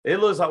It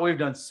looks like we've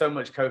done so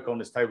much coke on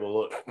this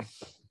table.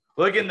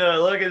 Look at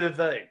the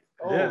thing.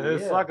 Yeah,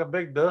 it's like a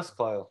big dust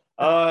cloud.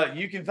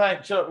 You can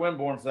thank Chuck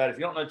Winborn for that. If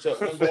you don't know Chuck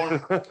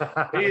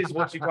Winborn, he is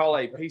what you call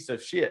a piece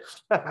of shit.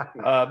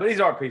 But he's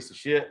our piece of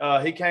shit.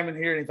 He came in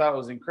here and he thought it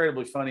was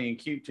incredibly funny and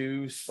cute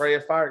to spray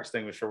a fire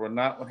extinguisher one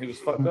night when he was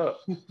fucked up.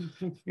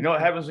 You know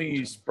what happens when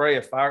you spray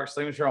a fire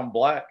extinguisher on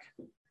black?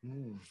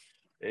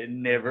 It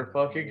never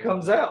fucking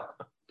comes out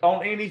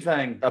on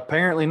anything.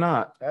 Apparently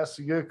not. That's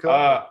a good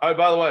call. Oh,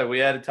 by the way,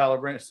 we added Tyler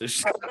Branch to the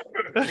show.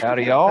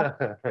 Howdy, y'all.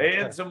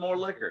 And some more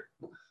liquor.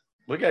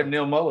 We gave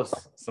Neil Mullis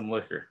some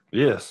liquor.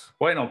 Yes.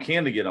 Waiting on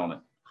Ken to get on it.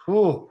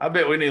 Ooh. I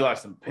bet we need like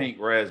some pink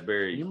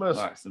raspberry. You must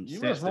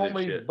want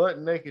me shit. butt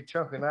naked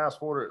chunking ice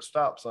water at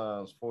stop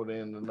signs before the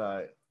end of the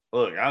night.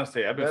 Look,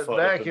 honestly, I've been fucked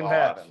that up can in my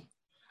happen. life.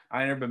 I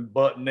ain't never been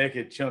butt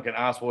naked chunking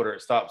ice water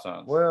at stop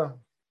signs. Well,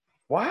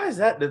 why is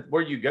that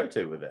where you go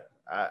to with that?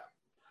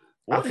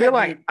 I feel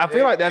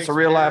like that's a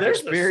real life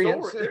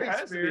experience. There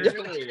has to be a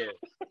story there.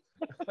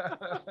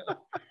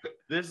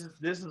 This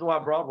is why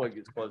Broadway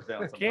gets closed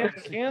down.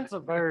 Ken's a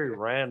very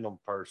random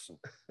person.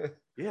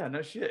 Yeah,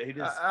 no shit. He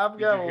just. I've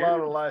got a lot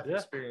of life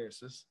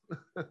experiences.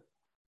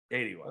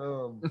 Anyway,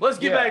 let's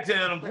get back to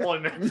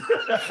unemployment.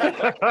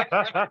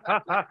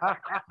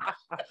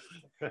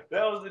 That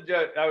was the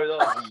joke.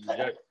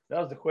 That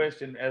was the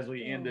question as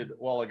we ended a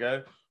while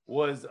ago.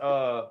 Was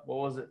what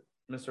was it,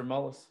 Mr.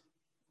 Mullis?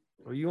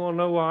 Well, you want to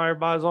know why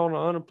everybody's on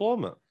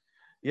unemployment?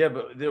 Yeah,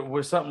 but there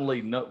was something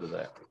leading up to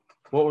that.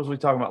 What was we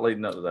talking about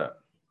leading up to that?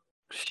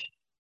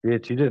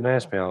 Bitch, you didn't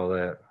ask me all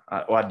that.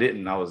 I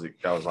didn't. I was like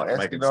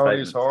making all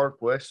statements. these hard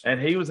questions. And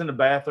he was in the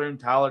bathroom.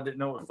 Tyler didn't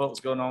know what the fuck was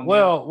going on.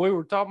 Well, we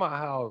were talking about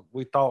how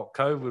we thought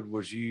COVID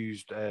was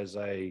used as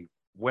a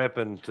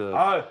weapon to.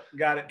 Oh,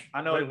 got it.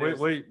 I know.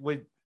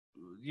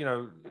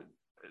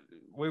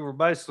 We were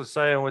basically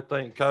saying we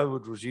think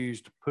COVID was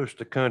used to push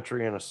the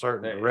country in a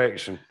certain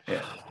direction.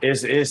 Yeah,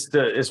 it's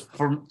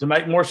to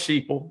make more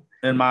sheeple,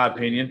 in my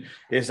opinion.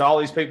 It's all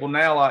these people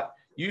now like.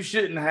 You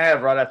shouldn't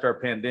have right after a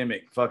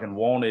pandemic fucking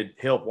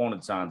help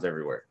wanted signs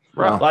everywhere.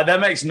 Right. Like that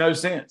makes no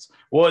sense.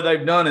 What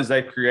they've done is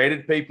they've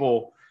created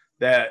people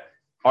that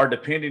are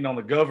depending on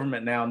the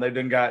government now, and they've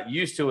done got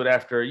used to it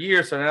after a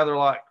year. So now they're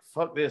like,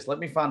 fuck this. Let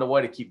me find a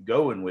way to keep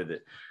going with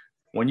it.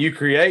 When you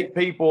create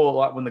people,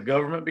 like when the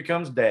government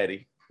becomes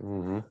daddy,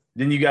 then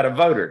you got a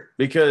voter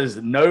because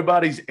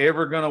nobody's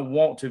ever going to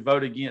want to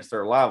vote against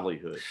their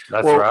livelihood.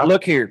 That's right.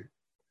 Look here,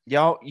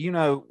 y'all,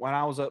 when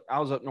I was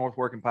up north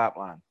working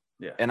pipeline.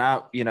 Yeah. And I,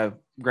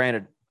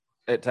 granted,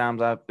 at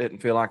times I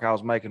didn't feel like I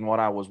was making what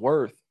I was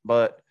worth.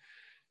 But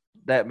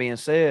that being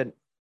said,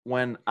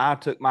 when I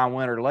took my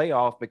winter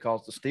layoff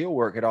because the steel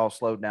work had all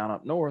slowed down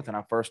up north and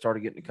I first started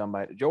getting to come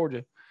back to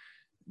Georgia,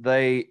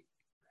 I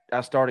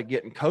started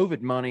getting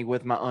COVID money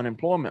with my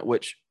unemployment,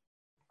 which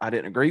I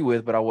didn't agree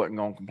with, but I wasn't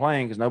going to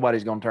complain because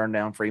nobody's going to turn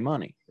down free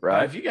money. Right.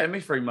 Now, if you gave me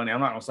free money,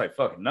 I'm not going to say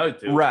fucking no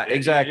to it. Right.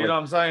 Exactly. You know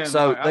what I'm saying?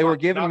 So like, they were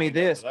giving me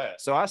this.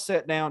 So I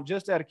sat down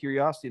just out of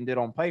curiosity and did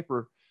on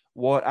paper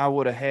what I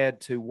would have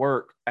had to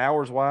work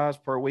hours wise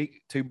per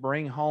week to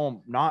bring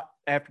home, not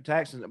after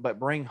taxes, but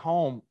bring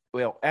home,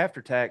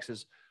 after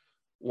taxes,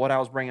 what I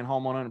was bringing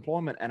home on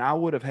unemployment. And I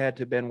would have had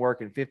to have been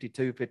working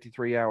 52,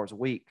 53 hours a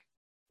week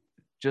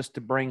just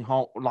to bring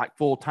home, like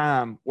full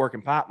time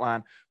working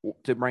pipeline,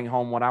 to bring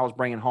home what I was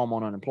bringing home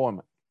on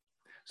unemployment.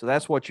 So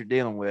that's what you're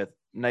dealing with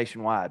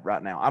nationwide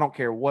right now. I don't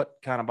care what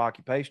kind of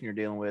occupation you're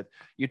dealing with.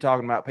 You're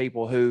talking about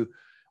people who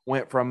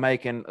went from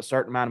making a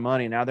certain amount of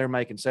money. Now they're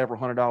making several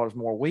 $100s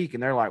more a week.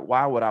 And they're like,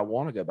 why would I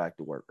want to go back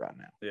to work right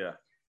now? Yeah.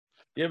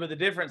 Yeah. But the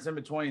difference in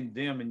between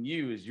them and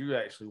you is you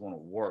actually want to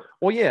work.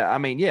 Well, yeah. I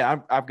mean, yeah,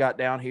 I've got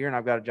down here and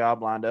I've got a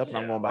job lined up and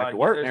I'm going back to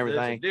work and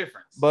everything. There's a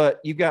difference. But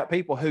you've got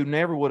people who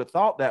never would have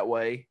thought that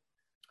way.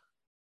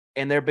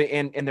 And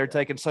they're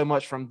taking so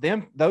much from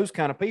them, those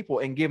kind of people,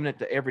 and giving it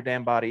to every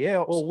damn body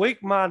else. Well,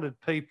 weak-minded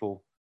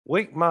people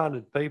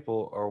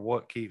are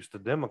what keeps the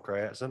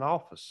Democrats in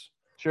office.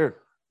 Sure.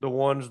 The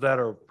ones that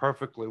are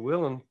perfectly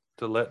willing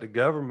to let the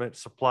government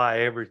supply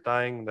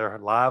everything, their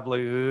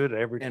livelihood,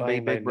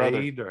 everything they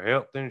need, their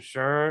health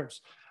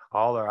insurance,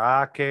 all their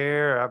eye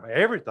care,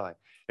 everything.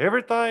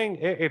 Everything.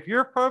 If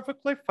you're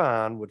perfectly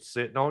fine with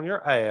sitting on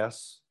your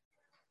ass,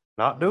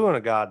 not doing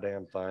a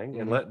goddamn thing,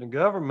 and letting the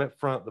government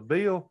front the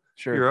bill,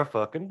 you're a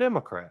fucking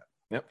Democrat.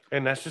 Yep.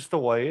 And that's just the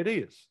way it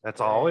is. That's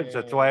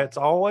the way it's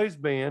always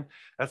been.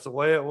 That's the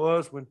way it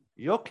was when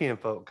your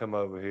kinfolk come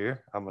over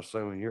here. I'm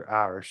assuming you're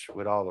Irish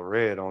with all the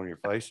red on your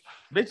face.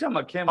 Bitch, I'm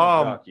a camel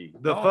jockey.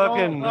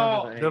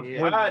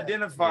 I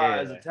identify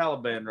as a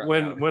Taliban right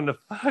now. When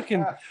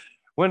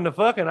the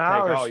fucking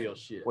Irish, all your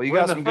shit. Well, you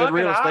got some good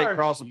real estate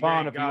across the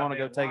pond if you want to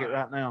go take it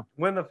right now.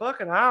 When the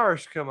fucking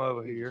Irish come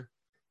over here,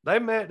 they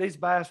met these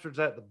bastards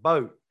at the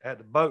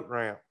boat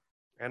ramp.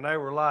 And they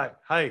were like,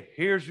 hey,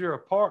 here's your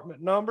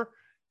apartment number.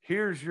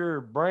 Here's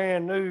your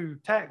brand new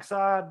tax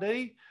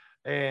ID.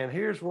 And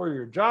here's where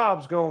your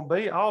job's going to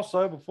be.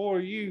 Also, before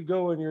you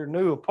go in your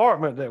new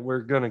apartment that we're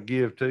going to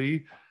give to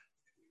you,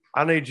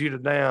 I need you to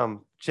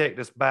damn check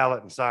this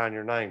ballot and sign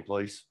your name,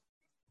 please.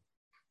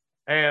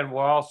 And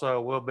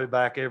we'll be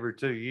back every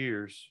 2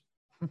 years.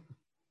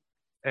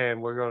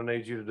 And we're going to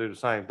need you to do the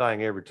same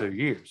thing every 2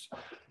 years.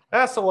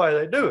 That's the way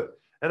they do it.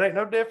 It ain't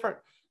no different,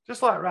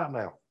 just like right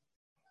now.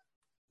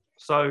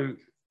 So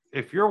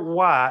if you're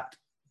white,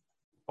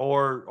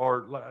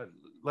 or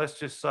let's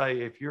just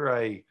say if you're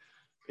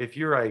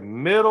a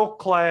middle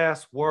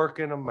class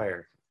working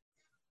American,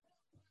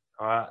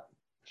 all right,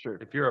 sure.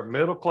 If you're a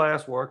middle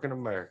class working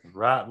American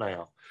right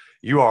now,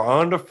 you are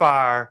under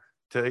fire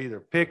to either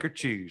pick or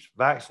choose,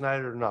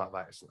 vaccinated or not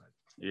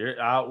vaccinated.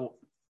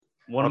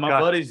 One of my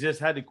buddies just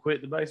had to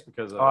quit the base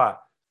because of all right.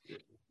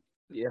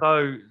 Yeah.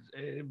 So,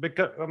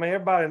 because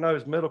everybody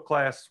knows middle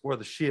class is where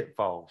the shit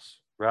falls,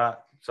 right?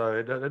 So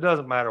it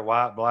doesn't matter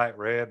white, black,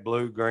 red,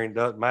 blue, green,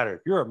 doesn't matter.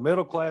 If you're a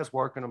middle class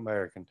working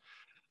American,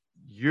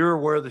 you're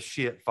where the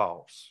shit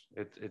falls.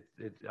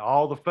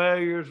 All the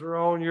failures are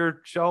on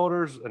your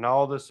shoulders and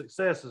all the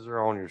successes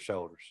are on your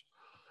shoulders.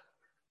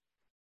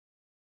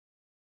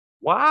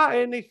 Why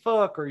in the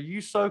fuck are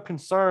you so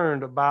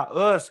concerned about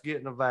us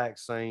getting a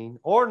vaccine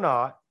or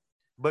not,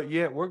 but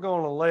yet we're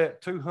going to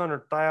let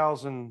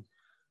 200,000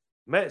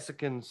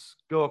 Mexicans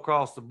go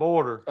across the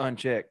border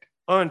unchecked?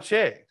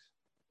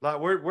 Like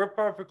we're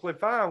perfectly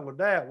fine with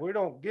that. We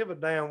don't give a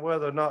damn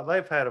whether or not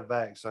they've had a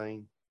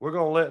vaccine. We're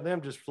going to let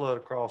them just flood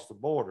across the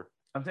border.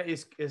 I'm telling you,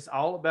 it's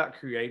all about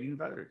creating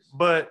voters.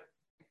 But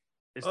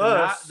it's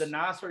the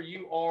nicer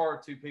you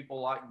are to people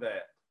like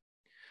that.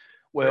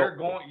 Well,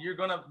 you're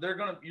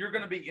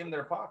gonna be in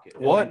their pocket.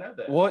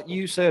 What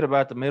you said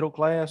about the middle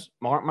class,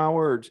 mark my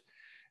words.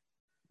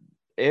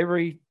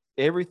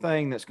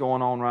 Everything that's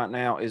going on right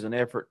now is an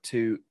effort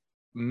to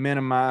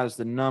minimize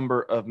the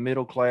number of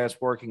middle class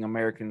working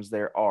Americans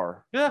there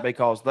are. Yeah.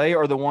 Because they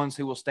are the ones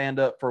who will stand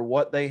up for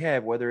what they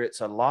have, whether it's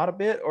a lot of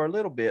bit or a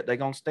little bit. They're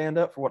gonna stand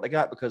up for what they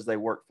got because they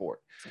work for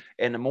it.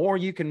 And the more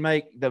you can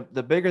make, the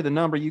bigger the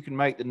number you can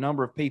make, the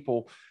number of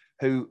people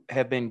who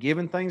have been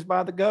given things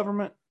by the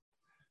government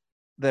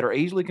that are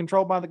easily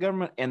controlled by the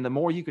government, and the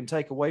more you can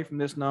take away from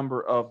this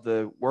number of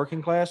the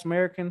working class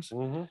Americans,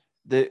 mm-hmm.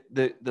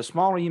 the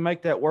smaller you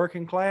make that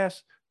working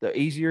class, the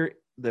easier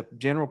the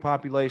general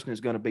population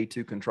is going to be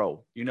to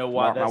control. You know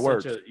why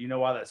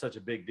that's such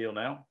a big deal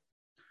now?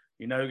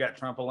 You know who got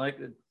Trump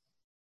elected?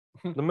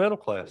 The middle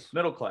class.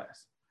 Middle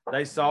class.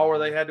 They saw where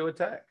they had to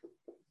attack.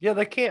 Yeah,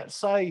 they can't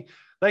say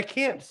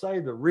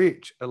the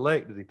rich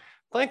elected him.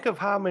 Think of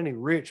how many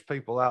rich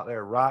people out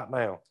there right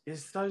now.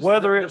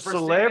 Whether it's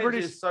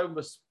celebrities,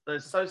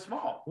 it's so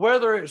small.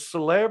 Whether it's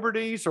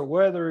celebrities or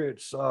whether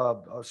it's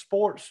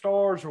sports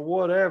stars or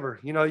whatever,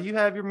 you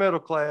have your middle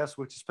class,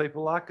 which is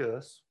people like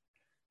us,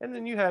 and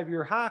then you have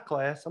your high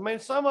class.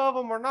 Some of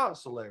them are not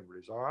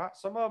celebrities, all right.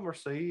 Some of them are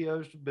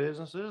CEOs of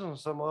businesses, and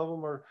some of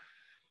them are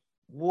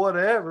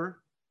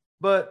whatever.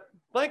 But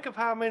think of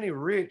how many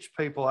rich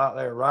people out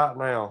there right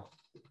now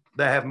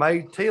that have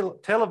made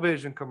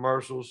television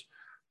commercials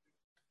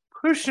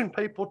pushing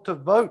people to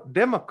vote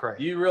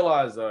Democrat. You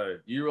realize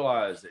that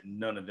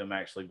none of them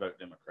actually vote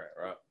Democrat,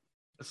 right?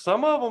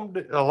 Some of them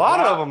did. A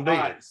lot of them did.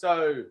 Right.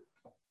 So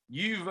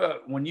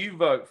when you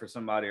vote for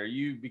somebody or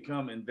you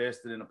become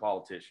invested in a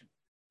politician,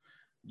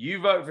 you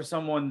vote for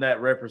someone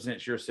that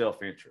represents your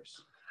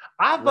self-interest.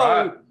 I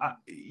vote. Right?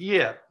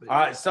 Yeah. All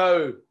right.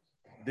 So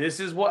this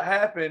is what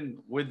happened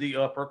with the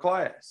upper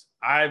class.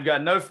 I've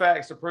got no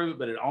facts to prove it,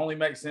 but it only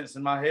makes sense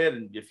in my head.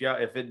 And if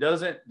it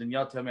doesn't, then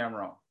y'all tell me I'm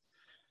wrong.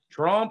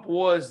 Trump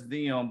was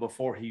them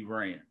before he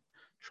ran.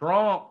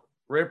 Trump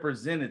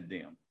represented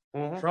them.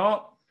 Mm-hmm.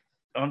 Trump,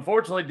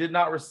 unfortunately, did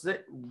not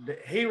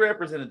he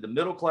represented the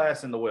middle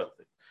class and the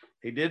wealthy.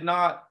 He did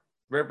not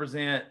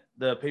represent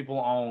the people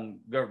on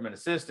government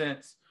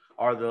assistance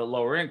or the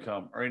lower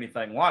income or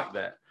anything like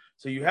that.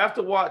 So you have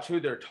to watch who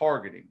they're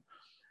targeting.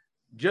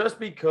 Just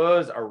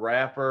because a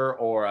rapper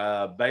or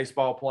a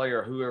baseball player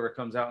or whoever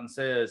comes out and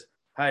says,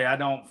 hey, I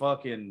don't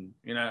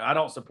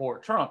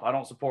support Trump. I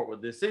don't support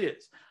what this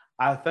is.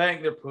 I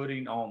think they're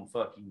putting on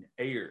fucking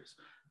airs.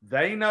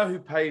 They know who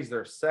pays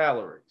their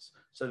salaries.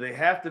 So they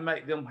have to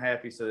make them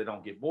happy so they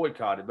don't get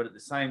boycotted. But at the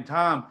same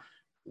time,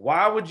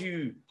 why would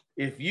you,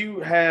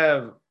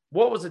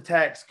 what was the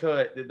tax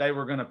cut that they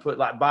were going to put,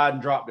 like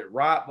Biden dropped it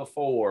right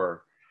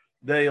before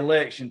the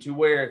election to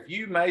where if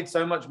you made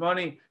so much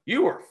money,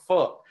 you were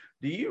fucked.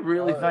 Do you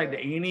really think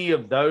that any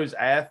of those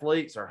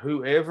athletes or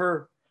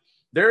whoever,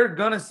 they're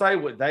going to say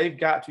what they've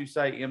got to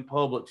say in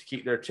public to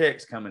keep their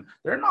checks coming?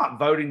 They're not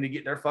voting to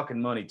get their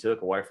fucking money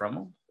took away from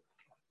them.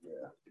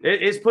 Yeah.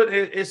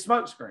 It's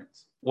smoke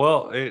screens.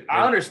 Well,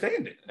 I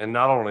understand it. And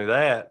not only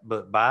that,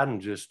 but Biden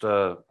just,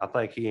 I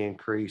think he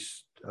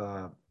increased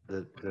the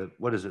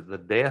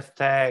death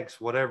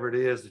tax, whatever it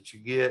is that you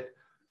get,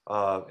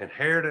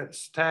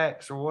 inheritance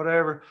tax or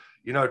whatever.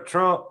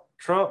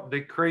 Trump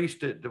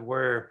decreased it to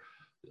where,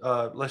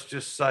 let's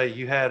just say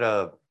you had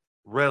a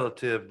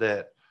relative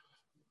that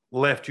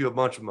left you a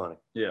bunch of money.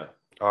 Yeah.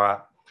 All right.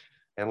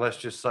 And let's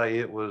just say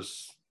it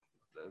was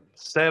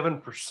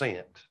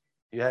 7%.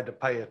 You had to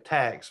pay a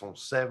tax on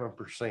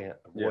 7%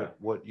 of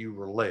what you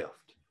were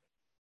left.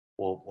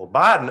 Well,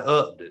 Biden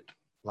upped it,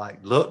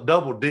 like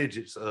double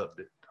digits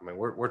upped it. I mean,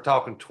 we're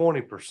talking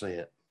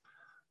 20%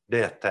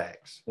 death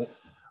tax.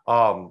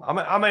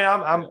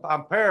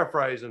 I'm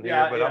paraphrasing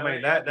here, but I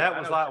mean that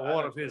was like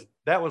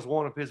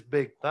one of his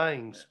big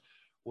things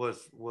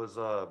was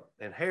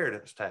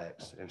inheritance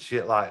tax and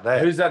shit like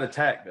that. Who's that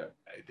attack though?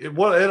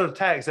 It'll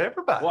tax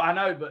everybody. Well, I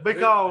know, but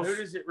because who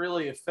does it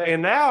really affect?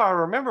 And now I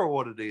remember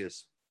what it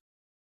is.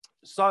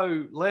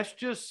 So let's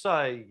just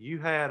say you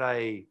had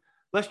an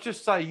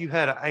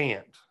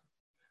aunt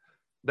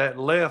that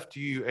left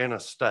you an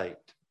estate.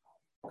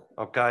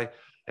 Okay.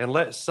 And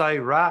let's say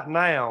right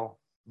now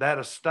that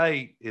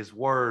estate is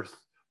worth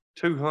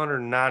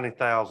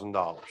 $290,000.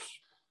 All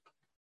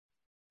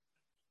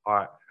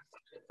right.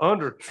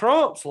 Under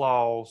Trump's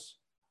laws,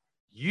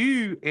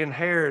 you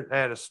inherit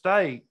that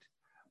estate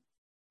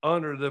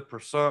under the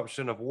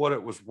presumption of what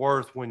it was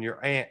worth when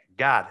your aunt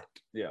got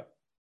it. Yeah.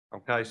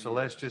 Okay. So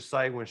let's just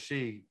say when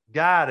she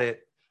got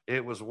it,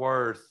 it was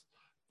worth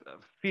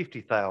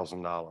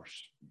 $50,000.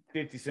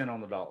 50 cents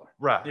on the dollar.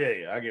 Right.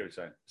 Yeah, I get what you're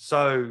saying.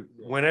 So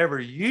whenever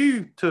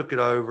you took it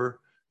over,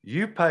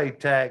 you paid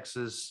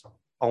taxes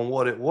on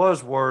what it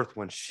was worth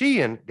when she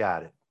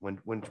got it,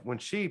 when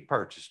she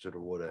purchased it or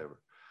whatever.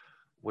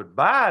 With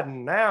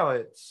Biden, now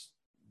it's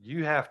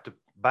you have to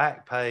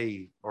back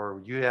pay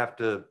or you have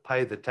to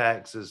pay the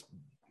taxes.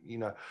 You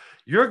know,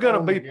 you're going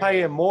to be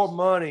paying more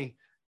money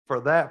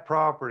for that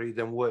property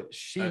than what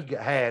she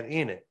had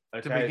in it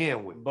to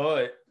begin with.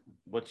 But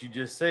what you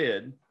just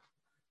said,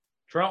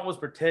 Trump was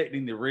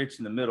protecting the rich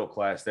and the middle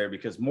class there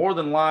because more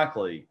than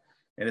likely,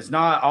 and it's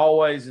not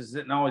always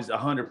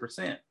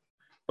 100%,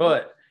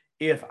 but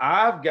if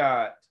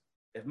my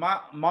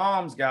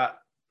mom's got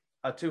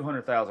a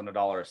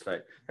 $200,000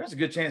 estate, there's a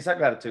good chance I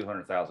got a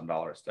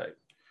 $200,000 estate.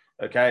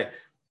 Okay.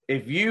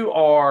 If you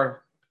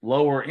are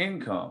lower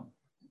income,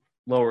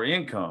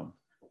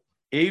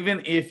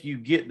 even if you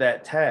get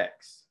that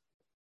tax,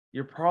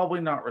 you're probably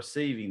not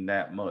receiving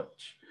that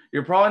much.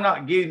 You're probably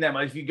not getting that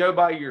much if you go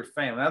by your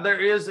family. Now, there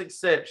is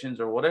exceptions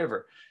or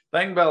whatever.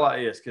 Think about it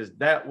like this, because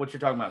what you're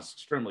talking about is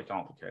extremely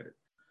complicated.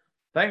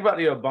 Think about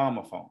the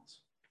Obama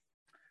phones.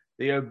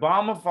 The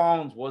Obama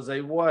phones was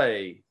a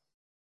way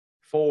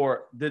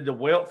did the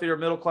wealthier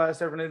middle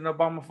class ever need an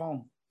Obama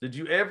phone? Did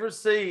you ever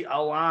see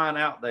a line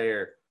out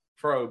there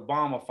for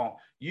Obama phone?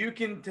 You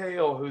can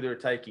tell who they're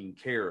taking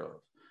care of.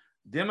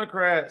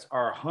 Democrats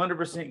are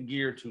 100%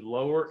 geared to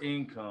lower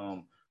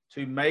income,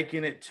 to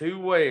making it to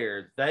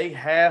where they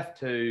have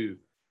to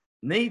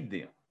need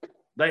them.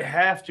 They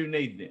have to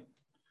need them.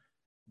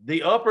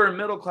 The upper and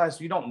middle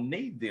class, you don't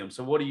need them.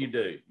 So what do?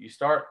 You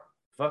start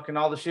fucking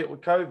all the shit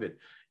with COVID.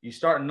 You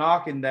start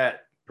knocking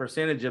that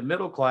percentage of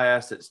middle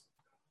class that's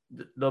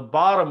the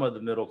bottom of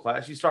the middle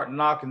class. You start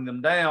knocking them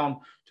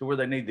down to where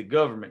they need the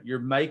government. You're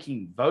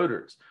making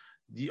voters.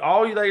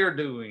 All they are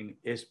doing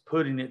is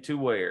putting it to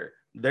where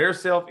their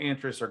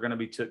self-interests are going to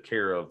be took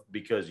care of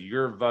because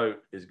your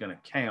vote is going to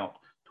count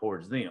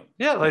towards them.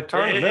 Yeah, they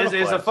turned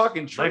it's a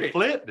fucking trick. They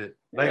flipped it.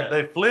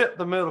 They flipped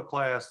the middle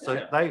class.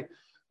 So they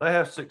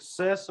have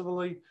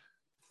successfully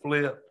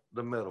flipped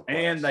the middle class.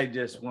 And they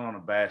just went on a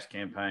bash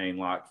campaign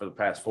like for the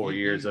past 4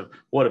 years of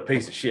what a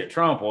piece of shit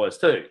Trump was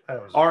too.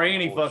 Or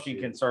any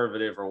fucking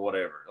conservative or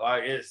whatever.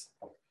 Like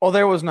well,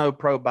 there was no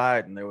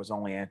pro-Biden. There was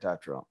only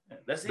anti-Trump.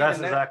 That's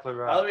exactly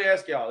right. Let me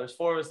ask y'all. There's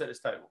 4 of us at this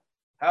table.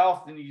 How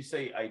often do you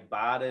see a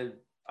Biden?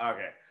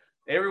 Okay.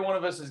 Every one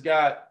of us has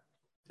got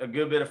a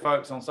good bit of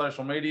folks on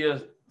social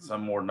media,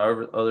 some more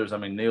than others. I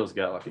mean, Neil's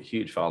got like a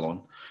huge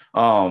following.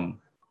 I'm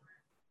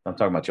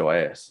talking about your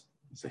ass.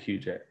 It's a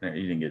huge ass. You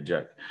didn't get a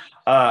joke.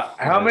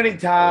 How many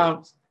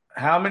times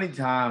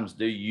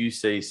do you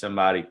see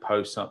somebody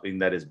post something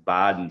that is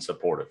Biden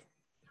supportive?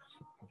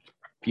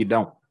 You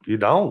don't.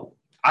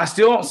 I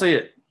still don't see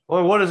it.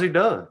 Well, what has he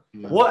done?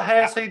 What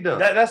has he done?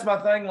 That's my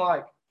thing.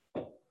 Like,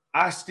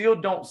 I still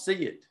don't see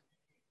it.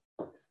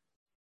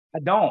 I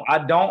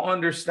don't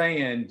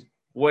understand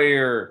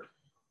where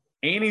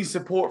any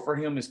support for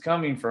him is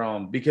coming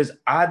from because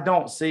I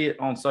don't see it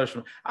on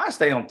social media. I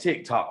stay on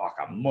TikTok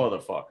like a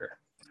motherfucker.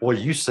 Well,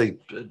 you see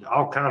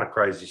all kind of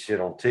crazy shit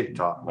on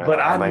TikTok, man. But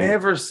I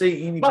never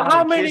see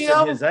anybody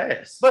kissing his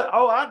ass. But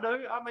I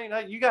do. I mean,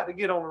 hey, you got to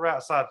get on the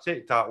right side of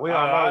TikTok. We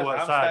all know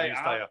what side you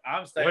stay on.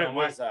 I'm staying on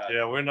my side.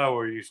 Yeah, we know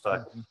where you stay.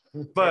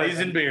 But he's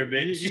in beer,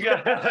 bitch.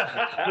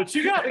 But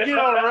you got to get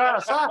on the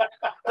right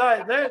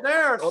side.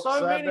 There are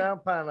so many. Down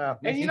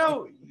pineapple. And you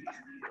know,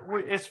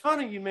 it's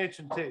funny you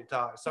mentioned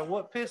TikTok. So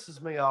what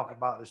pisses me off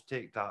about this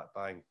TikTok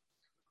thing?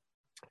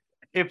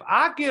 If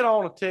I get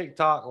on a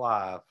TikTok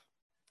live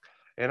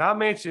and I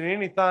mention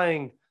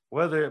anything,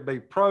 whether it be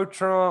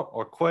pro-Trump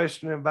or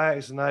questioning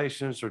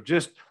vaccinations or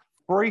just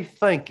free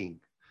thinking,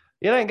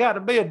 it ain't got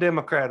to be a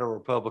Democrat or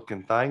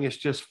Republican thing. It's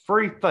just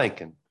free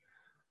thinking.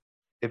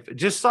 If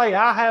just say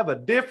I have a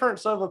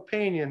difference of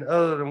opinion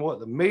other than what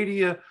the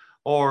media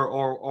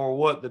or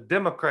what the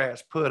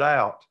Democrats put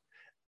out,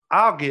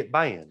 I'll get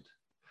banned.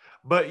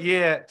 But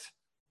yet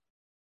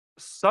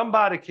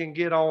somebody can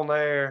get on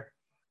there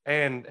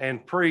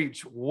and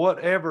preach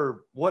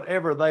whatever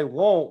they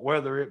want,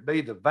 whether it be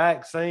the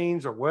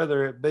vaccines or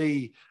whether it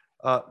be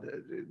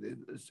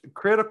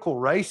critical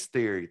race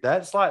theory.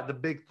 That's like the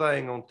big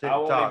thing on I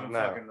won't TikTok even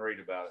now. fucking read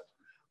about it.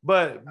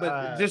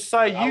 But just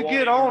say you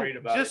get on,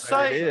 just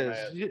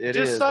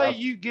say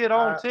you get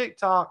on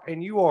TikTok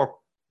and you are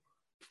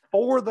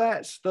for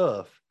that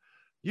stuff.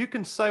 You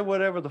can say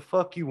whatever the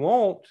fuck you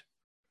want,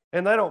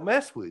 and they don't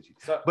mess with you.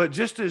 But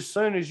just as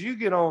soon as you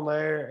get on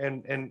there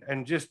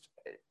and just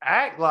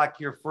act like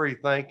you're free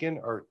thinking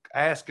or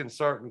asking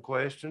certain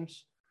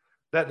questions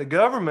that the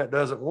government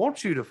doesn't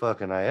want you to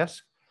fucking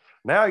ask,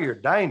 now you're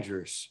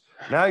dangerous.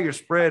 Now you're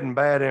spreading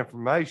bad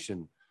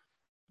information.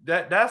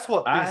 That's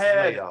what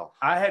pisses me off.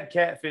 I had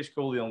Catfish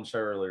Cooley on the show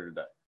earlier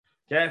today.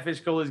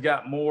 Catfish Cooley's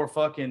got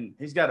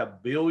he's got a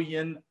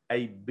billion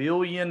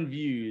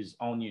views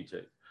on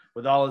YouTube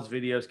with all his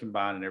videos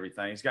combined and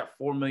everything. He's got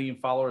 4 million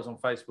followers on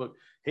Facebook.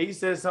 He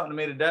said something to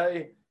me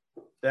today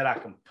that I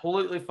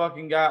completely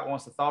fucking got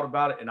once I thought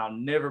about it, and I'll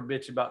never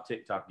bitch about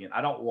TikTok again.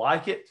 I don't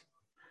like it.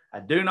 I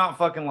do not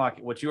fucking like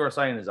it. What you are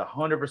saying is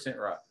 100%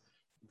 right.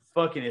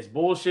 Fucking it's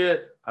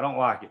bullshit. I don't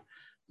like it.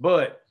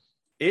 But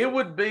it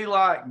would be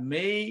like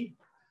me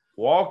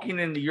walking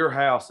into your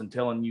house and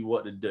telling you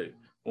what to do.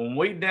 When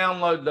we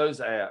download those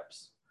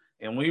apps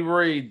and we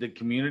read the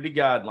community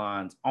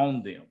guidelines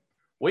on them,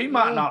 we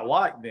might not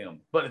like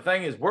them. But the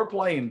thing is, we're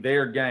playing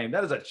their game.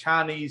 That is a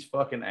Chinese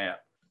fucking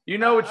app. You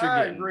know what you're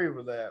getting. I agree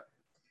with that.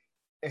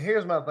 And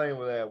here's my thing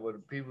with that, with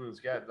the people who's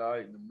got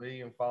like the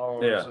million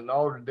followers and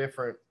all the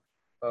different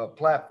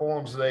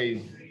platforms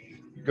they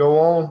go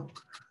on.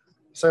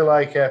 Say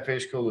like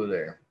Catfish Cooler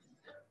there.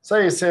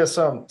 Say it says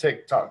something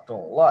TikTok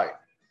don't like,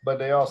 but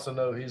they also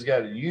know he's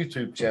got a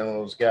YouTube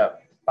channel that's got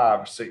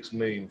 5 or 6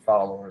 million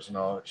followers and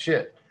all that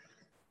shit.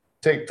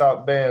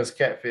 TikTok bans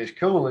Catfish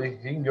Cooley.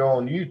 He can go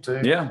on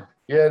YouTube.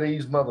 Yeah,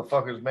 these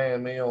motherfuckers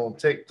ban me on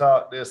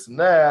TikTok, this and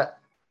that.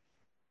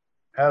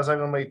 How's that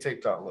gonna make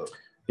TikTok look?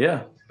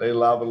 Yeah. They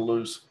liable to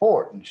lose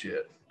support and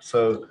shit.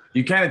 So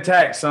you can't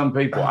attack some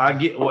people. I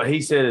get what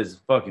he said is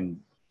fucking.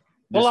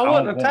 Well, I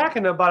wasn't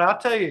attacking nobody. I'll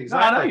tell you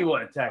exactly. No, I know you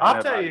weren't attacking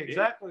I'll tell you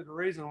exactly the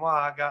reason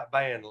why I got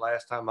banned the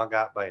last time I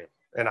got banned.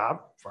 And I'm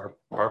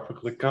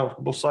perfectly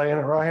comfortable saying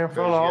it right here in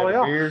front of all of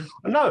y'all.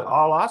 No,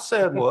 all I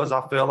said was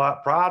I feel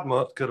like Pride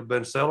Month could have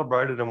been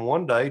celebrated in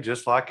one day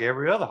just like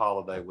every other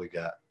holiday we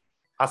got.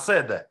 I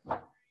said that.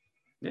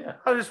 Yeah.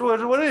 I just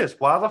was what it is.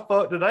 Why the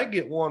fuck do they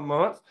get 1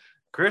 month?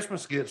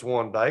 Christmas gets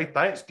 1 day.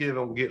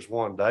 Thanksgiving gets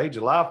 1 day.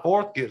 July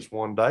 4th gets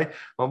 1 day.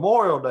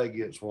 Memorial Day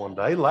gets 1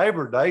 day.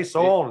 Labor Day,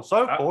 so on and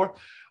so forth.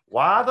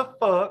 Why the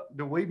fuck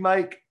do we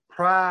make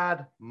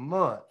Pride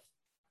Month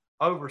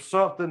over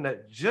something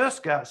that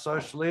just got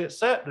socially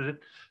accepted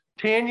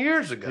 10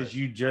 years ago? Because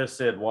you just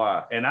said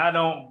why. And I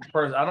don't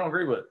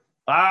agree with it.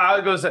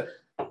 I go say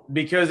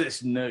because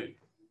it's new.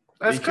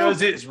 That's because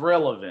cool. It's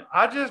relevant.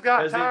 I just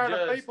got tired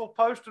of people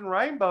posting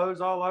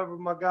rainbows all over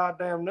my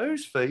goddamn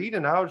news feed,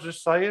 and I was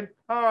just saying,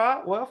 all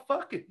right, well,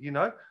 fuck it, you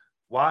know.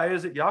 Why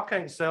is it y'all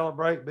can't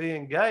celebrate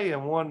being gay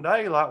in 1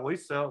 day like we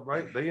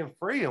celebrate being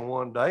free in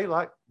 1 day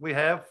like we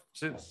have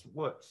since,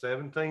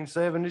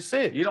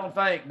 1776? You don't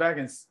think back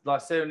in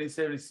like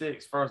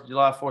 1776, 1st of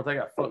July 4th, they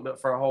got fucked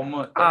up for a whole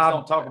month? They just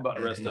don't talk about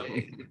the rest of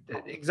it.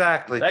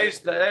 Exactly. They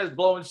was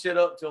blowing shit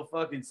up till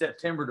fucking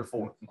September the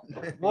 4th.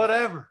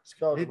 Whatever. It's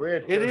called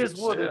it is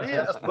what it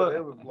is.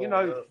 But, you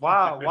know,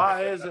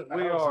 why is it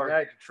we are...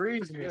 Act of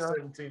treason in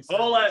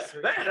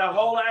 1776. They had a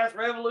whole ass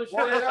revolution.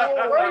 But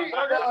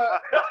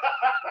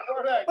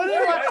they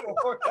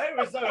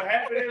were so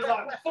happy. They was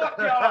like, fuck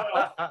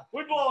y'all.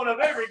 We're blowing up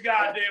every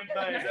goddamn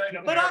thing.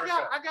 But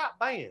I got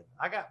banned.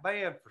 I got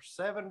banned for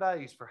 7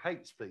 days for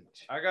hate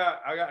speech. I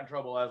got in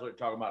trouble last week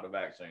talking about the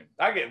vaccine.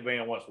 I get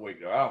banned once a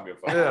week though. I don't give a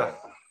fuck. Yeah.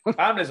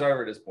 I'm just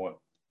over at this point.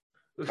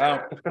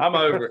 I'm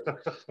over it.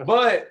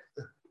 But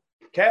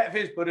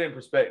Catfish put it in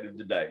perspective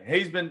today. He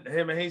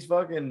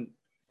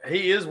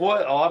is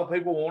what a lot of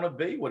people want to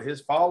be with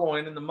his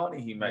following and the money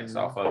he makes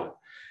off of it.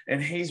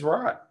 And he's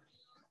right.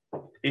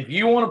 If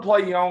you want to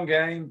play your own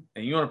game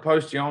and you want to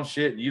post your own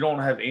shit and you don't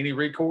have any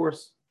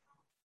recourse,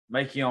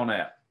 make your own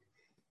app.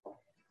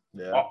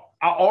 Yeah.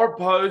 Or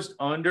post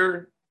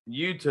under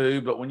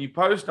YouTube, but when you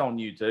post on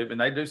YouTube, and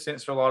they do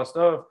censor a lot of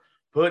stuff,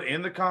 put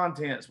in the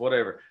contents,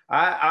 whatever.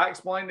 I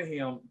explained to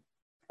him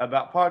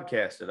about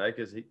podcasts today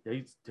because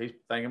he's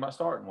thinking about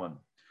starting one.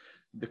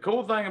 The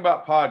cool thing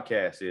about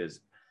podcasts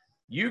is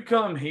you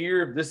come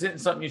here, this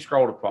isn't something you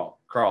scroll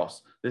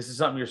across. This is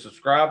something you're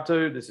subscribed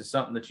to. This is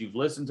something that you've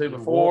listened to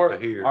before,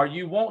 or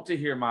you want to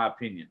hear my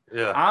opinion.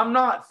 Yeah. I'm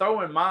not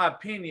throwing my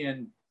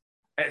opinion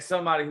at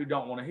somebody who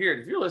don't want to hear it.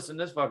 If you're listening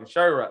to this fucking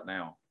show right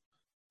now,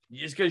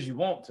 it's because you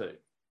want to.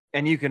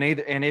 And you can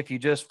and if you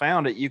just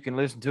found it, you can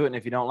listen to it. And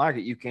if you don't like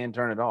it, you can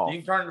turn it off. You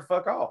can turn it the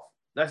fuck off.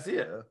 That's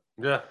it.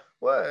 Yeah.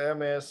 Well, I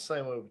mean, it's the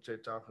same way with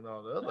TikTok and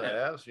all the other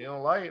apps. You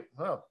don't like it?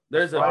 Well,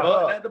 there's a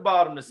button at the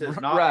bottom that says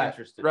not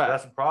interested. Right.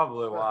 That's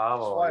probably why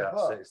I've only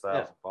got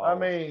 6,000 followers. I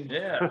mean,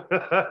 yeah.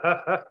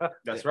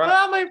 That's right.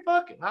 Well, I mean,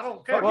 fuck it. I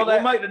don't care. Well,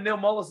 we'll make the Neil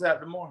Mullis app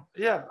tomorrow.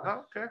 Yeah, I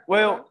don't care.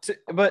 Well,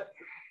 but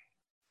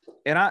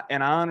And I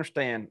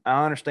understand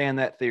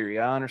that theory.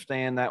 I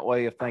understand that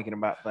way of thinking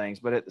about things.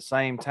 But at the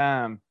same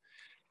time,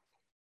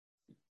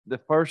 the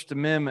First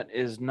Amendment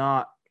is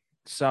not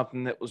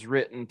something that was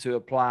written to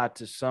apply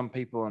to some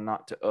people and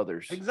not to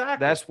others.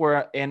 Exactly. That's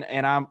where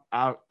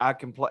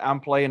I'm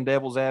playing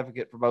devil's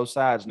advocate for both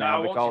sides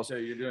now because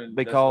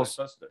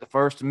the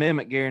First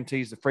Amendment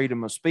guarantees the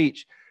freedom of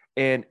speech,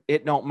 and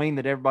it don't mean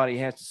that everybody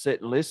has to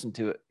sit and listen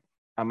to it.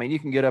 I mean, you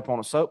can get up on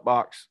a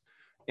soapbox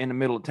in the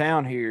middle of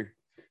town here,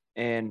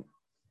 and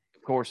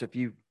of course, if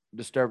you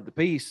disturb the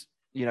peace,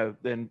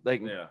 then they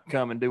can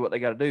come and do what they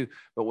got to do.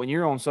 But when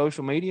you're on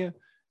social media,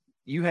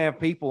 you have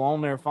people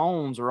on their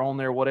phones or on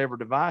their whatever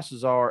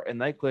devices are,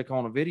 and they click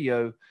on a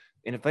video.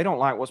 And if they don't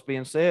like what's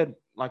being said,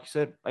 like you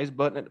said, there's a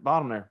button at the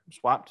bottom there,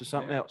 swipe to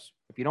something else.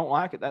 If you don't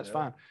like it, that's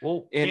fine.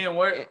 Well, Ken,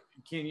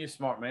 you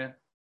smart man.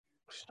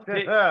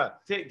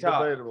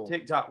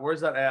 TikTok,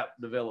 where's that app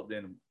developed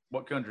in?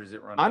 What country is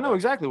it running? I know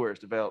exactly where it's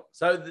developed.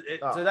 So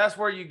that's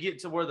where you get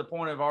to where the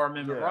point of our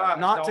amendment rights.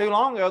 Not too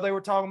long ago, they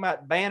were talking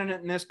about banning it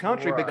in this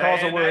country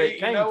because of where it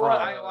came from. What?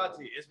 I ain't gonna lie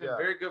to you. It's been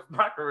very good for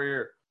my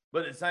career.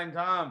 But at the same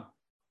time,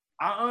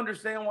 I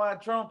understand why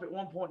Trump at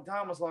one point in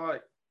time was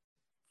like,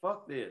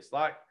 fuck this.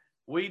 Like,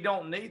 we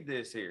don't need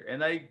this here.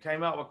 And they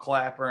came out with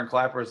Clapper, and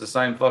Clapper is the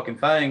same fucking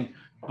thing.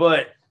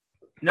 But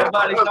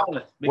nobody's on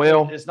it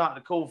because it's not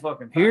the cool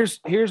fucking thing.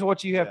 Here's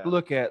what you have to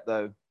look at,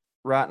 though,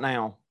 right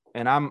now.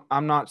 And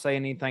I'm not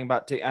saying anything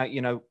about,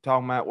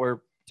 talking about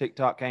where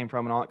TikTok came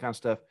from and all that kind of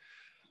stuff.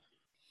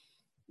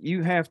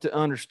 You have to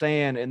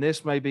understand, and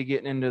this may be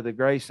getting into the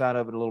gray side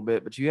of it a little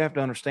bit, but you have to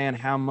understand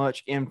how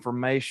much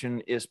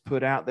information is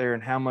put out there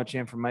and how much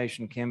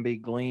information can be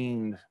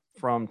gleaned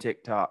from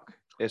TikTok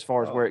as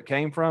far as where it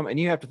came from. And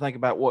you have to think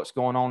about what's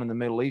going on in the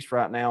Middle East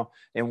right now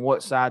and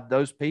what side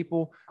those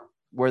people,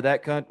 where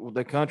that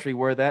country,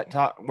 where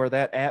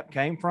that app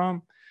came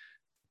from,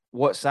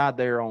 what side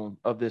they're on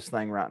of this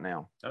thing right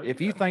now. Okay. If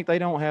you think they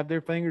don't have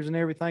their fingers in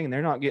everything and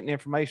they're not getting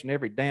information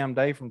every damn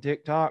day from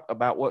TikTok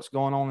about what's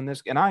going on in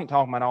this, and I ain't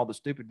talking about all the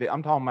stupid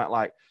I'm talking about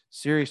like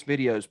serious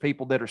videos,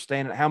 people that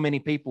are how many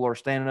people are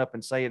standing up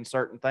and saying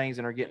certain things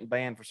and are getting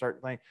banned for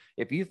certain things.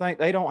 If you think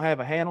they don't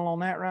have a handle on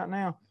that right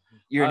now,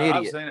 you're an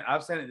idiot.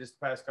 I've seen it just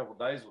the past couple of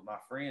days with my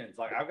friends.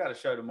 Like, I've got a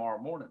show tomorrow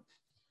morning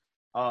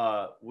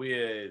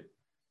with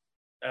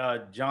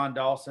John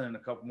Dawson and a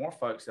couple more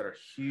folks that are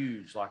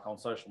huge, like on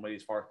social media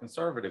as far as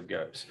conservative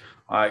goes.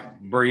 Like,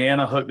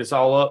 Brianna hooked us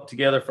all up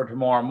together for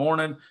tomorrow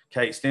morning.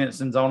 Kate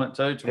Stinson's on it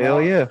too tomorrow.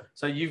 Hell yeah.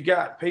 So you've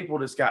got people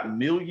that's got 1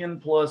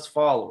 million+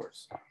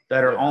 followers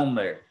that are on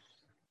there.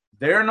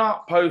 They're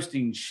not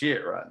posting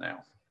shit right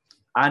now.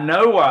 I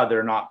know why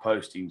they're not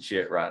posting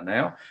shit right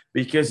now,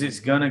 because it's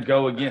going to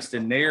go against a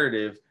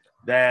narrative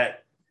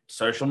that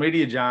social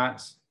media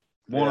giants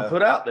want to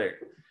put out there.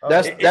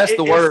 That's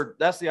the word.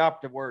 That's the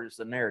operative word. It's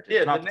the narrative.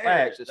 It's not the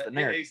facts. It's the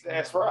narrative.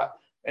 That's right.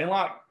 And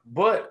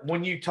but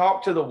when you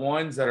talk to the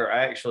ones that are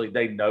actually,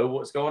 they know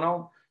what's going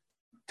on,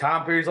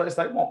 time periods like this,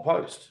 they won't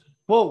post.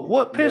 Well,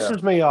 what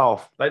pisses me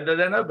off? They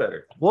know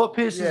better. What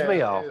pisses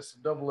me off? It's a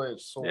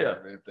double-edged sword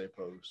if they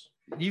post.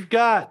 You've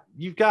got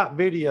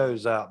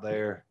videos out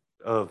there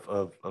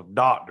of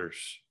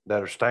doctors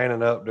that are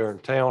standing up during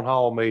town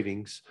hall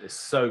meetings. It's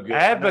so good.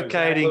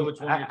 Advocating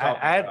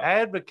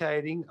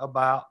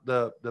about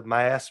the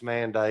mask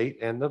mandate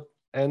and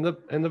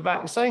the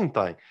vaccine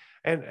thing.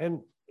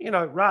 And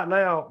right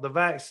now the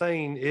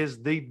vaccine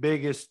is the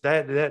biggest,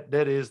 that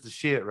is the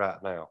shit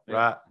right now,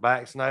 right?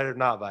 Vaccinated,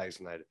 not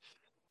vaccinated.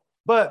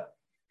 But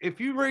if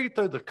you read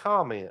through the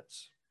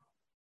comments,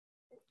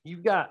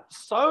 you've got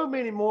so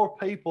many more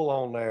people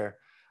on there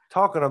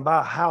talking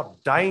about how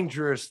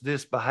dangerous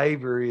this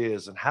behavior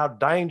is and how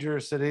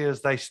dangerous it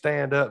is they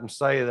stand up and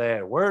say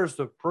that. Where's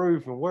the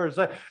proof and where's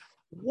that?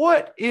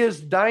 What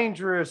is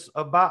dangerous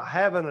about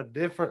having a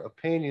different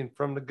opinion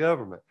from the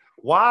government?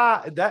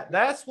 Why?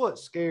 That's what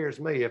scares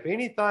me. If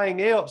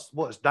anything else,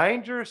 what's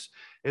dangerous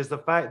is the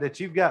fact that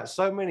you've got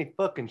so many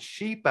fucking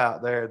sheep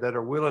out there that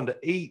are willing to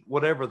eat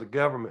whatever the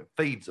government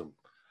feeds them.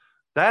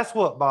 That's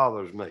what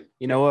bothers me.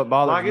 You know what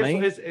bothers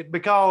me? It's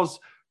because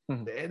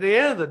at the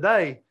end of the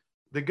day,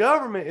 the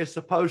government is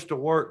supposed to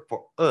work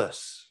for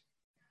us,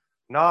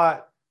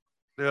 not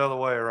the other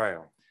way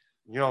around.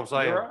 You know what I'm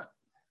saying? You're right.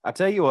 I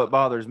tell you what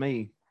bothers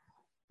me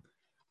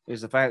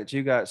is the fact that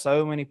you got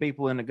so many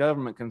people in the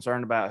government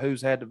concerned about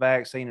who's had the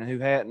vaccine and who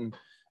hadn't,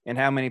 and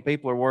how many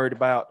people are worried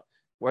about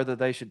whether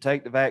they should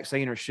take the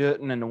vaccine or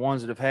shouldn't, and the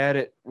ones that have had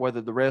it,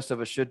 whether the rest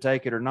of us should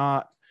take it or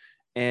not.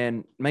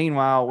 And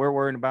meanwhile, we're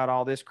worrying about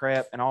all this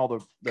crap and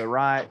all the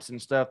riots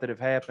and stuff that have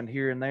happened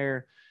here and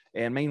there.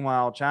 And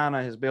meanwhile,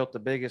 China has built the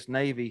biggest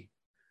navy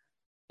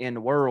in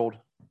the world.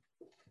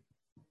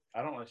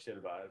 I don't know shit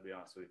about it, to be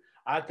honest with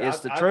you. It's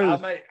the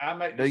truth. I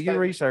make Do your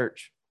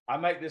research. I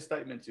make this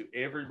statement to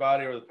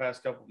everybody over the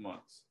past couple of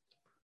months.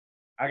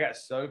 I got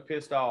so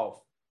pissed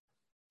off,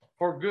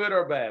 for good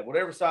or bad,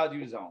 whatever side you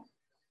was on,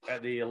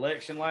 at the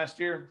election last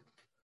year.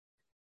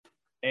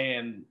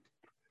 And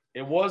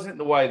it wasn't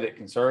the way that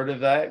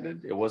conservatives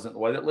acted. It wasn't the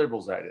way that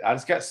liberals acted. I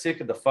just got sick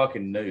of the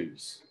fucking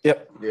news.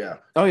 Yep. Yeah.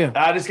 Oh yeah.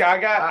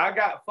 I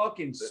got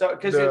fucking so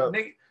because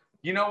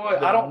you know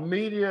what? I don't.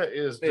 Media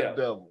is the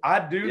devil. I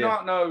do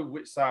not know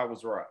which side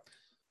was right,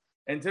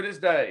 and to this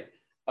day,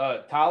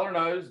 Tyler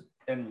knows,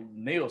 and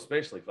Neil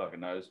especially fucking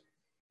knows.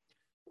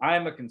 I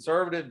am a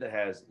conservative that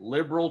has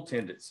liberal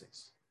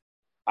tendencies.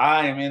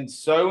 I am in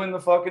the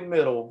fucking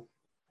middle,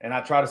 and I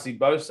try to see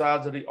both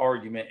sides of the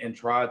argument and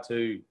try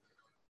to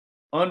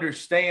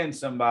understand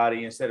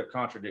somebody instead of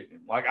contradicting.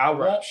 Like I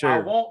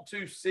want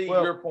to see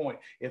your point.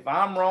 If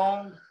I'm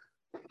wrong,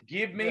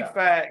 give me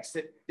facts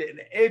that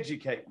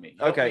educate me.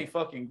 Help me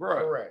fucking grow.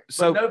 Correct. But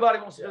so nobody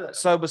wants to do that.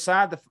 So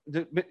beside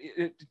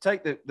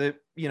take the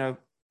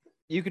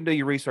you can do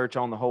your research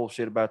on the whole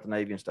shit about the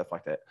Navy and stuff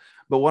like that.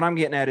 But what I'm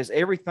getting at is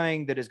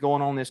everything that is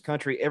going on in this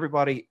country,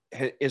 everybody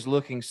is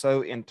looking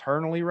so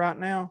internally right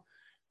now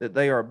that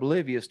they are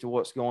oblivious to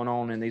what's going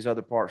on in these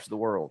other parts of the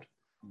world.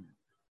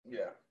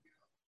 Yeah.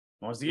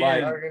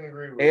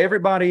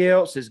 Everybody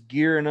else is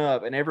gearing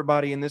up, and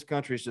everybody in this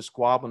country is just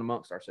squabbling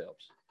amongst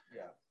ourselves.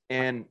 Yeah.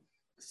 And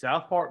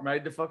South Park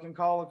made the fucking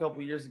call a couple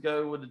of years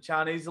ago with the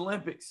Chinese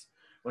Olympics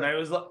when they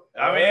was like,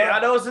 I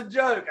know it's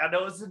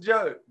a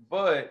joke.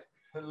 But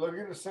look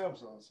at the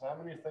Simpsons. How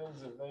many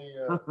things have they?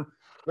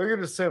 Look at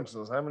the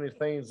Simpsons. How many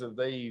things have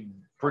they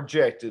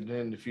projected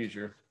in the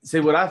future? See,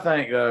 what I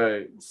think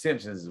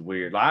Simpsons is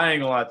weird. I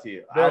ain't gonna lie to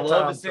you. I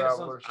love the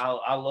Simpsons.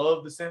 I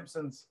love the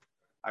Simpsons.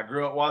 I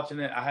grew up watching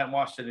it. I hadn't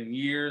watched it in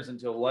years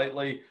until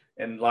lately.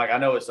 And like, I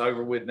know it's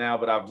over with now,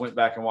 but I've went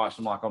back and watched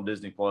them like on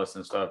Disney Plus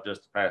and stuff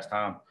just to pass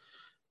time.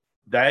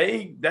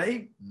 They've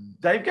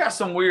got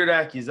some weird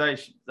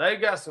accusations.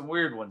 They've got some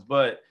weird ones.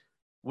 But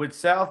with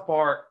South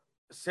Park,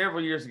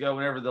 several years ago,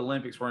 whenever the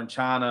Olympics were in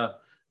China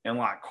and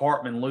like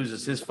Cartman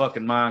loses his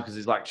fucking mind because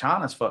he's like,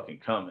 China's fucking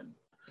coming.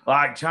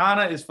 Like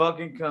China is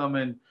fucking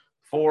coming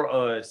for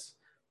us.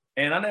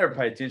 And I never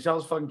paid attention. I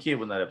was a fucking kid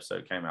when that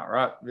episode came out,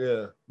 right?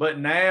 Yeah. But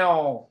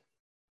now,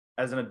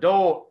 as an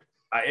adult,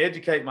 I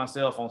educate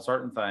myself on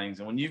certain things.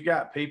 And when you've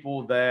got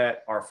people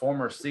that are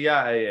former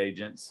CIA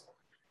agents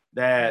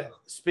that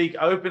speak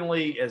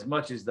openly as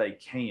much as they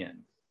can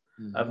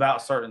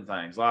about certain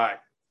things,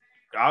 like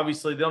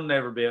obviously they'll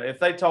never be. If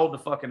they told the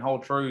fucking whole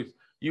truth,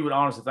 you would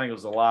honestly think it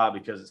was a lie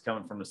because it's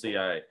coming from the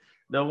CIA.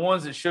 The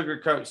ones that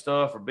sugarcoat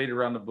stuff or beat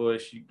around the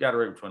bush, you got to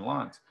read between the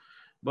lines.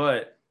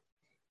 But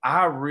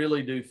I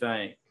really do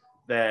think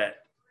that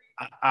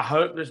I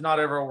hope there's not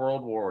ever a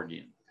world war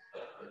again.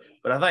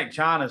 But I think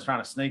China's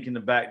trying to sneak in the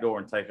back door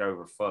and take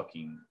over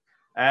fucking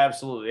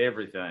absolutely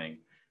everything.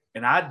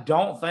 And I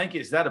don't think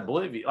it's that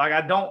oblivious. Like,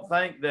 I don't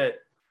think that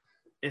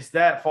it's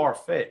that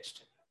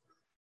far-fetched.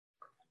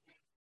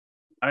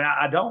 I mean,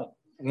 I don't.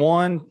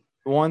 One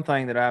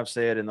thing that I've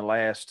said in the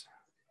last,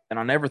 and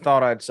I never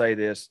thought I'd say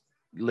this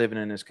living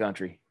in this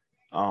country.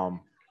 I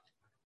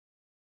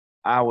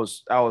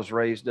was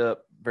raised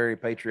up very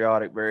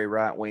patriotic, very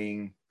right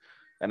wing,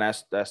 and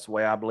that's the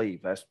way I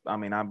believe. I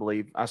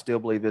still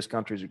believe this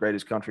country is the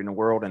greatest country in the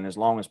world, and as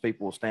long as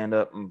people will stand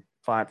up and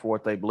fight for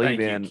what they believe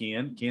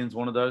in. Ken's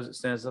one of those that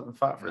stands up and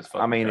fight for his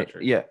fucking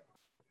country.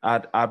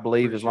 I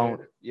believe as long.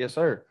 Yes,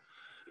 sir.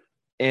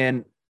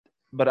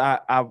 But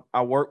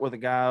I worked with a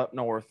guy up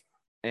north,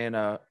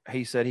 and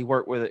he said he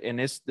worked with it, and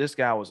this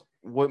guy was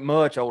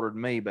much older than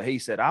me, but he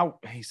said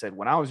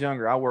when I was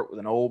younger, I worked with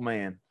an old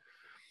man.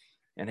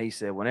 And he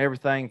said, when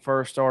everything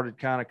first started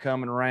kind of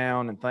coming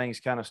around and things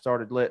kind of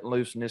started letting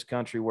loose in this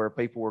country where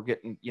people were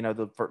getting,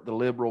 the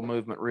liberal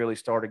movement really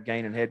started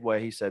gaining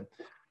headway. He said,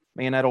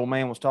 me and that old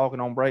man was talking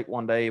on break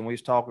one day, and we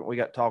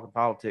got talking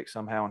politics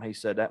somehow. And he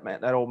said,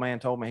 that old man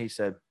told me, he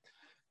said,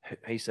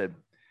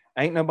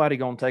 ain't nobody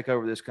going to take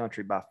over this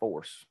country by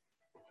force.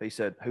 He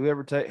said,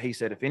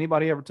 if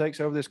anybody ever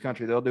takes over this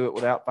country, they'll do it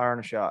without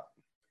firing a shot.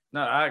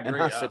 No, I agree.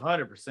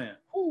 100%.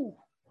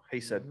 He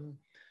said,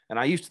 and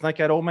I used to think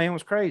that old man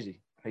was crazy.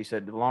 He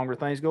said, the longer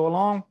things go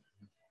along,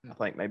 I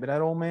think maybe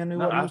that old man knew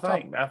what he was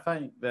talking about. I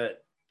think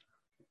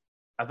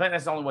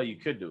that's the only way you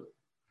could do it.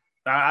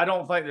 I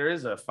don't think there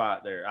is a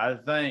fight there. I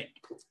think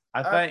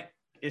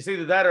it's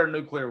either that or a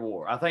nuclear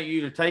war. I think you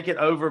either take it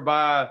over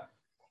by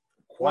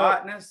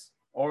quietness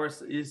or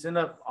it's in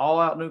an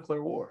all-out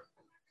nuclear war.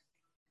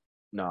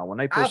 No, when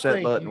they push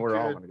that button, we're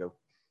all going to go.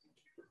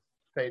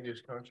 Take this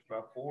country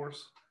by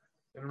force.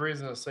 And the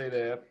reason I say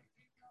that,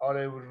 all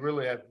they would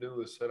really have to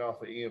do is set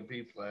off an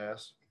EMP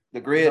blast. The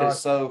grid is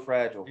so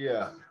fragile.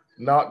 Yeah.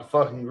 Knock the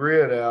fucking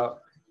grid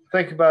out.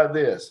 Think about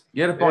this.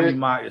 Get up on your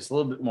mic. It's a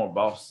little bit more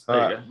boss.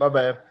 There you go. My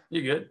bad.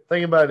 You're good.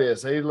 Think about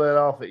this. They let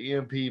off an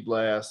EMP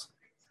blast,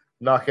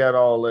 knock out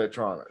all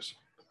electronics.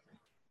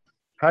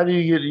 How do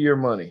you get your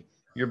money,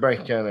 your bank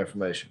account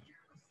information?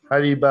 How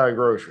do you buy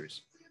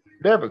groceries?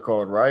 Debit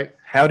card, right?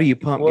 How do you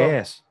pump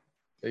gas?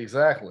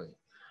 Exactly.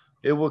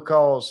 It would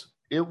cause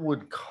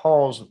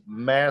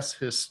mass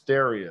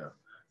hysteria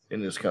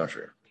in this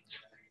country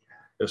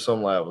if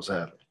something like that was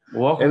happening.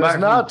 And it's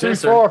not too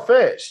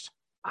far-fetched.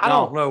 I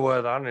don't know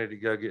whether I need to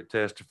go get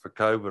tested for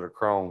COVID or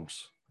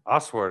Crohn's. I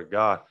swear to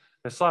God.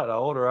 It's like the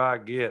older I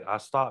get, I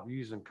stop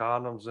using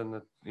condoms in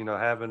the,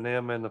 having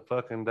them in the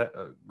fucking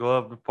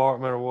glove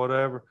department or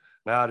whatever.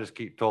 Now I just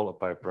keep toilet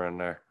paper in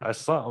there. That's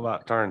something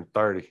about turning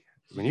 30.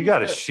 When you got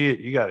to shit,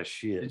 you got to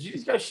shit. Did you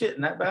just go shit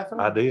in that bathroom?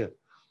 I did.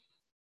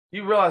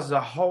 You realize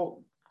there's a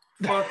whole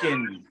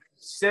fucking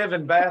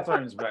 7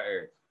 bathrooms back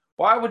there.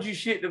 Why would you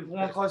shit the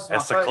one closest to my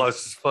That's the face?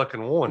 closest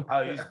fucking one.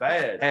 Oh, he's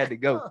bad. Had to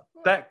go.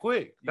 That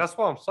quick. That's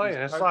what I'm saying.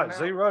 It's like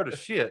 0 to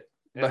shit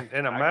in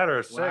a matter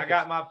of seconds. When I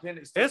got my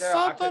appendix it's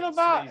something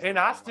about, and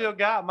I still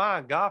got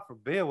mine. God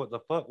forbid what the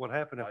fuck would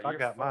happen if I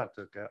got mine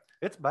took out.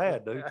 It's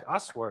bad, dude. I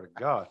swear to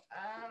God.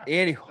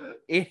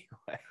 Anyway.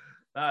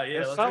 Oh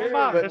yeah,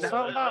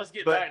 let's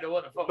get back to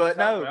what the fuck. But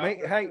no,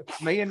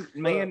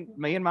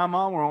 me and my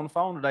mom were on the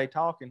phone today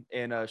talking,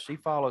 and she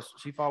follows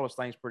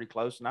things pretty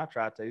close, and I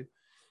try to.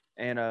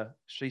 And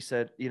she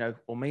said,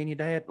 well, me and your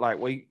dad, like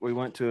we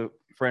went to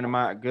a friend of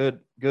mine, good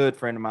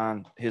friend of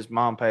mine. His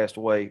mom passed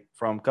away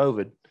from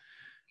COVID,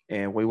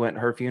 and we went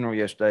to her funeral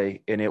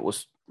yesterday, and it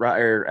was right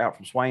there out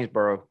from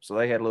Swainsboro, so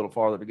they had a little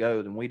farther to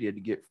go than we did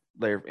to get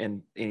there.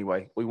 And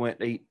anyway, we went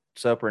to eat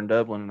supper in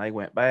Dublin, and they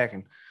went back,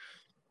 and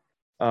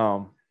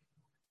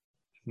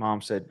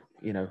Mom said,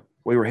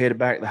 we were headed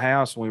back to the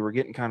house, and we were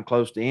getting kind of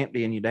close to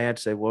empty, and your dad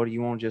said, well, do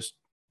you want to just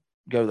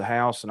go to the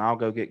house and I'll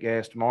go get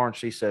gas tomorrow? And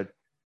she said,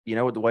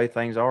 with the way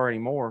things are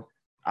anymore,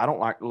 I don't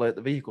like to let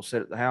the vehicle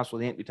sit at the house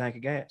with an empty tank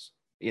of gas,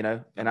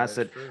 and I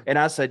said,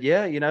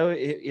 yeah,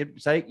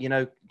 it take,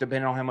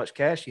 depending on how much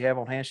cash you have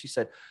on hand. She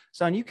said,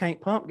 son, you can't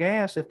pump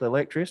gas if the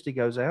electricity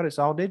goes out. It's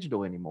all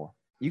digital anymore.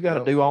 You got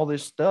to do all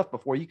this stuff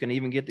before you can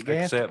even get the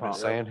gas. Except in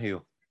Sand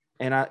Hill.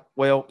 And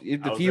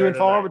the few and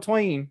far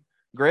between,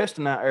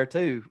 Greston out there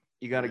too,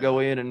 you got to go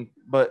in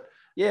but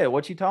yeah,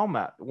 what you talking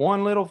about?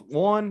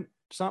 One,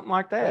 something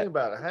like that. Think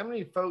about it. How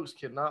many folks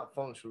cannot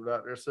function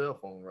without their cell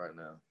phone right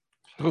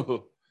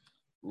now?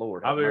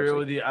 Lord, I'll be real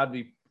with you. I'd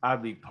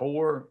be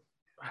poor.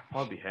 I'd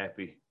probably be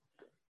happy.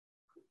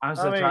 I'm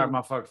so tired of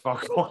my fucking phone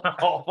going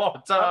off all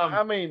the time.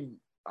 I mean,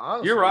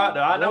 honestly, you're right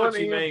though. I know what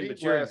you mean,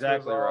 but you're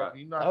exactly right.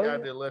 You knock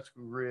out the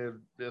electrical grid,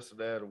 this or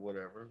that or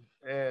whatever,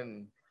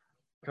 and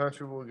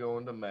country will go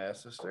into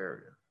mass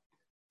hysteria.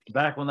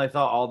 Back when they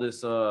thought all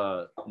this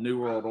New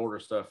World Order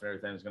stuff and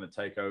everything was going to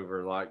take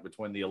over, like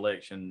between the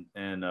election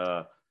and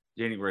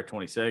January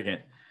 22nd,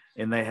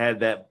 and they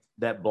had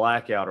that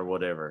blackout or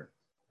whatever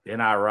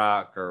in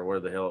Iraq or where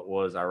the hell it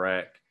was,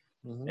 Iraq.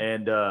 Mm-hmm.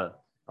 And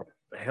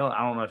hell,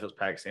 I don't know if it was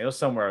Pakistan. It was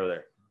somewhere over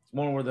there. It's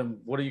one where them,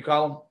 what do you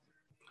call them?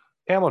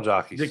 Camel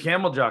jockeys. The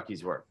camel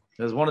jockeys were.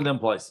 It was one of them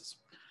places.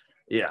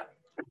 Yeah.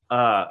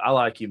 I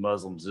like you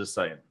Muslims, just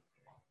saying.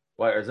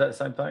 Wait, is that the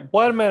same thing?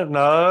 Wait a minute.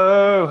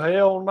 No,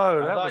 hell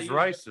no. That was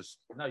racist.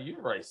 No, you're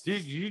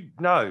racist.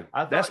 No.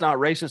 That's not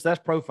racist. That's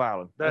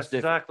profiling. That's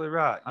exactly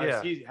right. Yeah.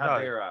 Excuse me. How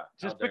dare I?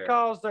 Just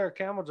because they're a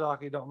camel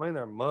jockey don't mean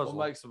they're Muslim.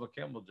 What makes them a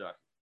camel jockey?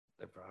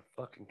 They ride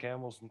fucking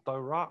camels and throw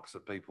rocks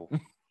at people.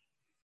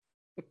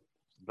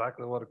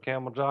 Exactly what a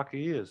camel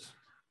jockey is.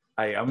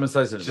 Hey, I'm gonna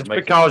say something. Just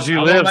because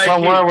you live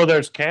somewhere where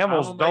there's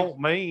camels don't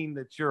mean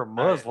that you're a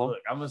Muslim. Hey,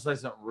 look, I'm gonna say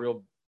something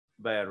real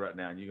bad right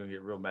now, and you're gonna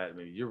get real mad at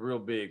me. You're real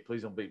big.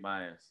 Please don't beat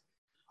my ass.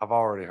 I've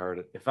already heard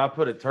it. If I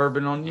put a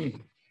turban on you,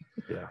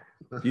 yeah,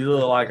 you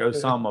look like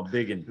Osama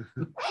Biggin.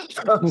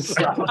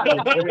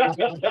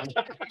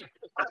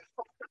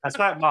 That's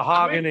that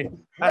mahogany.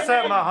 That's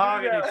that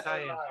mahogany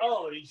tan.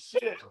 Holy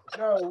shit.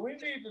 No, we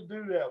need to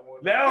do that one.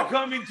 Now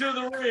coming to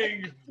the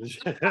ring,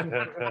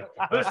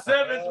 the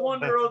 7th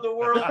wonder of the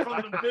world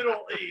from the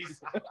Middle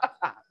East.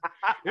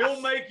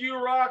 He'll make you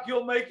rock.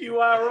 He'll make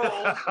you eye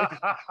roll.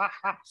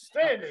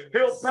 Standing.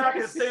 He'll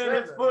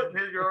Pakistan his foot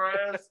in your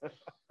ass.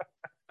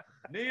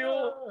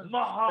 Neil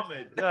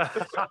Muhammad.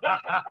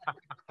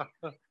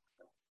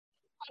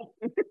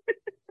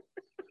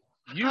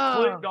 You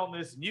clicked on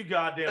this and you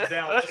goddamn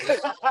down.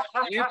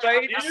 You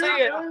paid to see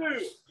it.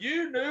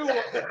 You knew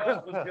what the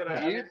fuck was going to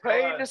happen. You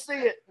paid to see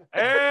it.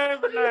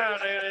 Every now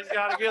and then, it's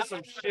got to get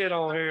some shit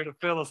on here to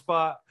fill a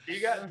spot.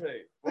 You got to.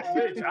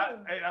 Bitch,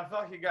 I feel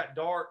like it got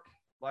dark,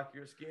 like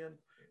your skin,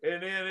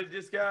 and then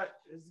it got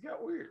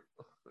weird.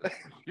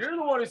 You're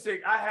the one who said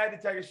I had to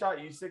take a shot.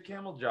 You said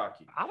camel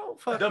jockey. I don't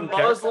fucking. The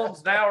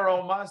Muslims now are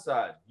on my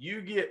side.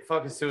 You get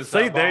fucking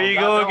suicide. See, there you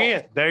go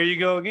again. There you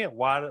go again.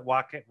 Why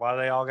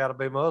they all got to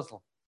be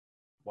Muslim?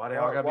 Why they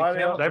all got to be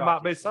camel There jockeys?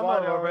 might be some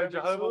of them are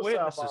Jehovah's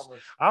Witnesses.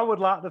 I would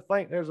like to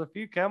think there's a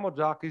few camel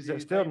jockeys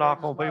that still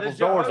knock on people's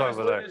doors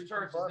over there.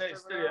 Church is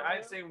next to it. I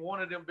ain't seen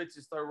one of them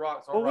bitches throw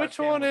rocks. Well, which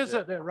one is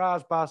it that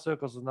rides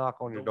bicycles and knock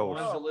on your doors?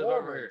 The ones that live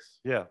over here.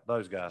 Yeah,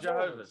 those guys.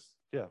 Jehovah's.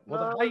 Yeah.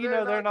 Well, how you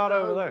know they're not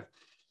over there?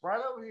 Right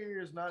over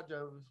here is not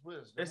Jehovah's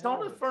Witnesses. It's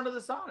on the front of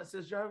the sign. It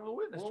says Jehovah's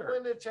Witness Church.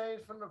 When did it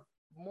change from the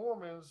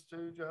Mormons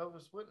to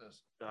Jehovah's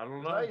Witness? I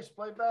don't know. I used to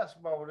play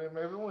basketball with them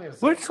every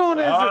Wednesday. Which one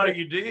is it?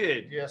 You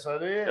did. Yes, I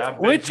did.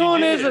 Which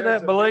one is it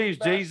that believes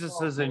Jesus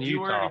is in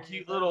You Utah? wearing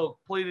cute little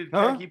pleated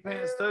khaki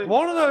pants too?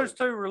 One of those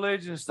two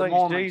religions thinks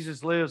Mormons.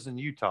 Jesus lives in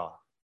Utah.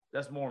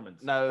 That's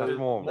Mormons. No, That's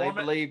Mormon. they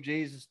believe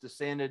Jesus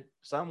descended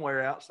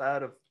somewhere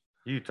outside of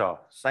Utah.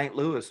 St.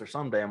 Louis or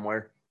some damn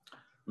where.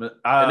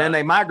 And then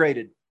they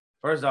migrated.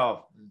 First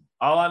off,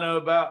 all I know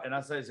about, and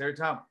I say this every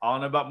time, all I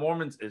know about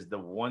Mormons is the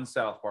one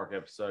South Park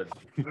episode.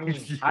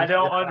 I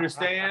don't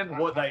understand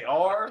what they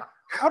are.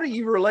 How do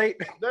you relate?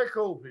 They're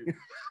cool people.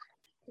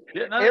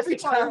 Yeah, no, Every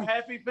time,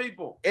 happy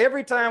people.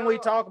 Every time we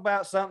talk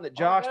about something that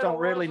Josh don't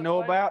really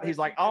know about, he's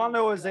like, all I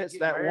know is it's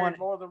that one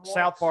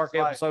South Park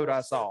episode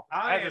I saw.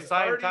 I am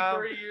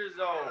 33 years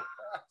old.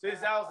 Since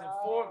I was in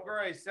 4th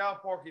grade,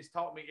 South Park has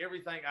taught me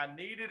everything I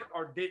needed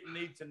or didn't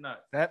need to know.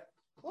 That,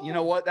 you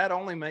know what? That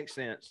only makes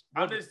sense.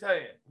 I'm just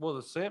telling you. Well,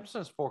 the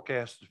Simpsons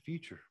forecast the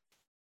future.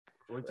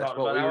 We talked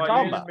about we were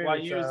talking about. While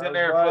you was in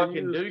there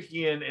fucking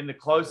dookie in the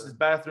closest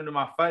bathroom to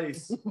my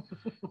face,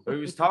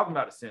 we was talking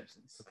about the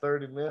Simpsons.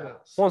 30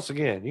 minutes. Once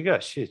again, you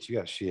got shit.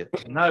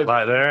 No,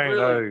 like there ain't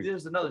really,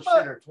 there's another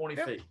shitter 20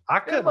 feet. I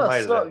couldn't have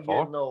made it that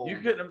far. You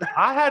couldn't have.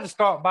 I had to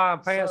start buying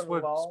pants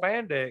with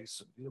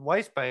spandex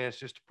waistbands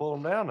just to pull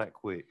them down that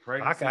quick.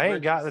 I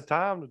ain't got the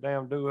time to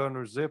damn do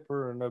under a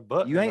zipper or no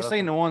button. You ain't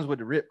seen the ones with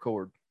the rip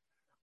cord.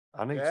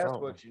 I need That's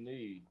something. what you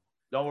need.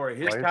 Don't worry,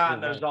 his kind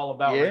knows all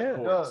about yeah.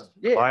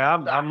 Like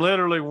I'm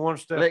literally one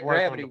step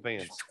away from the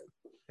pins.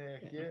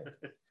 Heck yeah.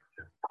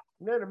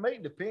 Never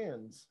make the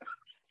pins.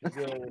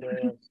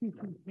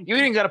 You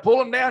ain't got to pull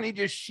them down. He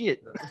just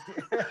shit.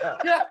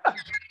 Yeah.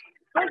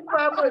 Think about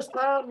how much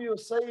time you'll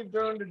save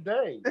during the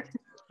day.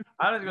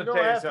 I'm just going to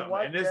tell you something,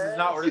 and this is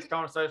not where this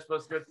conversation is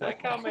supposed to go.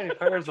 Think how many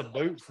pairs of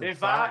boots.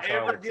 If I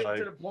ever get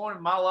to the point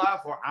in my life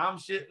where I'm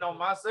shitting on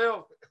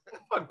myself,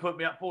 fucking put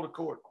me out, pull the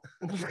cord.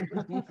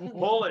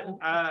 Pull it.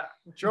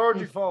 Charge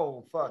your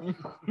phone. Fuck.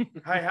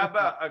 Hey, how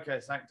about, okay,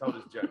 Saint told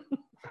this joke.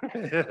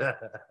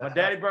 My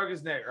daddy broke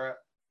his neck, right?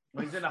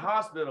 When he's in the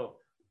hospital,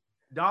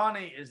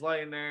 Donnie is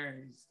laying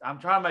there. I'm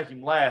trying to make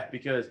him laugh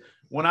because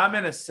when I'm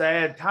in a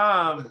sad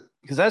time,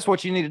 because that's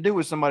what you need to do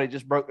with somebody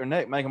just broke their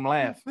neck, make them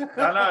laugh. I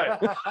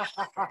know.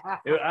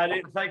 I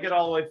didn't think it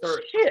all the way through.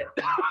 Shit.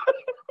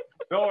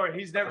 Don't worry,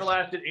 he's never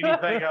laughed at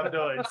anything I'm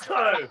doing. So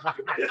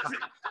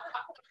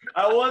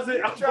I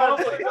wasn't. I'm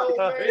probably,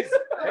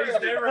 he's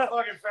never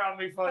fucking found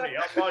me funny.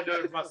 I'll probably do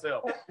it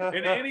myself.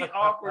 In any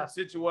awkward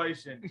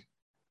situation,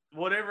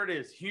 whatever it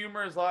is,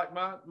 humor is like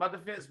my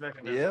defense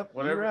mechanism. Yep,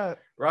 whatever. You're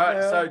right.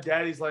 Yeah. So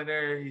daddy's laying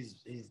there.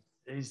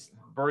 He's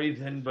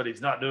breathing, but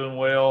he's not doing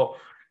well.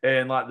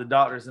 And like the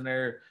doctor's in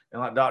there,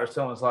 and like doctor's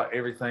telling us like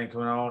everything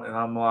going on. And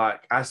I'm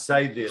like, I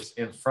say this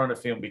in front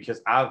of him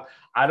because I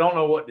don't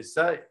know what to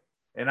say.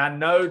 And I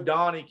know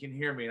Donnie can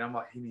hear me. And I'm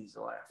like, he needs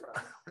to laugh right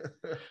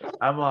now.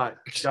 I'm like,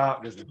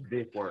 Doc, does the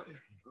dick work?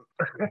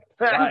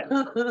 Like,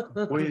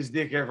 will his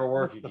dick ever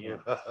work again?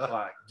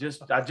 Like,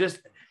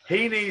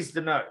 he needs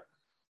to know.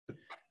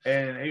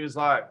 And he was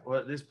like, well,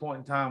 at this point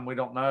in time, we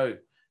don't know.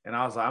 And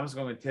I was like, I'm just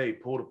going to tell you,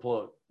 pull the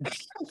plug.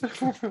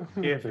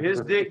 If his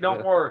dick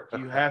don't work,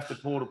 you have to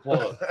pull the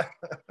plug.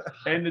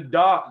 And the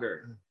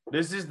doctor,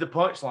 this is the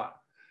punchline,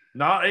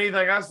 not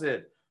anything I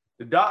said.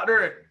 The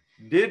doctor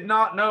did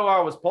not know I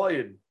was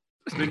playing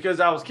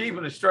because I was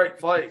keeping a straight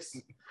face.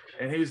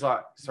 And he was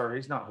like, sir,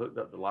 he's not hooked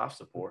up to life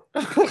support.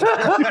 I'm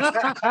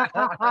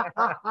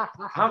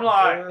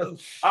like,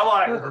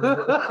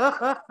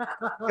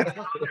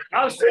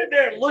 I was sitting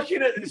there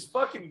looking at this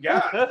fucking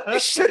guy. He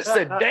should have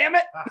said, damn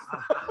it.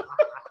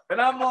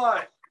 And I'm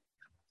like,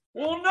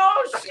 well, no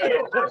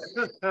shit.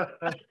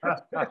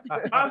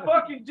 I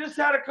fucking just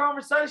had a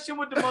conversation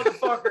with the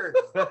motherfucker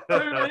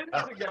 2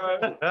 minutes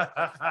ago.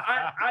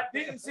 I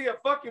didn't see a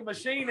fucking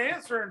machine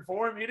answering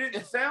for him. He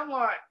didn't sound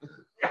like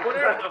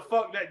whatever the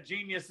fuck that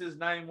genius's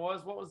name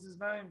was. What was his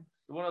name?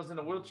 The one that was in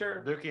the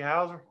wheelchair? Dookie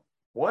Howser.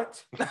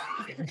 What?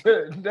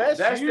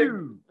 That's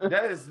you.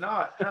 That is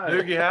not. No.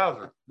 Doogie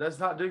Howser. That's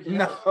not Dookie.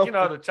 No. Howser. You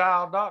know, the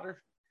child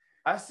doctor.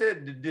 I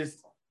said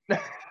this.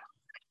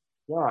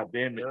 God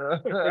damn it.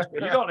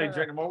 You don't need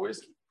drinking more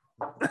whiskey.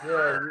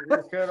 Yeah,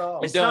 you're cut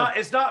off.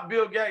 It's not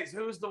Bill Gates.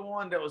 Who's the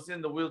one that was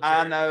in the wheelchair?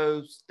 I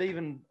know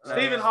Stephen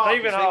Hawking.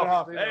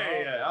 Hawking.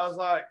 Hey, yeah. I was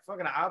like,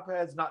 fucking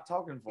iPad's not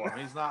talking for him.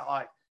 He's not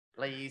like,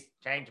 please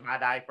change my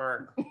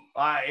diaper.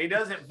 Like, he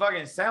doesn't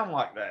fucking sound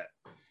like that.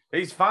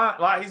 He's fine.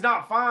 Like, he's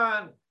not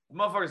fine. The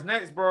motherfucker's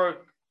neck's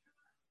broke.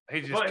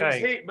 He just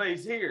can't. But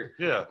he's here.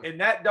 Yeah. And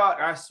that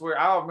doctor, I swear,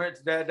 I'll admit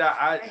to that.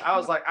 I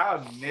was like,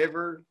 I'm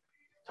never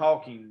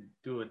talking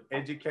to an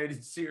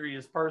educated,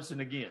 serious person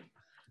again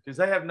because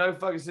they have no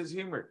fucking sense of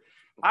humor.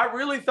 I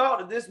really thought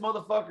that this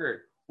motherfucker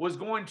was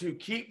going to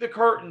keep the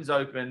curtains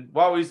open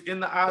while he's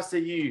in the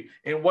ICU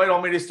and wait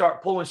on me to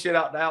start pulling shit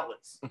out the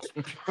outlets.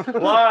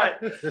 Like,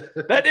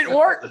 that didn't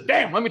work.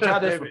 Damn, let me try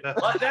this one.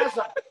 Like, that's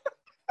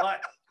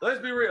like, let's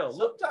be real.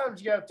 Look,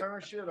 Sometimes you gotta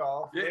turn shit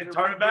off. Yeah,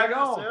 turn it back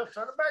on. Turn it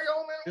back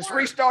on. Just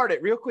restart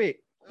it real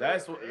quick.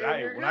 That's what. Yeah,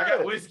 Hey, you're when I got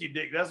good. whiskey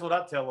dick, that's what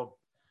I tell them.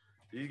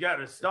 You got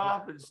to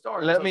stop and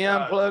start. Let me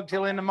sometimes. unplug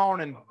till in the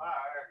morning.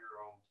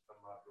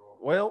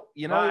 Well,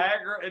 you know,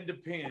 Viagra, it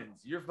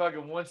depends. You're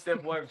fucking one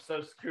step away from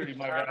Social Security,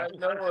 my I guy.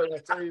 know it. I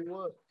tell you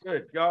what.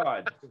 Good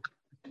God.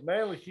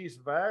 Mainly keeps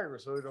Viagra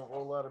so he don't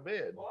roll out of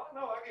bed. Well, I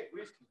know I get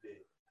whiskey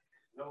dick.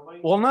 You know what I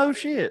mean? well, no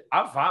shit.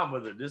 I'm fine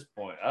with it at this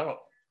point. I don't.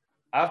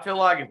 I feel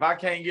like if I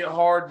can't get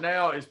hard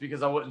now, it's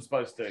because I wasn't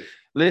supposed to.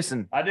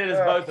 Listen, I did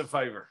us both a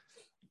favor.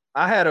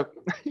 I had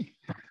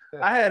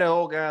an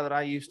old guy that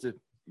I used to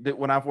that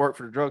when I've worked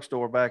for the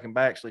drugstore back in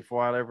Baxley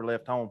before I ever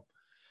left home,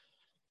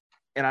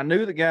 and I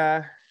knew the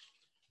guy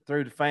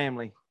through the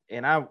family,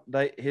 and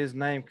his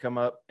name come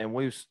up, and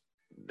we was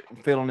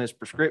filling his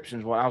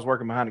prescriptions when I was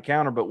working behind the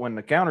counter. But when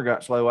the counter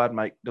got slow, I'd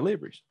make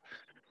deliveries.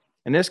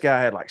 And this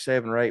guy had like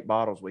 7 or 8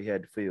 bottles we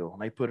had to fill.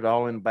 And they put it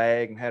all in a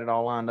bag and had it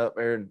all lined up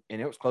there. And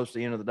it was close to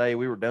the end of the day.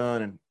 We were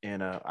done.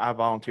 And I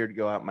volunteered to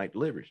go out and make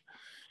deliveries.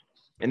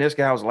 And this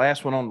guy was the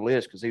last one on the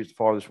list because he was the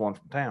farthest one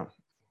from town.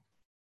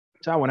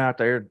 So I went out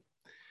there.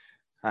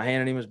 I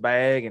handed him his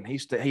bag. And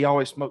he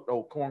always smoked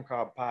old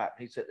corncob pipe.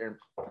 He'd sit there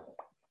and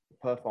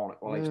puff on it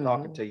while he's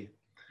talking to you.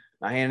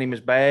 I handed him his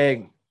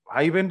bag.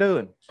 How you been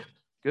doing?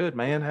 Good,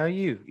 man. How are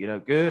you?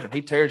 Good. And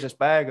he tears this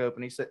bag up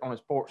and he's sitting on his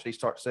porch. He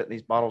starts setting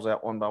these bottles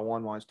out one by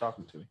one while he's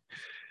talking to me.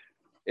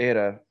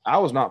 I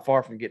was not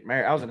far from getting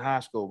married. I was in high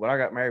school, but I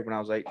got married when I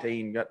was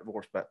 18 and got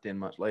divorced about 10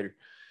 months later.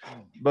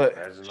 But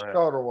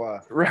starter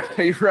wife.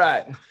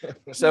 Right.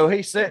 So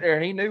he sat there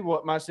and he knew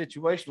what my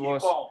situation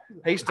was.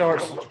 He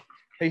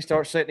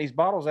starts setting these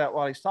bottles out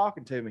while he's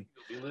talking to me.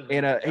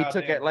 And he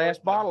took that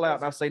last bottle out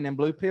and I seen them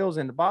blue pills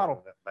in the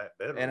bottle.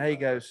 And he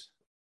goes,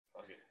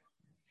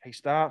 he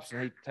stops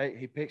and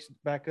he picks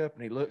it back up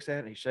and he looks at it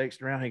and he shakes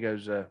it around. He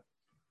goes,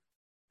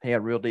 he had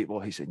a real deep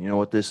voice. He said, "You know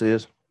what this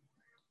is?"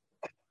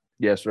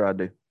 "Yes, sir, I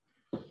do."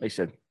 He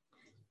said,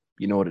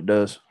 "You know what it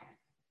does?"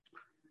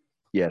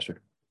 "Yes, sir."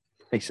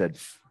 He said,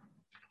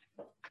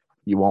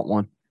 "You want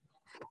one?"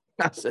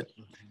 I said,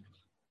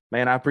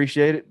 "Man, I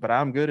appreciate it, but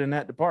I'm good in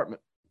that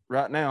department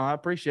right now. I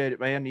appreciate it,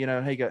 man." He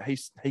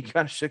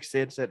kind of shook his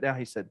head, sat down.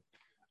 He said,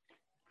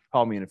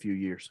 "Call me in a few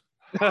years."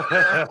 I'm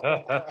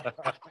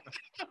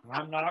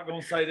not going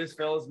to say this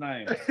fella's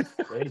name.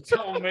 He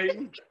told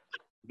me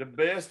the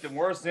best and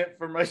worst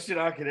information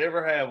I could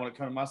ever have when it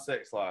comes to my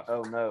sex life.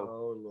 Oh, no.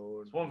 Oh,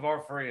 Lord. It's one of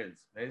our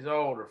friends. He's an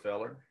older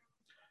fella.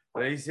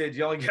 But he said,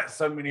 "You only got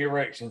so many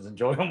erections.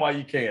 Enjoy them while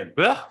you can."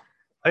 Yeah.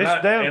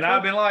 And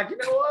I've been like, you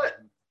know what?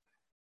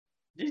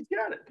 He's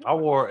got it. I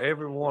wore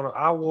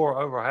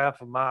over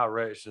half of my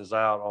erections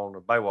out on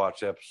the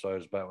Baywatch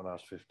episodes back when I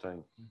was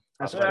 15.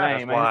 That's why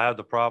I have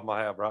the problem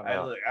I have right Hey,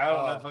 now. look, I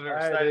don't know if I've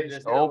ever stated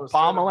this. Old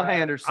Pamela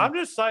Anderson. I'm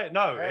just saying,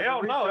 no,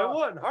 hell no, it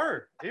wasn't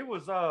her. It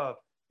was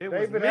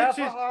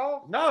Mitch's.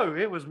 No,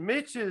 it was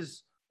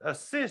Mitch's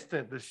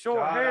assistant, the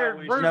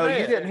short-haired brunette. No,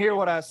 you didn't hear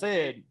what I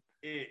said.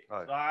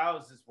 So I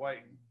was just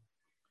waiting.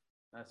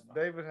 That's fine.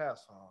 David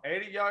Hasselhoff.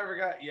 Eddie, y'all ever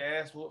got your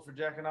ass whooped for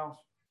jacking off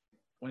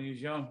when you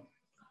was young?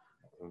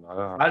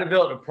 No. I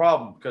developed a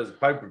problem because of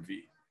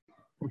pay-per-view.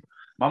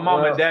 My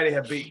mom and daddy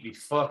have beat the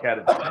fuck out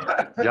of the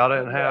thing. Y'all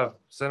didn't have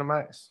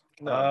Cinemax?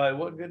 No, it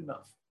wasn't good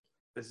enough.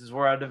 This is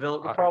where I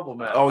developed the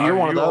problem at. Oh, you're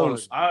one of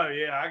those. Oh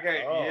yeah, I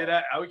can't.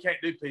 We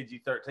can't do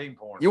PG-13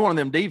 porn. You're one of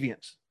them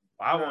deviants.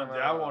 I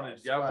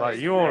wanted. Like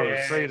you wanted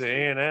to see the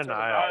in and the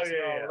out.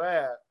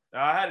 Yeah.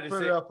 I had to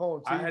put see it up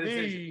on TV. I had to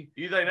see.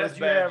 You think that's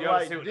but bad? you You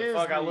have, see what like, the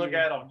fuck I Disney look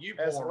at on you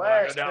as porn the when I go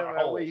last down the time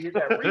hole. we hit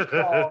that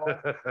recall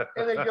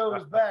and it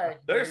goes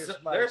back. There's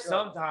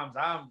sometimes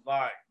I'm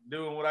like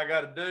doing what I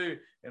got to do,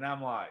 and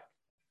I'm like,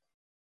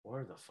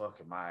 where the fuck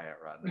am I at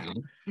right now?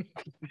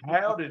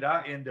 How did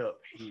I end up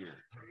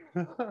here?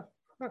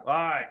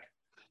 Like,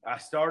 I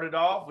started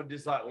off with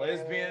just like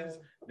lesbians,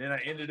 then I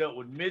ended up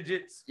with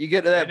midgets. You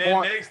get to that and then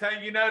point. Next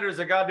thing you know, there's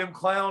a goddamn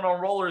clown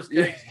on roller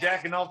skates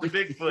jacking off the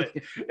Bigfoot,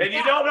 and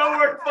you don't know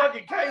where it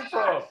fucking came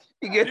from.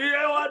 You get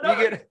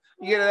to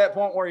that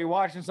point where you're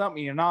watching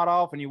something, you're not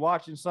off, and you're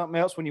watching something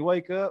else when you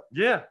wake up.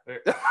 Yeah.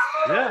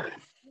 Yeah.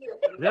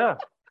 Yeah.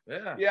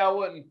 Yeah. Yeah,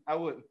 I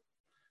wouldn't.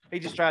 He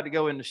just tried to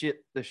go in the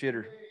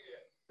shitter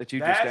that you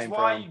just That's came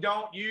why from. you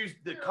don't use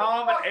the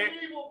common area.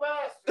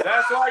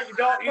 That's why you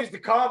don't use the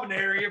common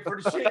area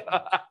for the shit.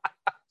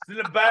 It's in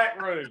the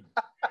back room.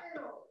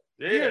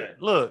 Yeah.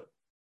 Look,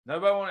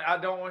 I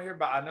don't want to hear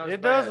about it. I know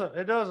it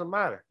doesn't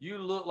matter. You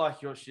look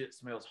like your shit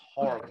smells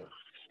horrible.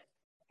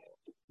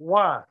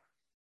 Why?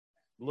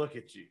 Look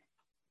at you.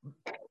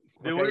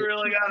 Do we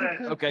really got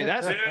that? Okay,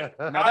 that's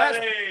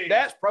Hey.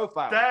 that's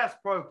profiling. That's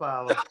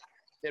profiling.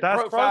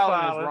 That's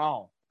profiling is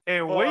wrong.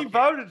 And we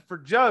voted for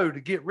Joe to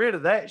get rid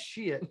of that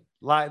shit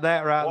like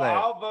that right there.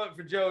 I'll vote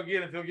for Joe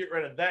again if he'll get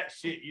rid of that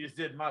shit you just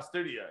did in my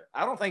studio.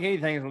 I don't think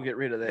anything's gonna get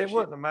rid of that. It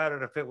wouldn't have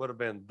mattered if it would have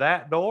been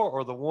that door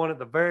or the one at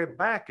the very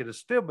back. It has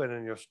still been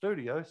in your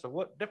studio. So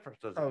what difference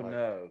does it make? Oh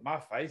no, my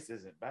face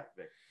isn't back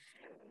there.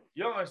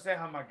 You don't understand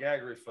how my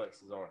gag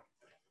reflexes are.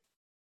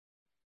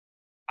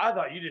 I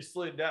thought you just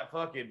slid that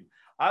fucking.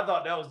 I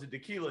thought that was the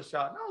tequila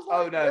shot. And I was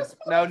like, no.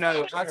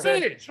 I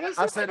said,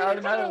 oh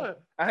no.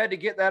 I had to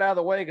get that out of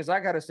the way because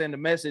I got to send a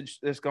message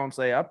that's gonna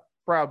say I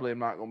probably am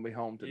not gonna be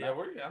home tonight.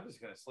 Yeah, I'm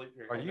just gonna sleep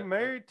here. Are you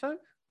married too?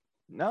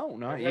 No,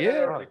 not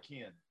yet.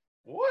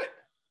 What? I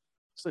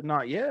said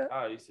not yet.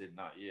 Oh, you said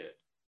not yet.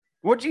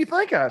 What do you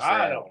think I said?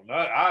 I don't know.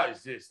 I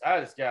just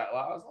got.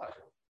 I was like,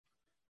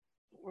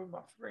 where'd my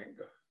friend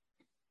go?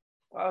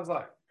 I was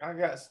like, I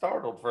got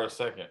startled for a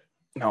second.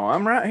 No,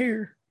 I'm right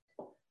here.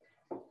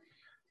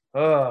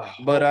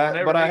 But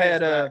I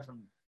had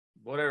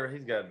whatever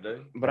he's got to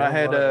do. But I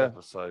had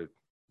episode.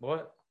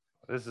 What?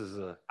 This is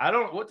I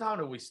don't. What time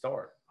did we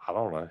start? I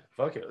don't know.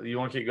 Fuck it. You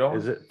want to keep going?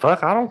 Is it?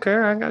 Fuck. I don't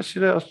care. I ain't got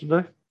shit else to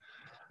do.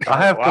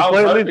 I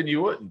was hoping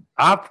you wouldn't.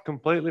 I've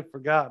completely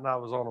forgotten I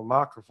was on a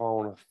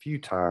microphone a few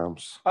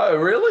times. Oh,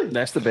 really?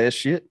 That's the best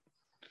shit.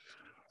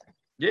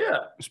 Yeah.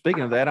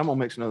 Speaking of that, I'm gonna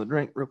mix another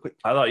drink real quick.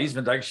 I thought he's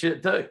been taking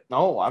shit too.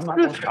 No, I'm not.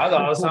 I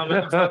thought it was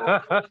something.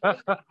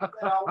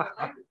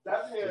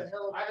 That's a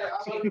hell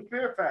of a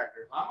fear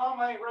factor. My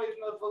mama ain't raised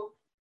no fool.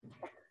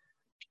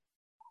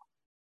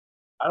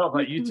 I don't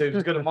think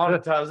YouTube's going to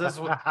monetize this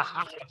one.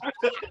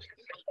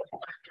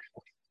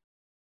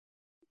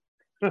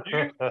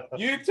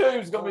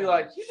 YouTube's going to be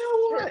like, you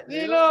know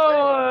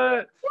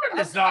what? We're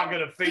just not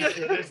going to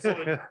feature this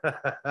one.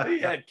 He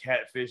had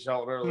catfish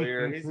on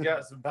earlier. He's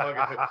got some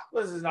fucking.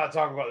 Let's just not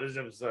talk about this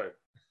episode.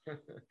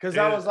 Because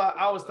I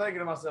was thinking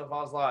to myself,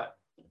 I was like,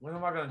 when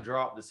am I going to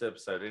drop this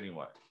episode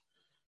anyway?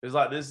 It's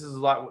like,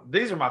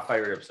 these are my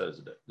favorite episodes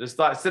to do. Just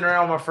like sitting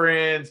around with my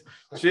friends,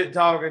 shit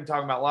talking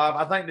about life.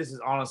 I think this is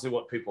honestly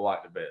what people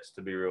like the best,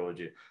 to be real with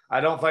you.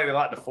 I don't think they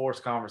like to force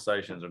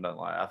conversations or nothing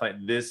like that. I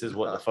think this is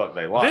what the fuck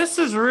they like. This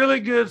is really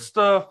good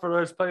stuff for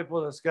those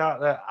people that's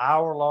got that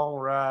hour-long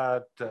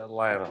ride to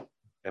Atlanta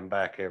and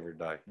back every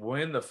day.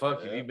 When the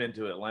fuck have you been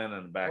to Atlanta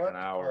and back an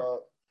hour?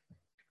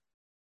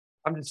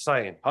 I'm just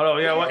saying. Hold on,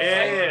 yeah,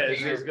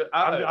 it's good.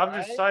 I'm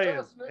just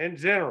saying, in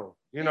general,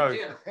 in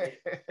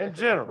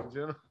general.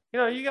 You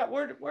know, you got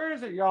where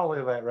is it y'all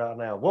live at right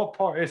now? What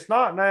part? It's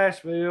not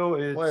Nashville.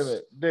 It's wait a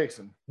minute,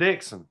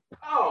 Dixon.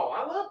 Oh,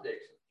 I love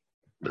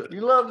Dixon.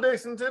 You love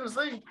Dixon,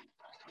 Tennessee?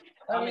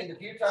 I mean, the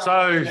few times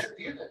So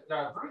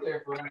through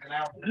there for an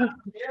hour.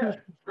 Yeah,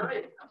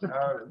 great.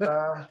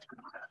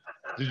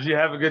 Did you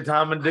have a good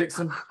time in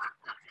Dixon?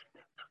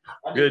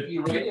 I did a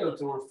few radio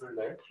tours through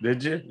there.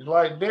 Did you? You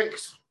like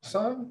Dick's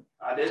son?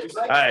 I didn't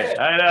say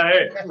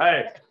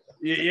Hey,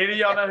 any of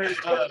y'all know who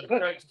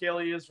Coach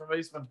Kelly is from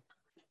Eastman?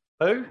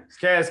 who? It's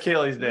Kaz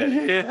Kelly's dad.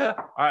 Yeah.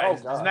 All right,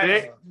 his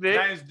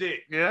name's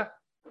Dick. Yeah.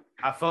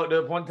 I fucked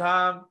up one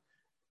time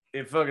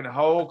in fucking the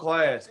whole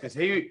class because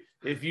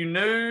if you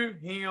knew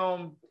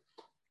him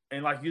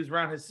and like you was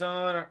around his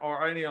son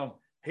or any of them,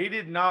 he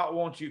did not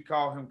want you to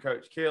call him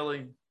Coach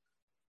Kelly.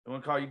 He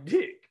want to call you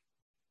Dick.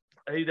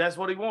 That's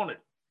what he wanted.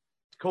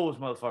 Coolest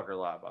motherfucker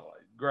alive, by the way.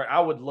 Great. I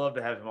would love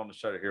to have him on the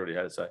show to hear what he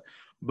had to say.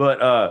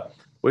 But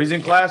we was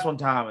in class one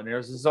time and there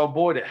was this old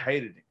boy that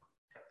hated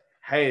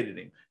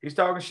him. He's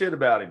talking shit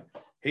about him.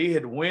 He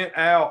had went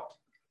out.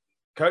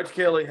 Coach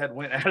Kelly had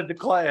went out of the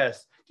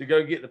class to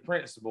go get the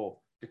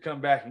principal to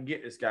come back and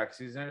get this guy because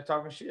he's in there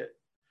talking shit.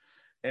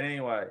 And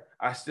anyway,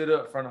 I stood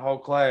up in front of the whole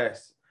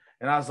class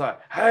and I was like,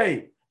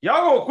 hey,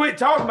 y'all gonna quit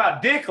talking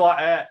about Dick like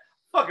that.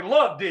 Fucking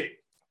love Dick.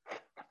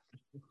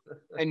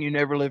 And you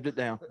never lived it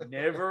down.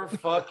 Never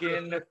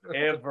fucking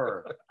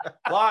ever.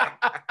 Like,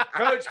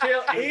 Coach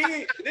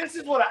Kelly, this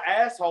is what an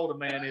asshole the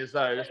man is,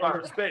 though. It's my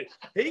respect.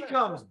 He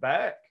comes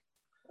back,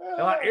 and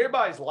like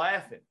everybody's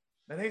laughing.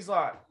 And he's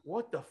like,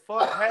 what the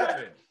fuck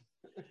happened?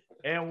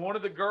 And one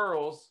of the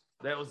girls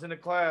that was in the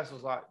class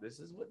was like, this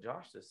is what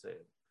Josh just said.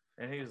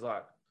 And he was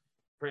like,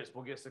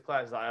 principal gets to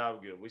class. He's like, oh,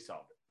 good. We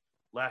solved it.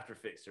 Laughter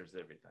fixers,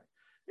 everything.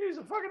 He's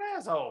a fucking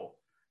asshole.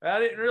 And I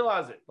didn't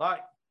realize it.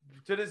 Like,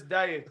 to this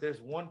day, if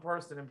there's one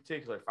person in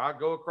particular, if I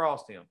go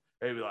across him,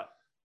 he'd be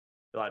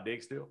like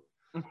Dick still?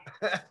 It's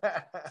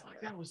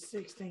like, that was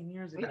 16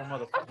 years ago,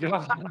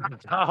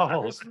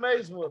 motherfucker. It's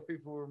amazing what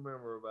people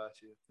remember about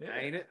you. Yeah.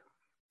 Ain't it?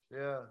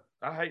 Yeah.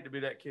 I hate to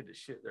be that kid that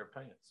shit their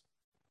pants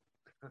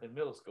in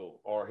middle school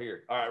or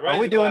here. All right, are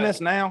we doing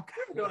this now?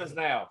 We're doing this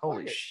now.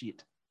 Holy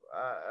shit.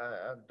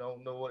 I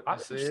don't know what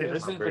this is.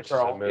 This is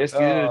Patrol. It's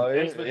good.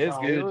 It's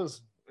good. It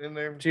was in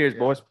there. Cheers,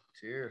 boys.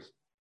 Cheers.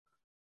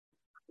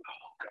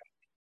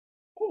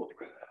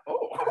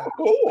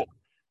 Oh,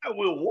 that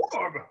will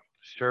warm.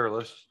 Sure,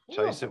 let's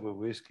chase it with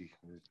whiskey.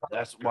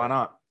 That's why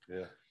not.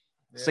 Yeah.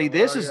 See,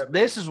 this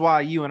is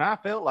why you and I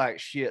felt like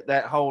shit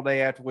that whole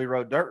day after we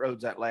rode dirt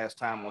roads that last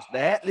time was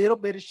that little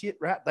bit of shit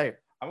right there.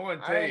 I'm going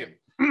to tell you.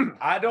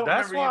 I don't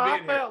That's remember why you I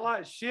being felt here.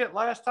 like shit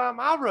last time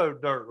I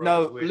rode dirt roads.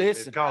 No, with you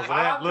listen. because of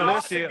that I'm little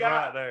not the shit guy.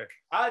 right there.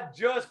 I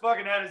just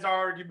fucking had this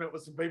argument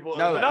with some people.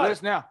 No, I'm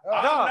listen now.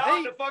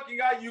 not the fucking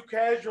guy you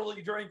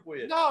casually drink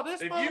with. No,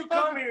 this If you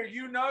come here,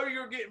 you know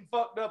you're getting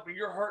fucked up and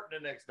you're hurting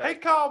the next day. he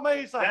called me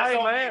and said, That's hey,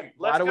 on man, you.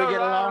 let's Why do we go get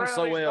ride along around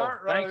so these well?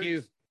 dirt Thank roads."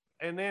 you.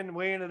 And then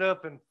we ended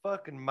up in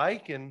fucking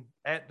Macon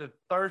at the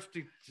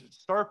Thirsty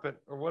Serpent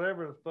or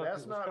whatever the fuck That's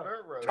it was not called.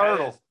 dirt road.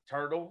 Turtle.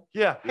 Turtle.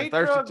 Yeah, The he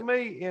Thirsty drugged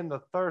me in the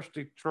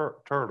Thirsty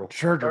Turtle.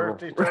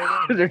 Thirsty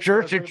turtle. The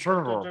church of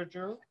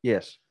turtle.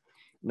 Yes.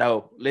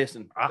 No,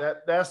 listen.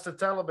 That's the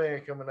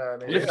Taliban coming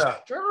out. Yeah.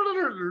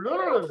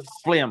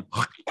 Flim.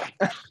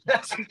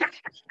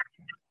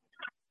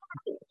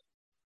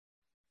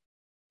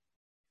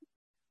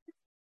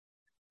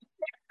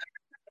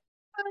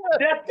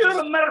 Death to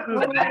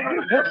America.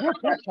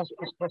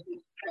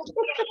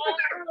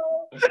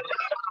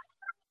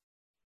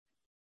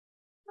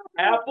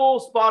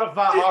 Apple,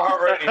 Spotify,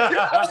 iHeartRadio.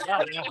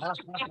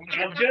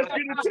 I'm just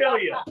going to tell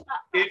you,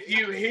 if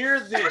you hear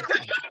this,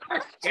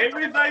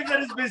 everything that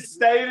has been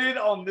stated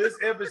on this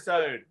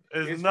episode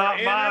is not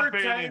for my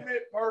entertainment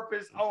opinion.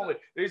 purpose only.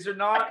 These are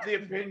not the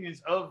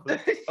opinions of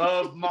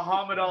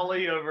Muhammad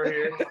Ali over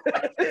here.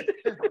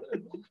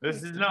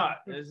 This is not.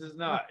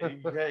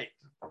 Hey,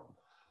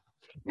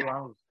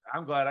 well,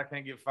 I'm glad I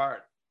can't get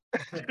fired.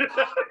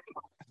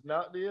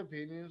 Not the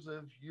opinions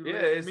of you.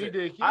 Yeah, me,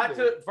 Dick.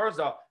 First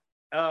off,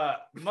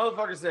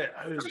 motherfucker said,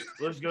 hey,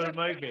 let's go to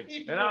Macon.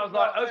 And I was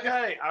like,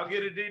 okay, I'll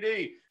get a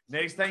DD.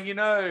 Next thing you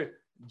know,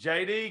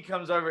 JD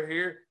comes over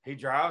here. He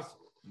drives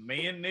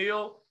me and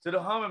Neil to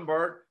the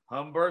Hummingbird.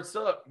 Hummingbird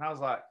sucked. And I was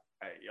like,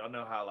 hey, y'all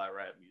know how I like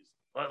rap music.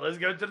 Let's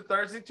go to the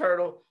Thirsty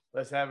Turtle.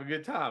 Let's have a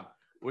good time.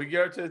 We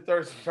go to the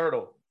Thirsty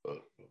Turtle.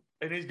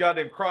 And these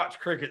goddamn crotch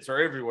crickets are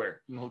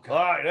everywhere. Okay. All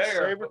right,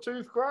 there.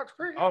 Saber-tooth crotch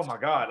crickets? Oh my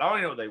God. I don't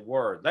even know what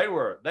they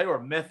were. They were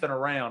messing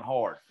around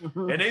hard.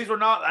 And these were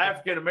not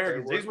African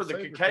Americans. These were the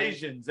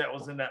Caucasians that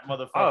was in that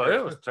motherfucker. Oh,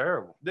 it was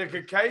terrible. The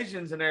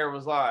Caucasians in there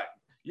was like,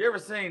 you ever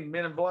seen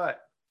Men in Black?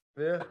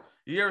 Yeah.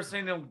 You ever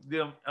seen them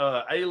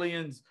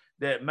aliens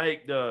that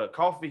make the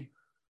coffee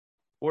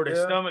where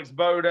their stomachs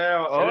bowed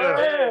out? Oh,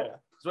 yeah.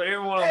 So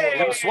everyone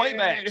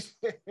Swaybacks.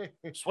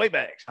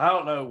 Swaybacks. I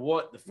don't know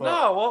what the fuck.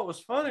 No, what was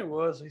funny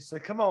was he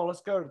said, come on,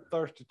 let's go to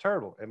Thirsty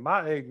Turtle. And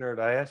my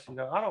ignorant ass,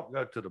 I don't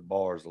go to the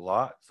bars a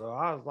lot. So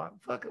I was like,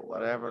 fuck it,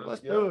 whatever.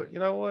 Let's do it. You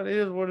know what? It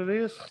is what it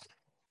is.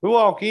 We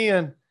walk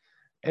in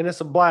and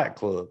it's a black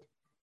club.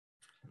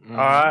 All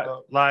right.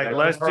 Like,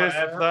 let's just,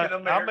 it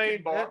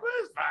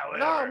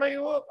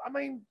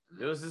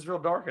was just real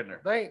dark in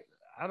there.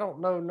 I don't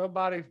know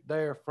nobody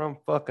there from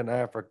fucking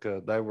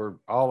Africa. They were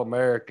all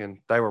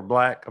American. They were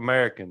black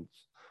Americans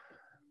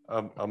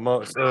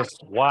amongst us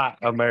white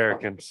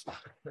Americans.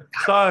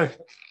 So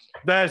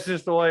that's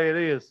just the way it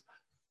is.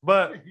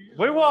 But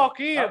we walk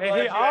in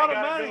and he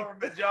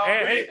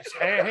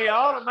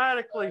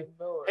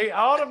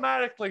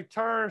automatically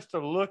turns to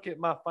look at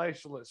my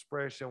facial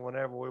expression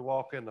whenever we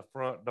walk in the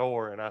front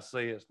door and I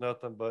see it's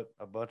nothing but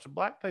a bunch of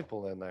black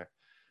people in there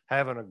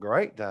having a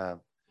great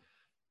time.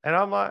 And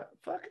I'm like,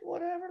 fuck it,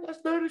 whatever.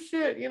 Let's do the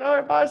shit.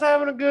 Everybody's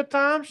having a good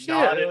time. Shit.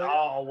 Not at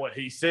all what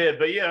he said,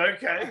 but yeah,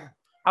 okay.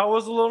 I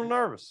was a little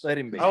nervous. Let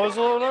him be. I was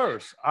a little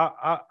nervous.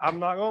 I'm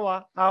not gonna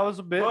lie. I was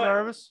a bit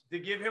nervous. To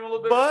give him a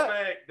little bit of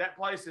respect, that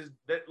place is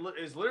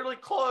literally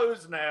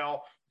closed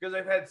now because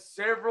they've had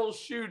several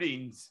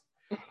shootings.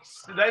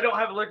 So they don't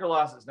have a liquor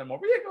license no more.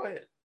 But yeah, go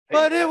ahead.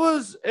 But it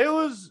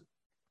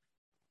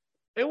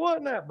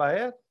wasn't that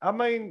bad. I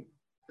mean,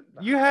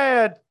 you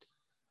had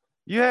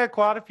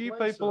quite a few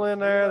people in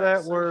there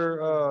that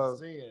were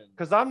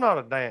because I'm not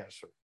a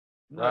dancer.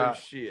 No right?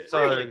 shit.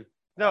 So really?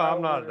 No,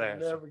 I'm not a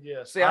dancer. Never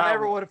guessed. See, I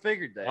never would have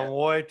figured that. I'm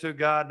way too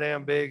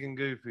goddamn big and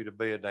goofy to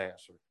be a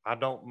dancer.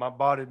 My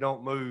body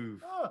don't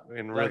move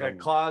in like rhythm. a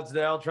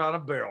Clydesdale trying to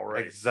barrel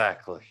race.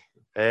 Exactly.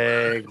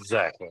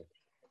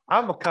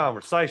 I'm a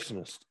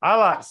conversationalist. I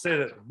like to sit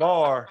at the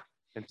bar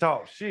and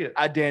talk shit.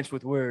 I dance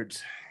with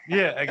words.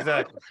 Yeah,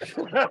 exactly.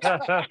 and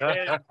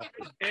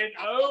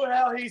oh,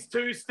 how he's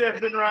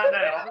two-stepping right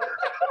now.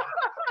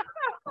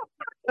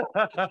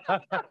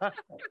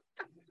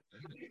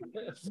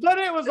 But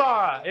it was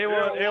all right. It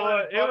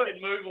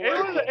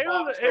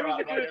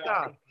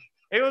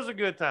was a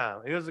good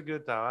time. It was a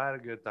good time. I had a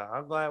good time.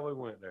 I'm glad we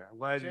went there. I'm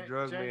glad you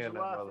drugged me in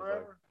that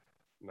motherfucker.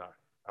 No.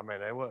 I mean,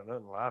 there wasn't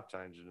nothing life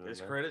changing. His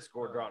credit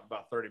score dropped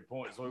about 30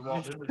 points, so we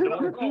walked in the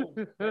door.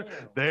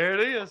 There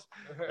it is.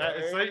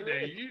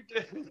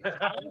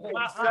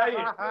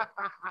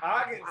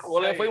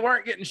 Well, if we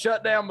weren't getting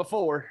shut down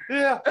before,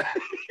 yeah,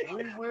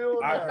 we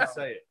will. I can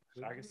say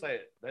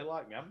it. They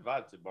like me. I'm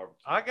invited to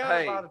barbecue. I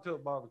got invited to a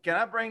barbecue.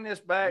 Can I bring this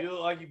back? You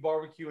look like you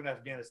barbecue in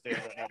Afghanistan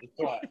right now. It's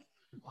quiet.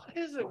 What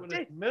is it with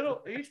this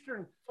Middle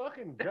Eastern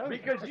fucking joke?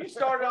 Because you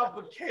started off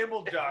with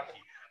camel jockey.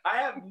 I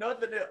have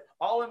nothing else.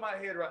 All in my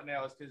head right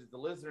now is because the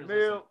listeners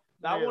listen.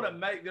 I want to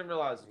make them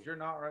realize that you're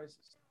not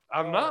racist.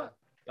 I'm not.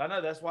 I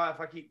know. That's why if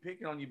I keep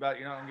picking on you about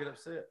it, you're not going to get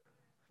upset.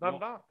 I'm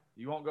not.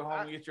 You won't go home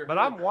and get your But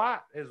I'm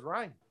white as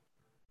rain.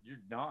 You're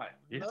not.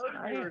 Yes,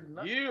 No, you're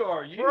not. You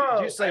are. You. Bro,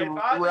 Did you say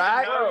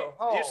right?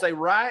 Did you say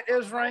right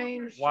as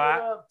rain?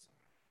 White.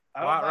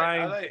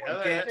 White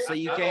rain.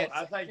 You can't.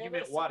 I think you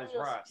meant white as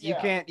rice. You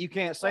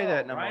can't say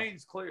that no more.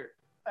 Rain's clear.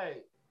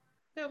 Hey.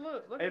 Yeah,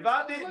 look If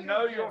I didn't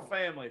know your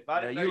family, if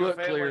I didn't know your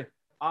family, clear.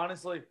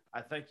 Honestly,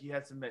 I think you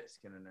had some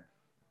Mexican in there.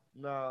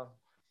 No.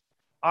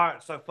 All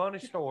right, so funny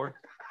story.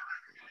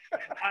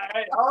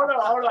 Hey, hold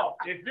on.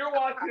 If you're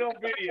watching on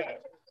video,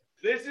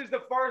 this is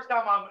the first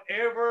time I'm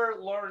ever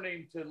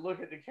learning to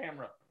look at the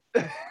camera.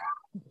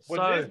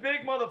 When this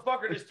big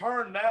motherfucker just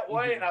turned that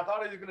way and I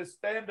thought he was going to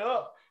stand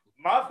up,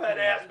 my fat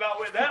ass about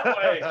went that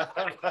way. I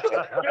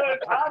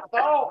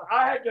thought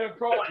I had to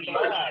cross the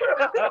line.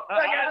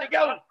 I got to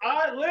go.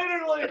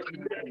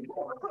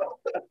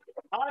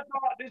 I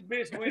thought this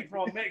bitch went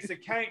from a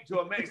Mexican to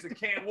a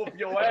Mexican whoop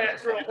your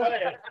ass real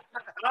fast.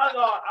 I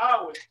thought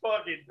I was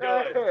fucking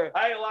done.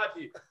 I ain't lie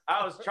to you.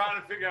 I was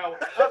trying to figure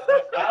out. I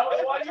don't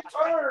know why you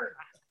turned.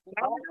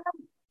 I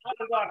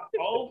was like,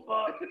 oh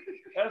fuck.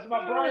 That's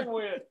my brain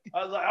went.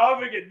 I was like, I'm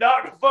gonna get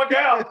knocked the fuck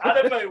out.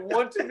 I done made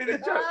one too many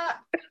jokes.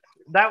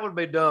 That would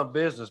be dumb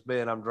business,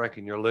 being I'm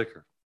drinking your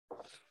liquor.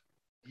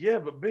 Yeah,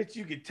 but bitch,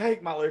 you can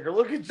take my liquor.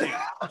 Look at you.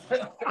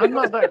 I'm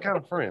not that kind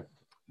of friend.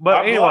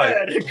 But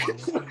anyway,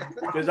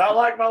 because I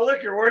like my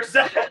liquor. Where's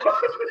that?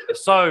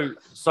 So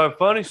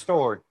funny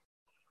story.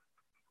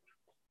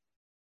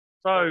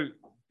 So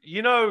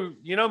you know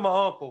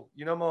my uncle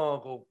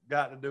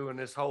got to doing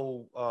this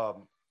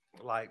whole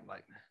like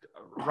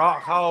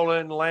rock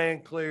hauling,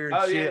 land clearing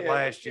shit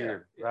last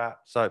year, right?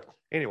 So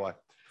anyway,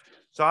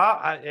 so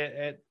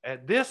I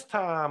at this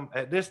time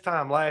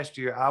last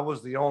year, I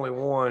was the only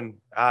one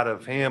out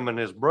of him and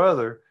his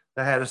brother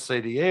that had a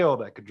CDL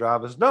that could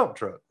drive his dump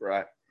truck,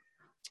 right?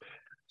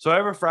 So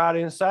every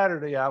Friday and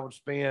Saturday, I would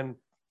spend,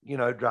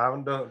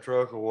 driving dump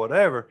truck or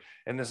whatever.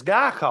 And this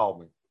guy called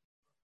me.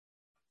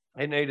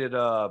 He needed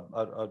a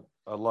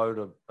load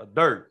of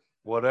dirt,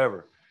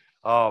 whatever.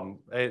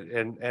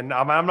 And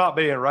I'm not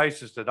being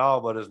racist at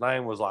all, but his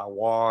name was like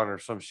Juan or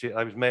some shit.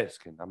 He was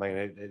Mexican. I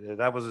mean,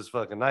 that was his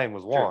fucking name,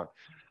 was Juan. Sure.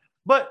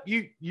 But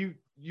you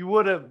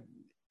would have.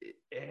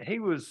 He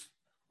was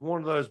one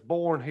of those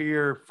born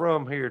here,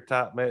 from here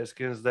type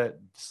Mexicans that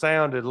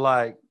sounded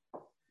like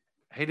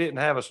he didn't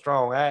have a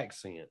strong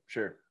accent.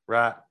 Sure.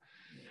 Right.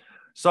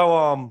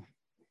 So,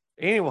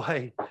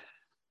 anyway,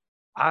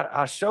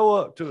 I show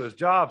up to his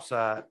job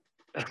site.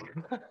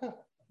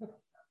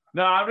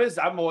 No,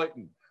 I'm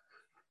waiting.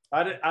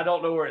 I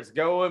don't know where it's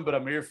going, but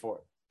I'm here for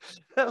it.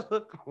 That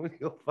look on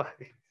your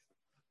face.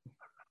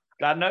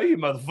 I know you,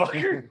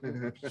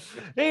 motherfucker.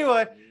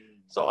 Anyway,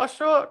 so I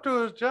show up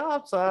to his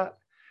job site,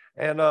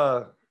 and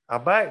I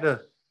back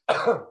the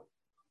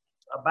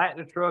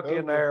truck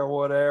in there or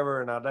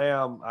whatever, and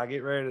I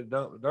get ready to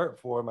dump the dirt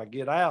for him. I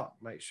get out,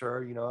 make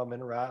sure, I'm in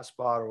the right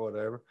spot or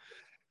whatever.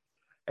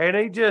 And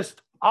he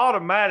just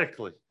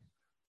automatically,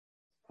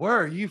 where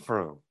are you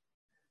from?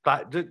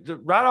 Like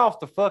right off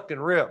the fucking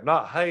rip,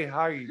 not, hey,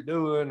 how you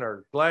doing?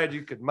 Or glad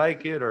you could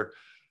make it, or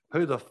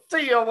who the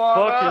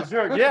fuck is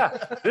your, yeah.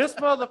 This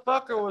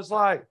motherfucker was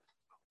like,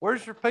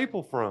 where's your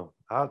people from?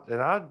 I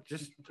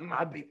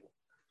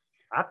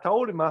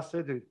told him, I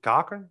said,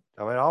 Cochran.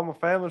 I mean, all my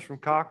family's from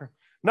Cochran.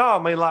 No, I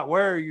mean, like,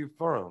 where are you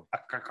from?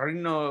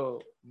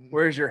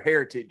 Where's your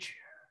heritage?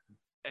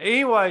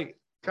 Anyway,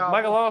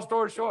 make a long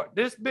story short,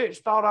 this bitch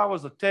thought I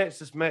was a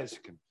Texas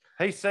Mexican.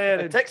 He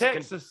said in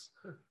Texas,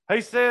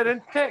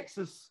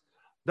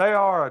 there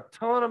are a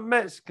ton of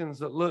Mexicans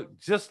that look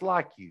just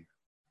like you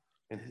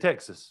in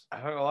Texas.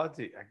 I don't know what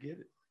to. I get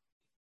it.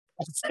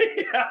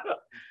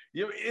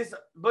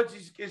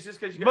 It's just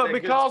because you got But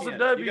because of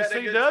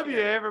WCW,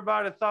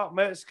 everybody thought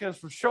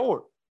Mexicans were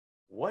short.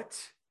 What?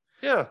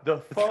 Yeah. The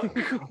fuck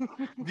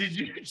did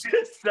you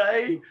just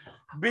say?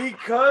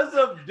 Because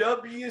of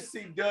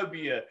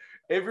WCW,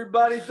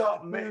 everybody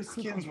thought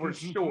Mexicans were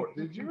short.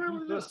 Did you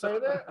really just say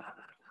that?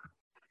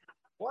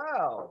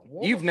 Wow.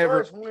 You've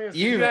never seen Rey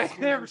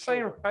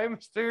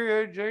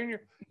Mysterio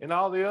Jr. and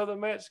all the other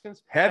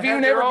Mexicans? Have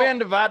you never been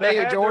to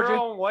Vidalia, Georgia? Their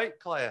own weight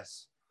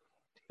class.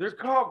 They're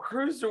called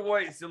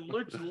cruiserweights and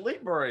lucha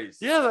libres.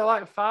 Yeah, they're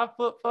like 5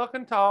 foot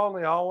fucking tall,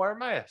 and they all wear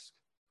masks.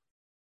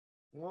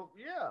 Well,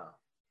 yeah.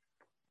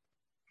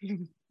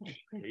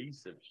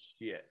 Piece of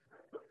shit.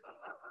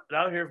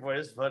 I'm here for it.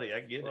 It's funny. I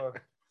get it.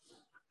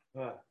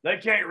 They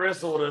can't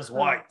wrestle with us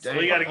whites. So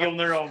we got to give them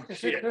their own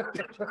shit.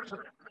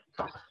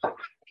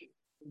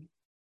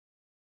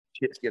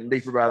 Shit's getting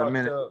deeper by the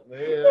minute.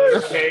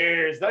 Who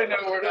cares? They know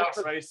we're not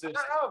racist.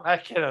 I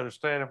can't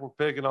understand if we're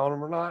picking on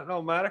them or not. It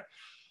don't matter.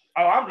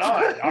 Oh, I'm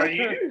not. Are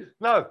you?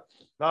 No,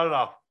 not at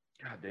all.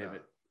 God damn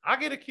it. I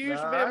get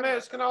accused of being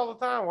Mexican all the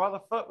time. Why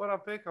the fuck would I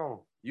pick on him?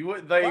 You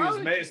wouldn't think he was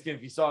Mexican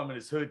if you saw him in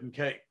his hood and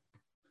cape.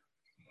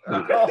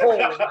 Oh,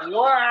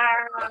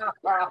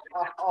 wow.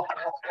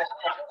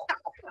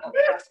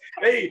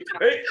 Hey.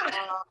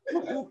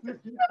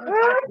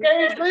 I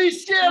can't see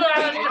shit out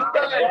of you.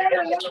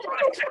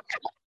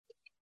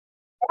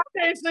 I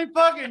can't see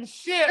fucking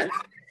shit.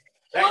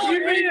 Now, you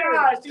be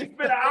nice. You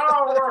spent an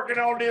hour working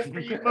on this for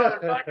you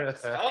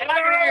motherfuckers. All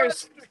I hear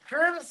is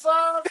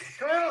criticize.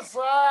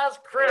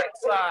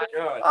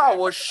 Oh,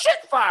 well,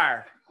 shit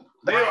fire.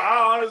 Bill,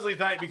 I honestly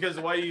think because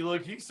of the way you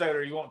look, you can say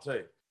whatever you want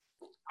to.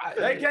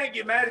 They can't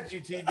get mad at you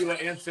till you do an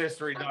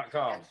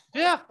Ancestry.com.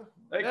 Yeah.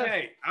 They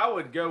can't. I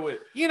would go with.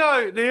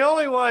 The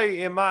only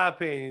way, in my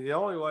opinion, the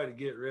only way to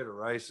get rid of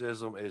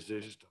racism is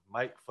just to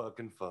make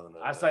fucking fun of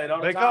it. I say it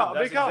all the time.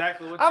 That's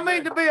exactly what you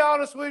mean, to be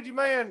honest with you,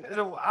 man,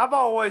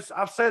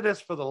 I've said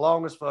this for the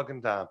longest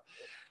fucking time.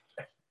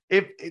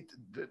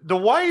 The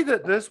way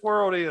that this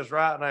world is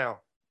right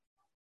now,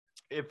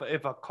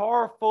 if a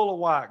car full of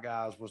white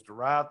guys was to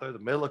ride through the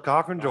middle of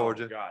Cochran,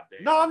 Georgia,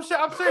 no, I'm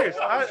serious.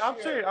 I'm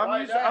serious.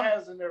 That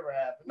hasn't never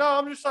happened. No,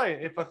 I'm just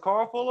saying, if a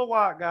car full of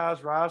white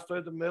guys rides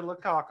through the middle of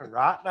Cochran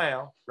right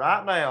now,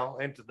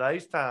 in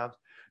today's times,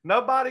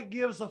 Nobody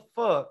gives a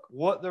fuck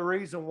what the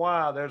reason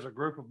why there's a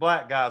group of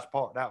black guys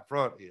parked out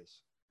front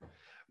is.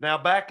 Now,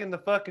 back in the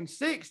fucking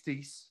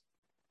 60s,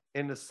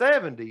 in the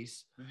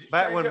 70s,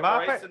 back when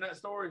my race in that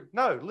story?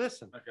 No,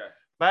 listen. Okay.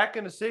 Back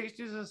in the 60s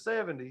and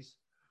 70s,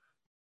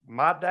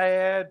 my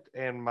dad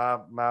and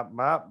my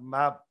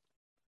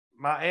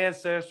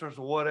ancestors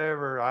or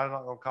whatever, I'm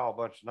not gonna call a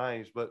bunch of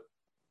names, but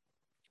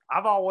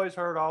I've always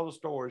heard all the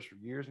stories for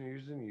years and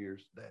years and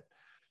years that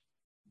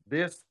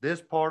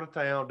this part of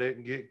town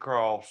didn't get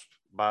crossed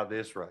by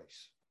this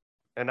race.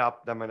 And I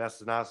mean, that's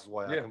the nicest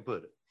way I can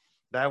put it.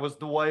 That was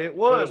the way it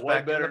was way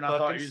back better in the than I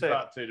thought fucking you 70s.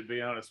 about to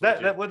be honest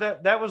with you.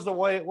 That was the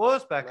way it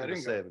was back in the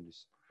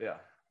 70s. Yeah.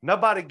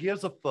 Nobody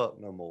gives a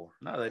fuck no more.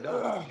 No, they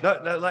don't.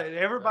 Like,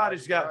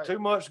 everybody's got too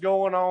much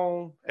going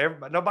on.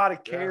 Nobody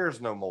cares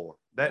no more.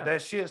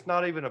 That shit's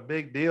not even a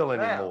big deal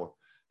anymore.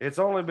 It's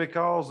only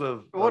because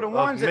of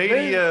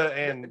media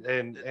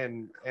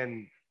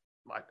and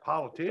like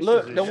politicians.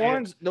 Look,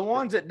 the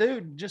ones that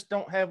do just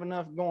don't have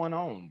enough going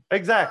on.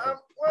 Exactly.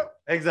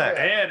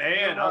 Exactly.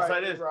 And I'll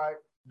say this: right.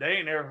 they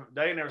ain't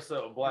never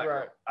slept with black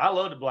girls. I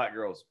love the black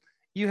girls.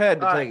 You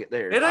had to take it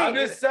there. I'm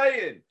just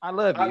saying. I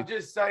love you. I'm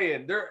just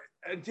saying.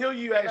 Until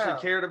you actually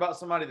cared about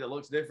somebody that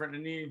looks different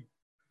than you,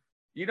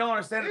 you don't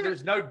understand that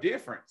there's no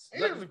difference.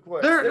 Here's a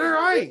question.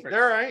 There ain't.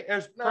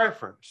 There's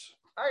preference.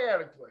 I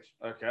got a question.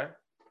 Okay.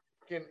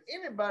 Can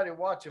anybody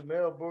watch a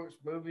Mel Brooks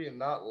movie and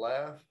not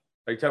laugh?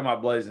 Are you talking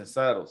about Blazing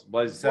Saddles?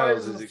 Blazing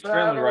Saddles is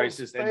extremely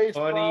racist and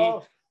funny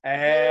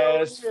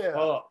as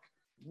fuck.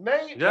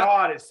 Nate,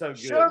 God, it's so good.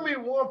 Show me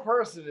one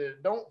person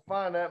that don't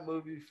find that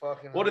movie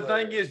fucking. Well, the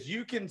thing is,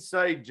 you can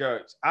say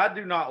jokes. I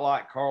do not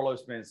like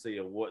Carlos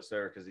Mencia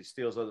whatsoever because he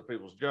steals other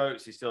people's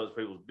jokes. He steals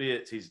people's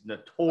bits. He's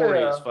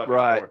notorious fucking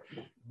right.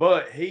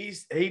 But he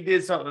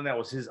did something that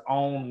was his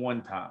own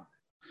one time,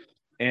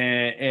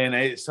 and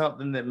it's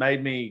something that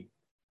made me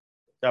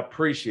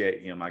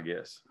appreciate him. I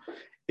guess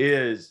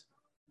is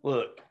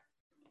look,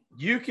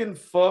 you can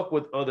fuck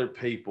with other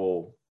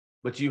people.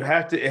 But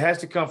it has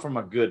to come from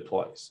a good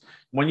place.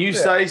 When you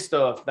say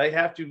stuff, they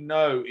have to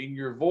know in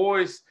your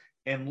voice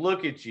and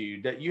look at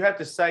you that you have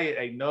to say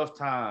it enough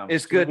times.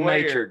 It's good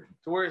natured.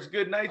 To where it's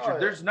good natured.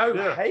 There's no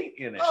hate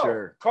in it.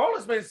 Sure.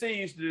 Carlos Mencia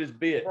used to do this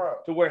bit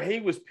to where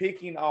he was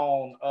picking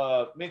on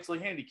mentally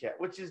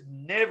handicapped, which is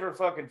never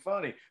fucking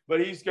funny.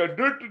 But he used to go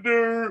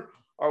do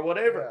or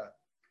whatever.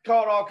 Yeah.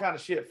 Caught all kind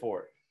of shit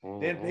for it.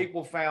 Mm-hmm. Then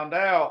people found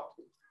out,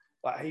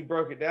 like he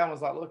broke it down,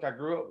 was like, look, I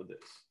grew up with this.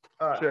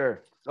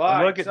 Sure.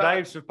 Look at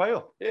Dave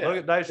Chappelle. Yeah. Look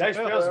at Dave Chappelle. Dave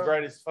Chappelle's the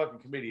greatest fucking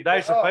comedian.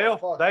 Dave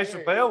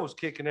Chappelle was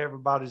kicking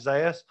everybody's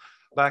ass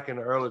back in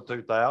the early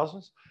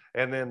 2000s,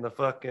 and then the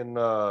fucking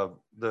the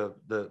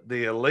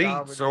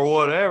elites or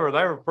whatever,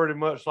 they were pretty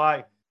much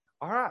like,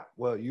 all right,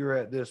 well, you're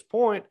at this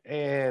point,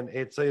 and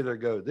it's either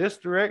go this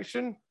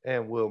direction,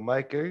 and we'll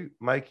make you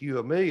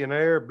a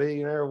millionaire,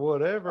 billionaire,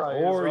 whatever,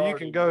 or you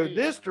can go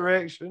this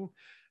direction,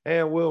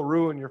 and we'll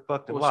ruin your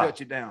fucking life. Shut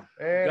you down.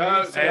 And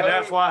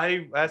that's why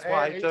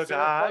he took a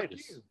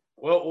hiatus.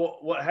 Well,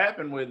 what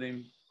happened with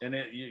him, and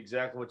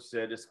exactly what you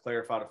said, just to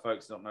clarify to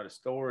folks that don't know the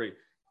story,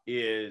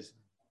 is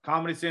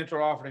Comedy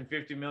Central offered him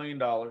 $50 million.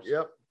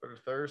 Yep, for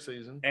the third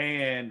season.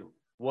 And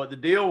what the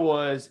deal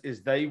was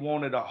is they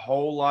wanted a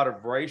whole lot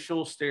of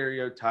racial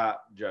stereotype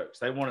jokes.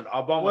 They wanted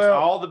almost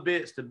all the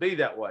bits to be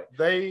that way.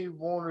 They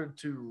wanted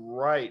to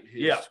write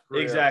his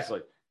scripts.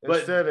 Exactly.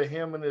 Instead of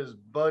him and his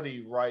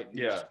buddy writing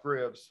his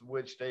scripts,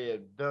 which they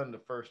had done the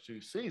first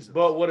two seasons.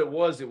 But what it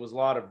was a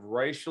lot of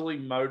racially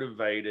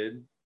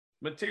motivated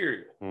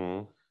material.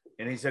 Mm-hmm.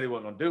 And he said he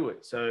wasn't going to do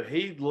it. So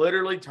he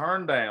literally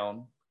turned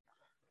down,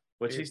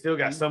 which he still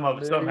got some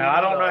of it somehow.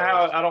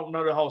 I don't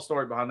know the whole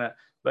story behind that.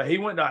 But he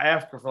went to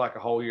Africa for like a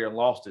whole year and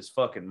lost his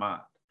fucking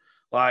mind.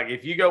 Like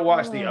if you go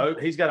watch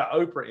he's got an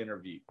Oprah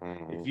interview.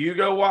 Mm-hmm. If you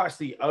go watch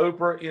the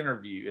Oprah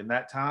interview in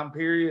that time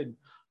period,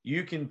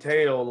 you can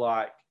tell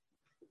like,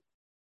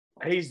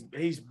 he's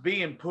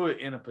being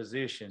put in a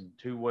position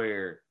to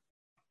where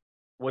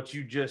what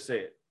you just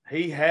said,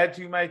 he had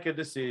to make a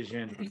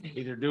decision,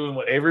 either doing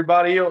what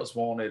everybody else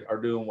wanted or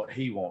doing what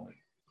he wanted.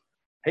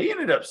 He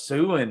ended up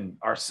suing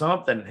or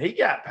something. He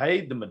got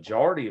paid the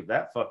majority of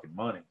that fucking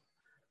money.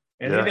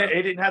 And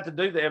he didn't have to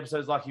do the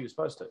episodes like he was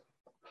supposed to.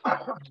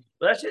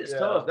 That shit's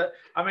tough.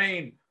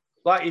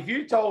 Like if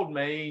you told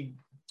me,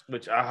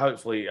 which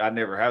I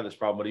never have this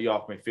problem, but you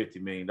offer me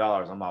 $50 million,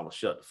 I'm not gonna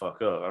shut the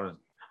fuck up.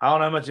 I don't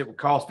know how much it would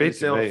cost me to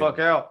sell the fuck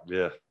out.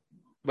 Yeah.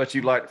 But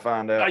you'd like to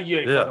find out. You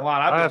ain't fucking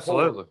lying.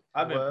 Absolutely.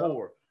 I've been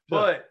poor.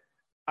 But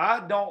I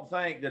don't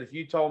think that if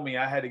you told me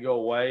I had to go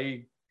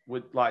away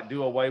with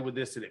do away with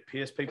this, that it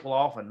pissed people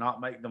off and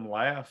not make them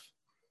laugh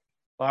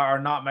or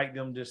not make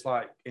them just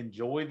like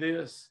enjoy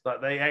this, like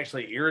they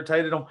actually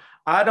irritated them.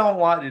 I don't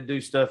like to do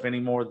stuff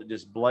anymore that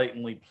just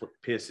blatantly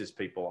pisses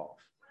people off.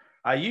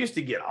 I used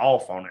to get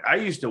off on it. I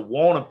used to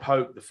want to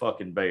poke the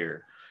fucking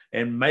bear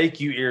and make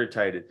you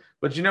irritated.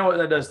 But you know what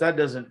that does? That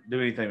doesn't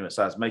do anything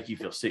besides make you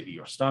feel sick to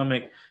your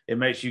stomach. It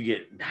makes you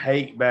get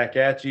hate back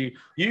at you.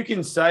 You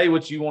can say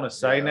what you want to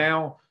say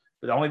now,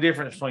 but the only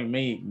difference between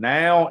me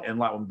now and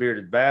like when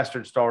Bearded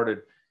Bastard started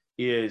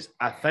is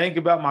I think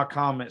about my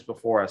comments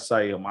before I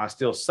say them. I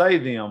still say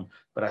them,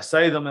 but I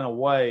say them in a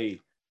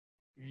way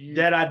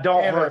that I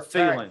don't hurt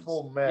feelings.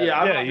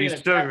 Yeah, you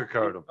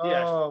sugarcoat them.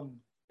 Yeah.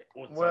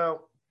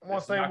 Well,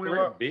 one thing we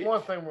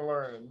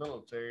learn in the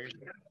military is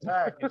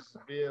to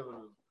be able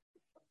to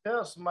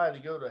tell somebody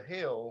to go to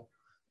hell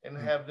and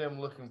have them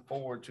looking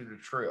forward to the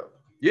trip.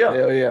 Yeah.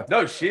 Hell yeah.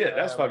 No shit.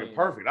 That's fucking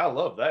perfect. I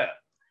love that.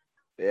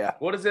 Yeah.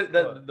 What is it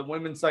that the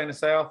women say in the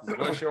South?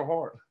 Bless your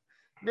heart.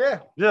 Yeah.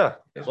 Yeah.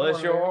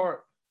 Bless your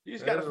heart. You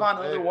just got to find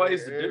other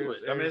ways to do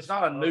it. I mean, it's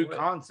not a new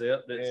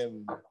concept.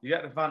 You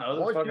got to find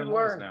other fucking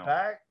ways now.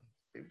 Pack,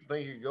 people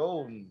think you're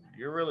gold, and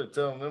you're really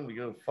telling them to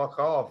go fuck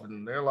off,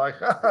 and they're like,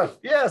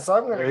 "Yes,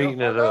 I'm going to eating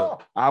it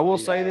up." I will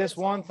say this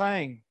one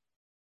thing: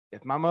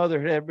 if my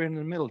mother had ever been in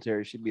the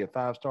military, she'd be a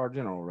 5-star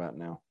general right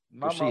now.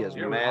 She has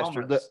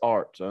mastered the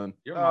art, son.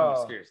 Your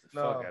mama scares the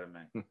fuck out of me.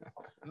 I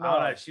don't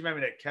know. She made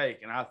me that cake,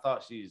 and I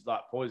thought she's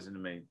like poison to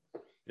me.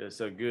 It was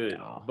so good,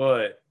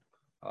 but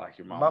I like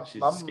your mom.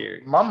 She's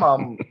scary. My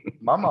mama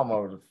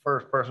was the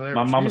first person ever.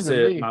 My mama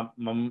said. My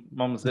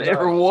mama said.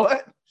 Ever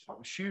what?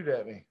 Shoot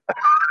at me.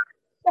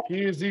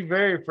 She was the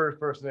very first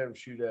person to ever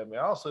shoot at me.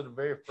 Also, the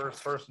very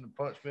first person to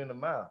punch me in the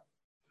mouth.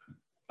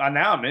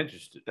 Now I'm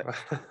interested.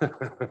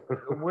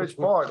 Which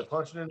part? The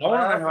punching in the mouth?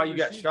 I want to know how you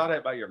got shot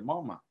at by your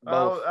mama.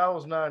 I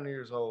was 9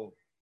 years old.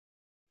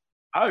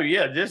 Oh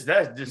yeah,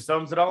 that just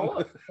sums it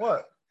all up.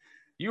 What?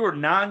 You were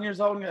 9 years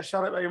old and got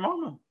shot at by your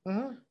mama?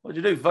 Mm-hmm. What'd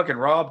you do? Fucking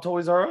rob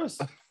Toys R Us?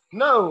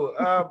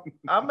 No,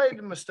 I made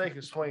the mistake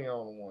of swinging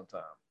on him one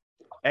time.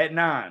 At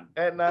 9?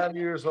 At 9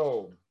 years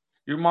old.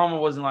 Your mama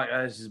wasn't like,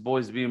 it's just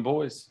boys being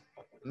boys?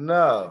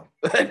 No.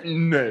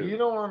 No. You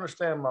don't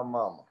understand my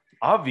mama.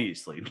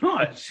 Obviously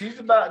not. She's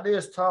about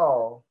this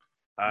tall,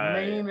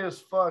 mean as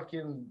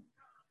fucking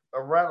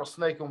a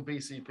rattlesnake on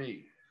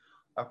PCP.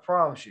 I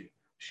promise you.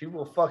 She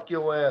will fuck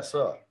your ass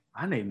up.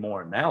 I need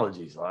more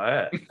analogies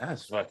like that.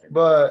 That's fucking.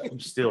 But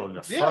I'm stealing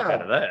the fuck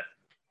out of that.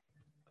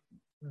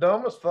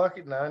 Dumb as fuck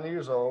at 9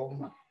 years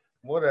old.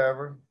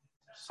 Whatever.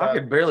 So, I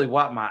could barely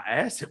wipe my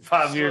ass at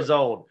 5 years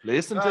old.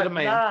 Listen to the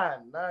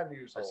man. 9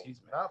 years old. Excuse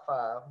me. Not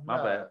 5.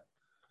 My bad.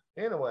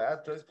 Anyway, I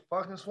took the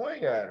fucking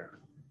swing at her.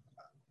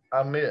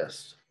 I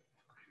missed.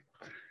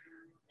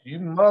 You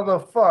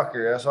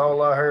motherfucker. That's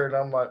all I heard.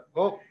 I'm like,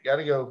 oh,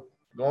 gotta go.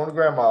 Going to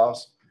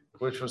grandma's,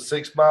 which was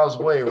 6 miles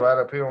away, right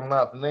up here on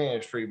 9th and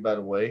Ann Street, by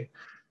the way.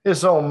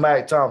 It's on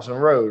Mac Thompson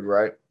Road,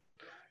 right?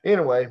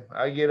 Anyway,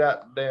 I get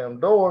out the damn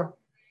door.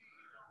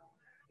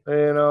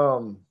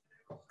 And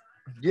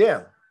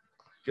yeah,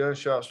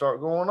 gunshots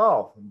start going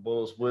off. And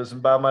bullets whizzing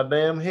by my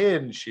damn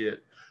head and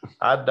shit.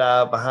 I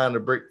died behind a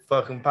brick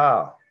fucking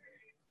pile.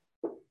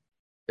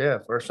 Yeah,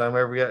 first time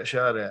I ever got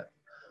shot at.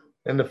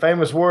 And the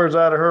famous words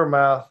out of her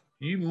mouth,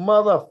 you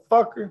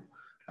motherfucker,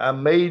 I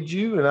made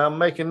you and I'm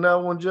making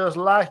another one just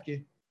like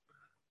you.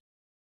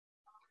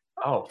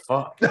 Oh,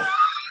 fuck.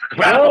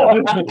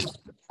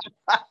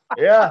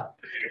 Yeah.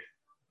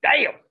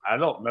 Damn. I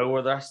don't know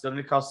whether I still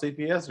need to call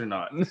CPS or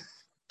not.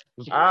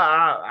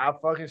 I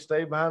fucking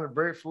stayed behind the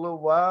brick for a little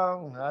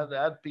while.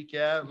 I'd peek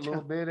out a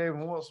little bit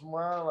every once in a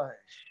while. Like,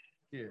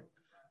 shit.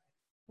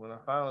 When I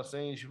finally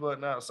seen she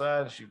wasn't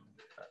outside, she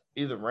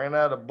either ran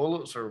out of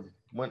bullets or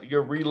went to go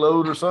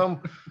reload or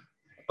something.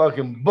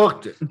 Fucking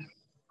booked it.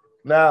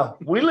 Now,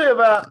 we live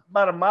out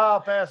about a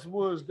mile past the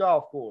Woods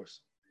Golf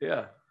Course.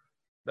 Yeah.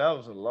 That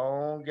was a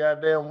long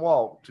goddamn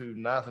walk to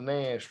 9th and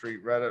Ann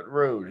Street right up the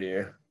road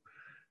here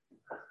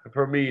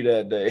for me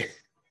that day.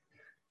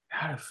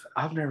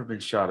 I've never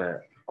been shot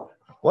at.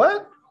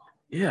 What?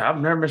 Yeah,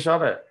 I've never been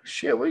shot at.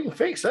 Shit, we can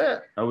fix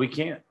that. No, we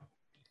can't.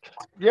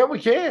 Yeah, we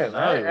can.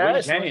 No,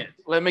 we can't.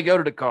 Let me go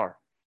to the car.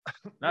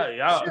 No,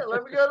 y'all. Shit,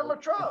 let me go to my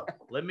truck.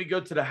 Let me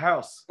go to the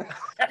house.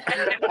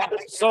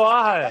 So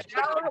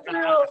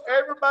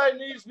Everybody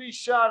needs to be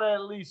shot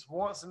at least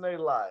once in their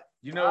life.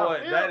 You know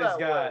what? That has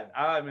got,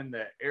 I'm in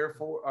the Air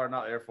Force, or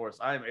not Air Force.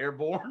 I am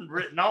airborne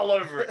written all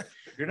over it.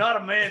 You're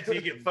not a man until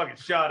you get fucking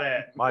shot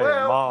at. My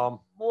mom.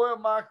 Boy,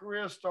 my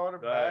career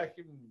started back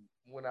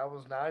when I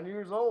was 9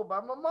 years old by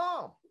my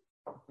mom.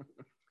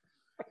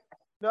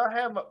 Now, I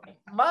had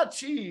my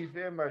chief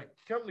and my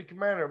company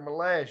commander of my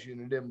last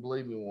unit didn't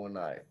believe me one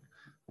night.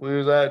 We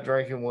was out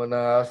drinking one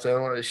night. I was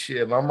telling her,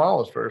 shit, my mom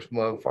was the first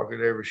motherfucker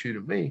to ever shoot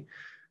at me.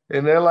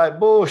 And they're like,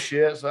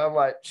 bullshit. So I'm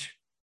like,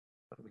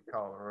 let me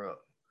call her up.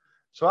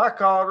 So I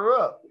called her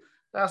up.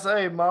 I said,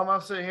 hey, Mom, I'm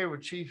sitting here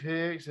with Chief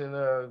Hicks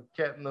and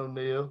Captain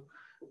O'Neill.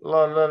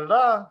 La, la, la,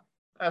 la.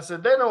 I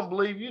said, they don't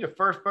believe you the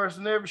first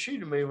person to ever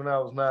shoot at me when I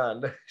was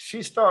 9.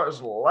 She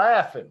starts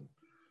laughing.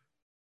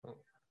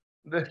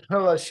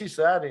 She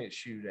said, I didn't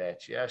shoot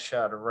at you. I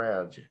shot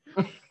around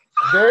you.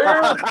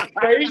 Their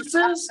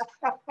faces,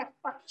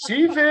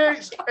 Chief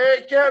Hicks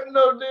and Captain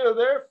O'Neill,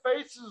 their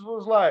faces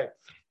was like,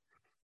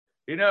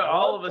 you know,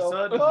 all of a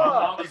sudden, my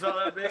mom was on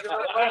that big.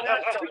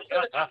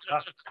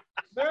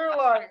 They're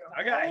like,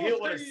 I got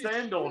hit with a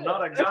sandal,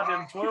 not a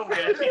goddamn 12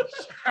 gauge.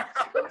 I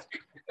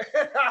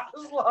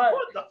was like,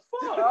 what the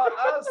fuck?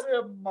 I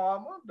said,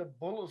 Mama, the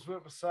bullets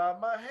went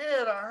beside my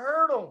head. I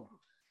heard them.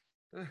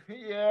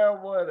 Yeah,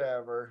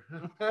 whatever.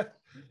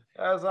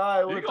 That's all right.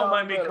 You're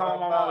gonna make me call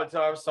my mom and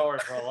tell her I'm sorry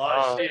for a lot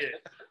of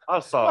shit.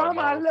 I'm sorry. Mom,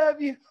 I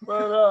love you.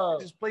 But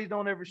Just please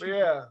don't ever shoot.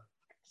 yeah.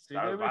 See,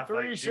 I maybe think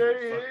 3 she would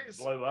fucking shades.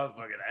 blow my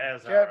fucking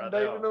ass out Captain right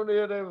David now.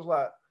 O'Neill, they was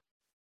like,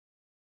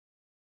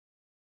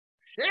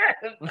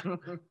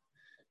 shit.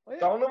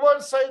 Don't know what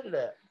to say to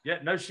that. Yeah,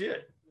 no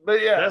shit.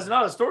 But yeah, That's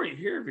not a story you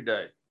hear every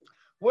day.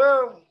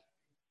 well,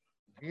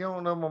 you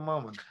don't know my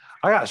mama.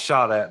 I got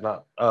shot at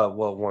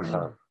one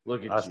time.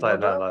 Look at I you. stayed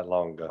not that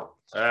long ago.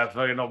 I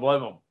fucking don't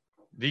blame them.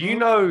 Do you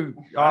know?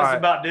 All I just right,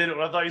 about did it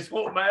when I thought you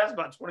smoked my ass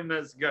about 20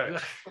 minutes ago.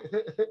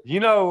 you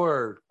know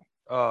where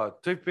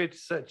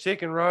 250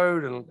 Chicken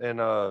Road and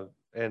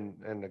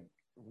the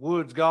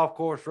Woods Golf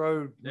Course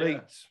Road Yeah.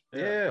 meets?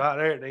 Yeah. Right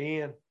there at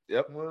the end.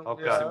 Well,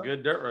 Okay. Got some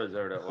good dirt roads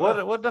over that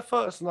way. What the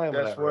fuck's the name of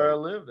That's that where I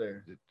road? live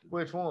there.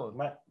 Which one?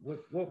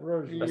 What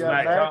road is You that? That's got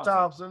Mac Mac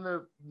Thompson.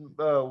 Thompson,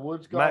 the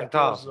Woods Golf Mac Course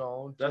Thompson.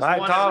 zone. That's Mike the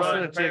one that Thompson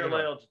runs and Chicken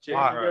parallel to Chicken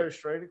All You right. Road. go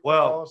straight across.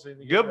 Well,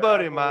 and you good get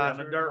buddy out of mine- On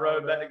the dirt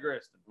road back to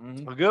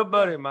Griston. A good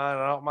buddy of mine,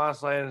 I don't mind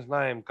saying his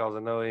name because I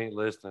know he ain't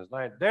listening. His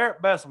name,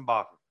 Derek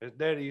Bessenbacher. His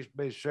daddy used to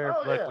be sheriff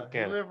of Oh, yeah. Lakewood He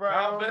County. live right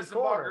Kyle on the Bessenbacher,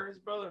 corner. his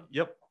brother.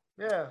 Yep.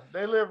 Yeah,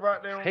 they live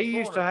right there on He the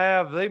used to corner.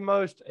 have the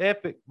most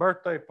epic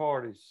birthday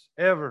parties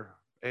ever.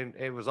 And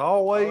it was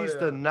always yeah.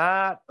 the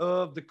night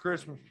of the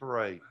Christmas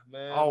parade.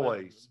 Man,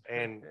 Always.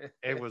 And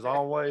it was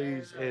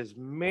always as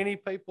many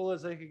people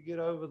as they could get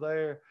over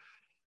there.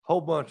 Whole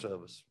bunch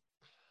of us.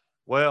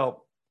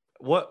 Well,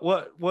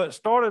 what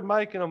started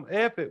making them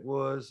epic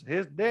was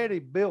his daddy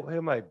built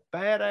him a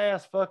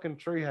badass fucking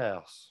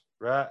treehouse,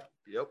 right?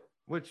 Yep.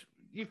 Which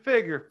you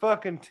figure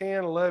fucking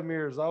 10, 11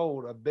 years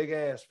old, a big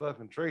ass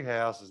fucking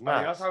treehouse is Oh,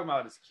 y'all nice. talking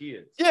about his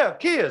kids. Yeah,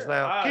 kids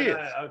now. Oh, Kids.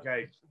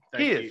 okay.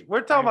 Thank Kids. you.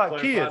 We're talking Thank about you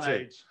for kids clarifying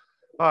here. age.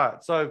 All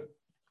right, so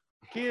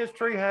kids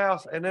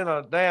treehouse and then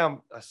a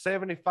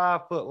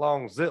 75-foot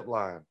long zip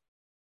line,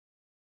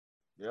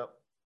 Yep.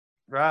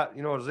 right?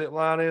 You know what a zip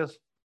line is?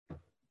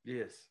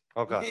 Yes.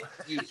 Okay.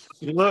 You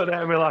looked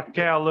at me like a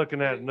cow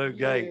looking at a new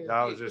gate.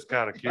 I was just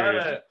kind of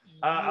curious.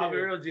 I'll be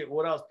real with you.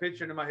 What I was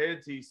picturing in my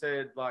head till you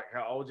said like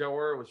how old y'all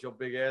were was your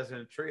big ass in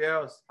a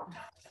treehouse.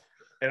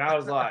 And I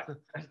was like,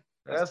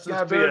 That's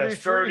gotta be a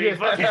sturdy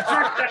fucking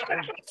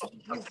tree.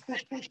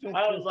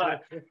 I was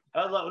like,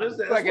 well, this is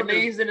Like a one of them-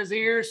 knees in his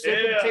ears,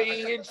 sipping Yeah.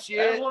 tea and That's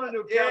shit. one of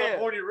them Yeah.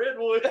 California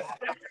redwoods.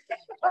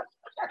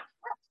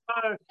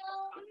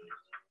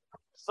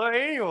 So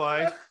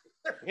anyway,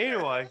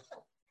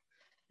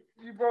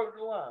 You broke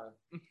the line.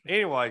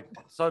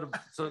 so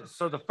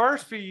the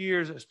first few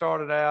years it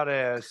started out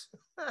as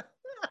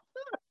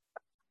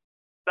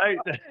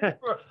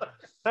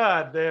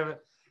God damn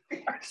it.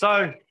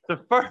 So the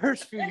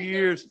first few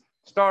years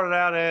started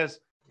out as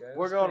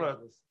we're gonna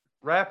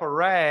wrap a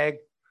rag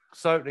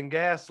soaked in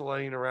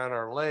gasoline around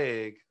our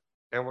leg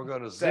and we're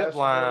gonna zip That's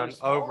line really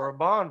smart. over a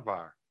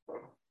bonfire.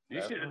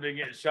 You should have been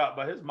getting shot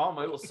by his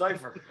mama. It was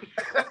safer.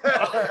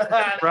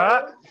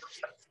 Right?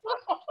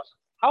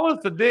 I was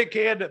the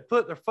dickhead that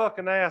put their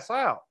fucking ass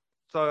out.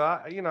 So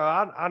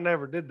I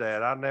never did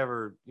that. I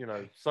never,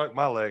 sucked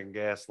my leg in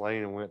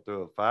gasoline and went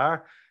through a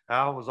fire.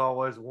 I was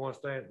always the one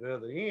standing at the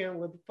other end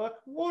with the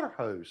fucking water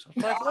hose.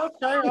 I'm like,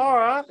 okay, all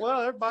right.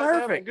 Well,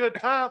 everybody's having a good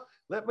time.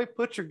 Let me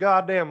put your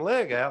goddamn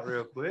leg out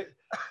real quick.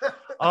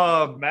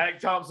 Mac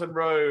Thompson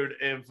Road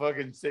and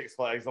fucking Six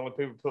Flags. Only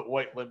people put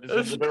weight limits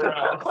into the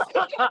route.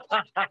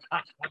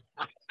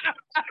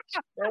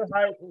 Their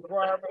height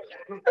requirement.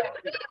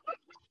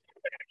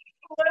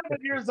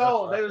 11 years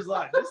old. They was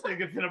like, this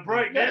nigga finna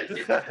break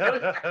this.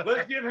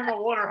 Let's give him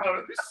a water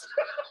hose.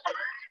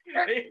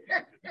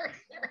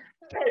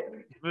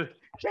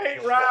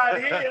 Can't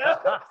ride here.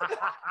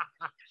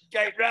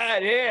 Can't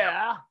ride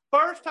here.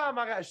 First time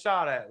I got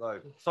shot at though.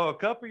 So a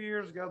couple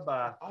years go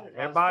by.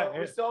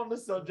 We're still on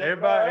this subject.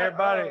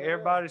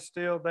 Everybody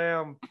still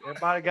down.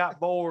 Everybody got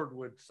bored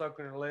with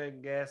soaking their leg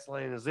in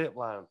gasoline and zip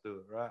line through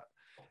it, right?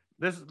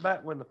 This is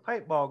back when the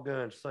paintball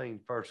gun scene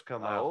first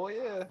come out. Oh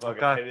yeah.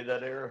 Okay. Hated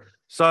that era.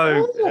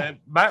 So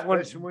back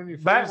Especially when they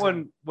first That was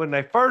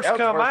the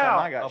come first time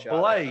I out, got a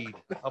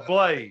shot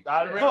blade.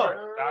 I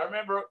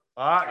remember it.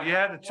 All right, you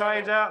had to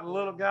change out the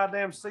little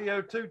goddamn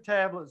CO2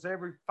 tablets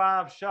every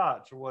 5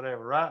 shots or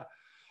whatever, right?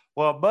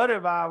 Well, a buddy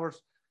of ours,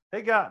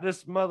 he got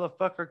this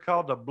motherfucker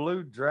called the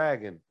Blue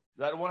Dragon.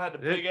 That one had the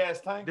big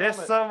ass tank. This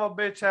on it? son of a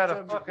bitch had a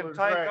Some fucking Blue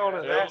tank Dragon. on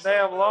it Yeah. that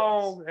damn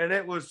long, and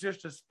it was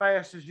just as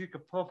fast as you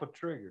could pump a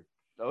trigger,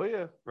 Oh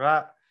yeah.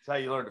 right? That's how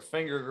you learned to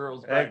finger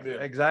girls back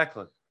then.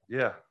 Exactly.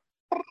 Yeah.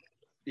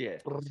 Yeah.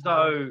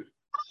 So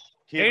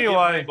Kids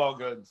Anyway. get paintball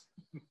guns.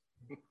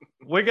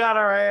 we got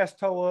our ass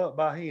tore up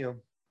by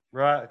him,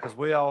 right? Because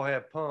we all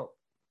had pump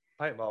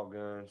paintball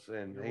guns,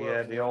 and he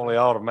had the only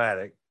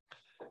automatic.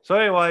 So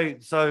anyway,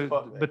 Fuck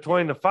that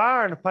between the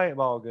fire and the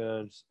paintball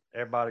guns,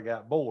 everybody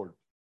got bored.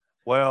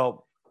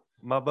 Well,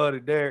 my buddy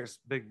Derek's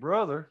big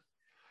brother,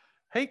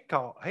 he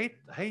thought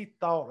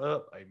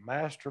up a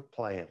master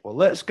plan. Well,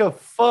 let's go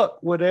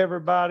fuck with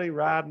everybody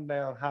riding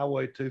down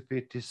Highway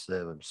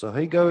 257. So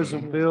he goes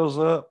and fills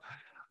up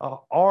an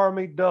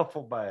army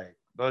duffel bag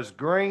those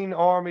green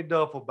army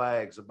duffel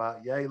bags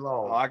about yay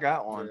long. Oh, I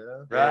got one.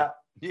 Right?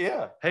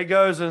 Yeah. He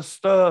goes and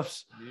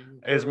stuffs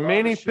as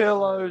many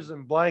pillows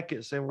and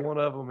blankets in one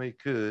of them he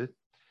could.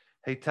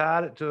 He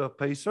tied it to a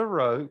piece of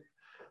rope,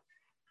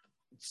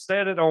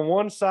 set it on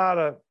one side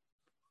of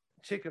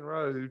Chicken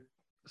Road,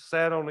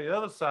 sat on the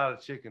other side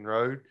of Chicken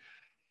Road,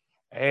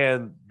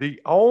 and the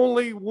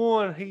only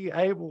one he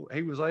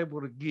was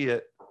able to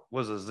get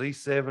was a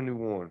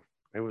Z71.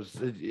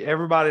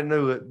 Everybody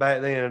knew it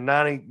back then. A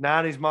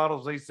 90s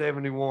model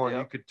Z71.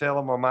 You could tell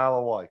them a mile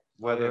away,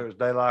 whether it was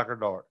daylight or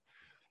dark.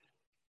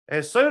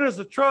 As soon as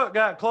the truck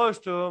got close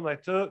to them,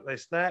 they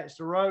snatched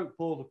the rope,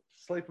 pulled the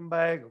sleeping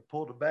bag,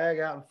 pulled the bag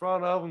out in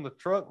front of them. The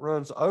truck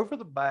runs over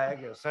the bag,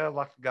 and it sounds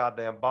like a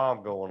goddamn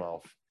bomb going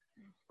off.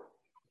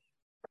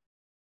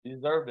 You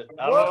deserved it.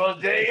 I don't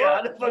know, Jay.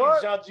 I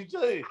fucking shot you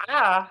too.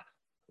 I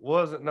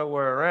wasn't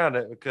nowhere around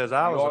it because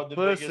I was a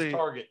pussy.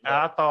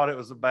 I thought it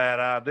was a bad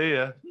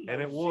idea,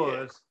 and it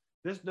was.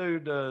 This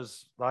dude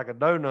does like a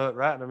donut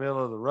right in the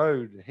middle of the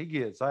road, and he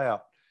gets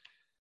out,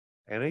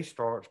 and he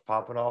starts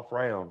popping off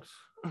rounds,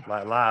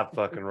 like live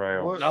fucking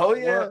rounds.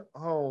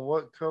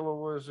 What color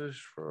was this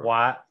from?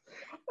 White.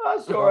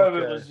 I sure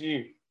hope it was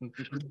you.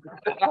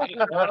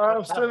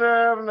 I'm sitting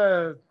there having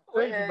to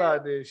think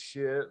about this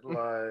shit.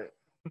 Like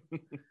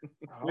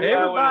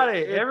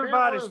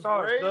everybody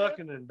starts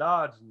ducking and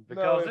dodging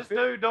because this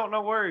dude don't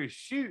know where he's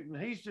shooting.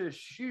 He's just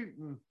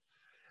shooting.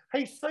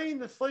 He's seen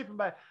the sleeping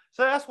bag.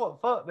 So that's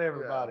what fucked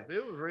everybody. Yeah,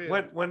 it was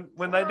real.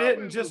 When they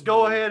didn't just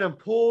go ahead and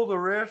pull the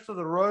rest of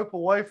the rope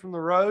away from the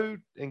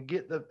road and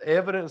get the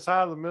evidence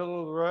out of the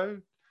middle of the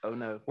road. Oh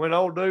no. When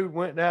old dude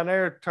went down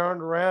there,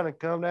 turned around and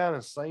come down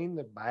and seen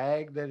the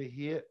bag that he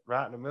hit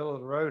right in the middle of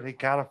the road, he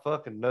kind of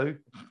fucking knew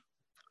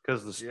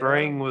because the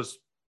string was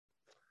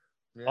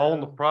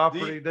on the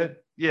property. Do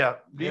y'all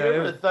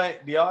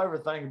ever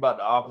think about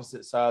the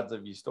opposite sides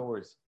of your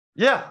stories?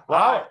 Yeah.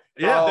 Right.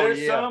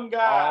 There's some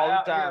guy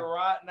out here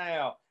right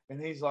now, and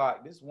he's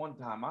like, this one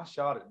time I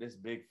shot at this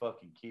big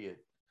fucking kid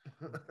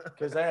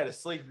because they had a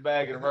sleeping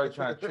bag in the road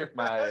trying to trick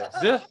my ass.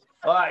 Yeah.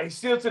 Like, he's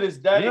still to this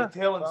day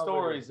telling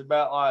stories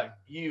about like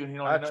you, and he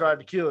don't tried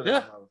to kill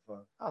this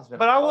motherfucker.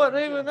 But I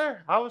wasn't even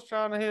there. I was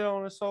trying to hit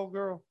on this old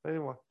girl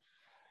anyway.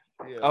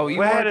 Yeah. Oh, you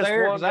weren't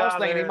there? Because I was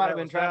thinking he might have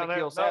been trying to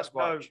kill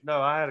Sasquatch.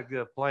 No, I had a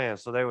good plan.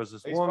 So there was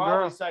this He's one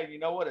probably girl. saying, you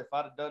know what? If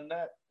I'd have done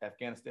that,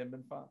 Afghanistan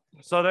been fine.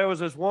 So there was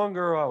this one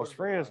girl I was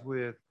friends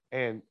with,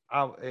 and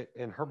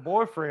her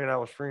boyfriend I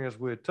was friends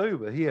with too,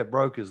 but he had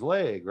broke his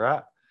leg,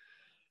 right?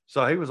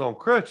 So he was on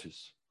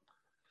crutches.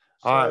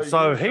 All right,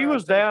 so he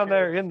was down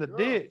there in the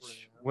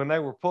ditch when they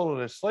were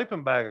pulling his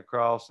sleeping bag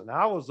across, and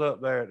I was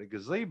up there at the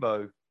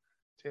gazebo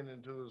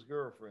tending to his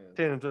girlfriend.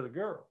 Tending to the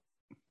girl.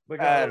 He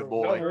didn't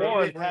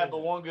have the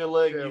one good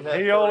leg.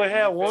 He only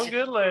had one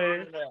good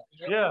leg.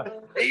 Yeah.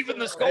 Even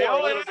the score. He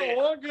only had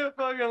one good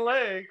fucking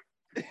leg.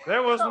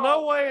 There was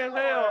no way in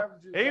hell,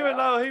 even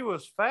though he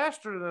was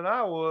faster than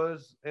I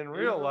was in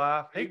real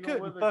life, he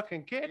couldn't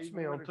fucking catch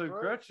me on two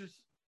crutches.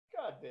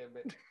 God damn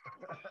it.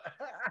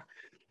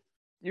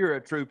 You're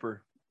a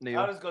trooper, Neil.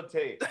 I'm just gonna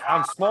tell you,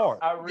 I'm smart.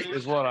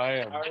 Is what I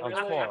am. I'm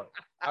smart.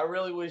 I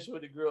really wish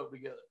we'd have grew up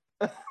together.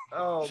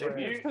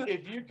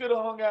 If you could have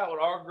hung out with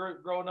our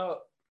group growing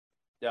up,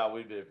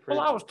 we'd be in prison. Well,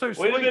 I was too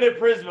sweet. We'd have been in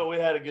prison, but we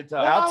had a good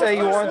time. I'll tell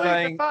you one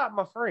thing.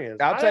 My friends.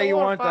 I'll tell you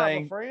one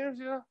thing.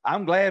 Friends,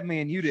 I'm glad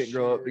me and you didn't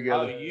grow up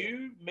together. Oh,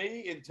 you,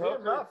 me, and Tucker.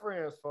 It's not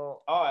friends'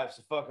 fault. Oh,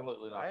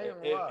 absolutely not.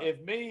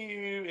 If me,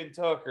 you, and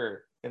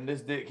Tucker, and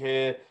this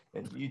dickhead,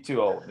 and you too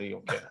old,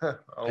 Neil.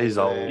 He's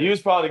old. You was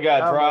probably the guy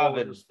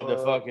driving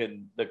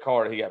the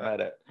car that he got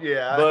mad at.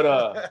 Yeah. But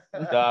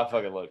I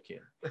fucking love Ken.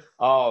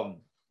 No,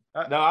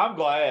 I'm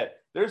glad.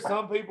 There's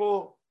some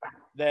people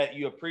that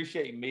you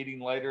appreciate meeting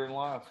later in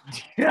life.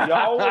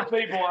 Y'all were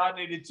people I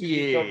needed to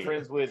become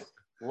friends with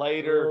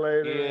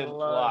later in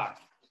life.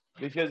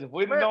 Because if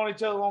we'd have known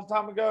each other a long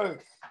time ago,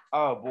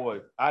 oh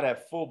boy, I'd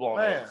have full blown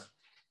ass.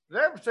 Did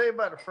I ever tell you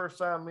about the first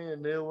time me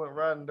and Neil went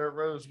riding dirt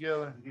roads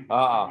together?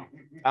 I'm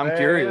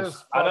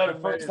curious. I know the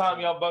first time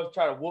y'all both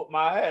tried to whoop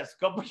my ass a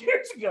couple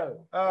years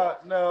ago.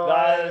 No.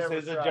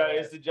 It's a joke.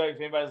 It's a joke.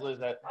 If anybody's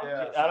listening,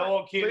 I don't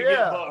want Ken to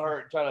get butt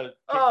hurt trying to kick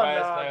my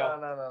ass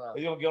down. No.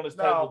 He's gonna get on this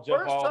table and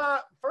jump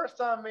off. First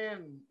time me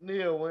and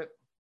Neil went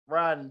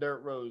riding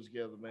dirt roads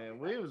together, man.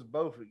 We was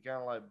both at kind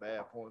of like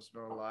bad points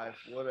in our life,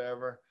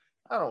 whatever.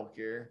 I don't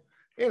care.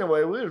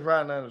 Anyway, we was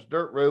riding down this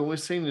dirt road and we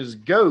seen this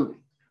goat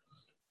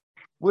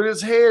with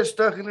his head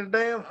stuck in the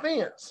damn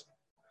fence.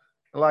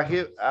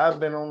 I've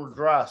been on a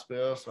dry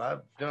spell, so I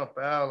jump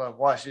out and I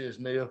watch this,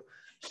 Neil.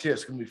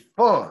 Shit's gonna be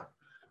fun.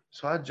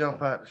 So I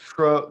jump out the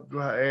truck, go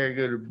out there,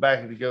 go to the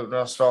back of the goat, and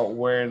I start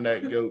wearing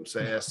that goat's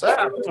ass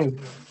out.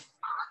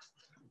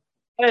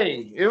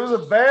 Hey, it was a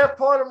bad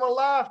part of my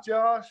life,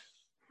 Josh.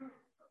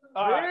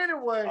 But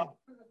anyway,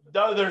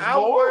 there's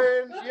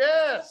more.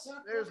 Yes,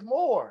 there's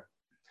more.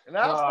 And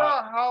I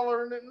start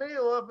hollering at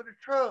Neil up at the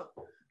truck.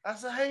 I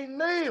said, "Hey,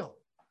 Neil,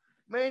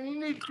 man, you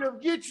need to come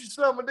get you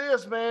some of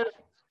this, man.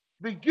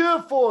 Be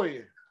good for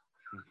you."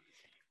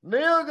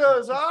 Neil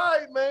goes, "All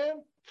right,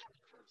 man."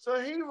 So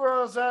he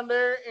runs down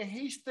there and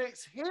he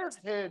sticks his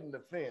head in the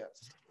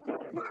fence.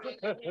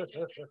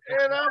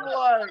 And I'm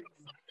like,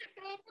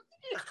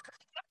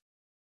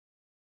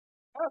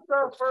 that's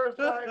our first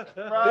night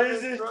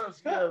riding trucks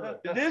together.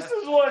 This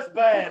is what's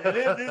bad.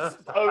 This is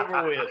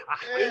over with.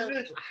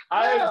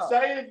 I am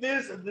saying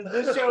this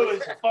show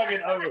is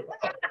fucking over.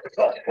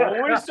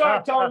 When we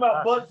start talking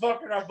about butt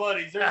fucking our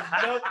buddies,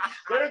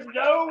 there's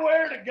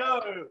nowhere to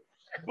go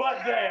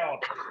but down.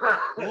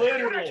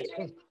 Literally.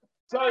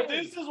 So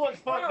this is what's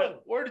fucked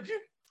up. Where did you?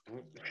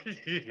 I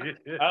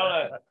don't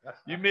know.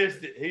 You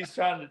missed it. He's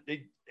trying to. I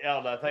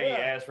don't know. I think he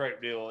ass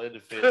raped Bill in the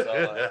fence.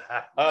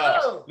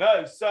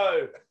 No.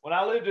 So when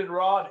I lived in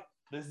Roddy,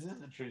 this is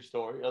a true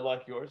story,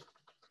 unlike yours.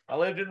 I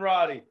lived in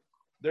Roddy.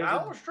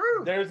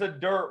 There's a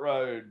dirt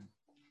road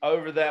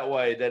over that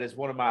way that is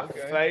one of my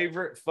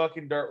favorite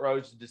fucking dirt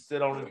roads to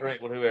sit on and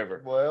drink with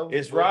whoever. Well,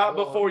 it's right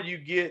before you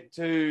get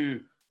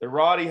to the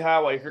Roddy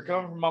Highway. If you're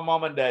coming from my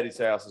mom and daddy's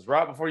house, it's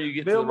right before you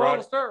get to the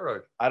Roddy dirt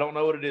road. I don't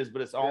know what it is,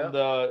 but it's on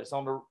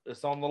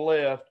the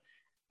left,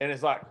 and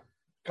it's like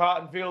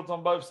cotton fields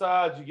on both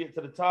sides. You get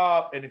to the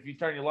top, and if you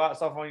turn your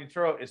lights off on your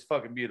truck, it's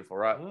fucking beautiful,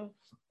 right? Mm-hmm.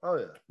 Oh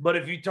yeah. But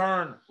if you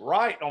turn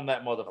right on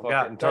that motherfucker, I've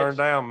gotten turned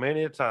down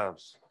many a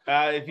times.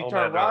 If you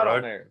turn right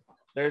on there,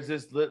 there's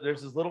this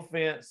little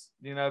fence,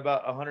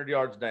 about 100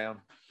 yards down.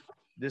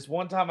 This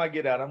one time I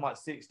get out, I'm like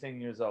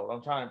 16 years old.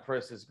 I'm trying to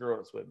impress this girl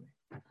that's with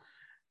me,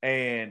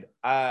 and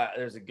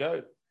there's a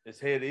goat. His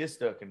head is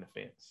stuck in the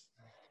fence.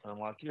 I'm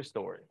like, your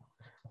story.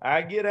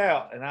 I get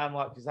out and I'm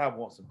like, because I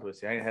want some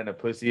pussy. I ain't had no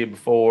pussy in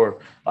before.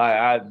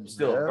 I'm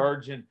still a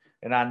virgin.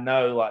 And I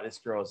know like this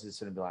girl is just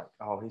going to be like,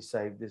 oh, he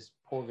saved this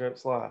poor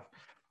goat's life.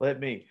 Let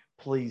me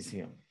please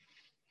him.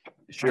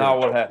 Sure. Not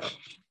what happened.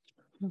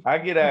 I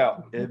get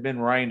out. It had been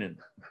raining.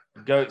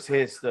 The goat's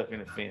head stuck in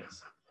the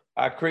fence.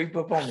 I creep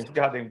up on this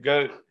goddamn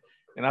goat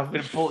and I'm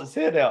going to pull his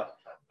head out.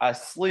 I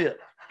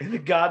slip in the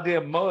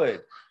goddamn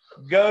mud.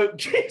 Goat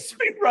kicks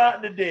me right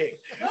in the dick.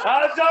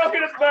 I'm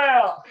talking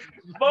about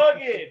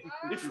fucking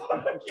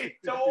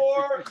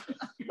tore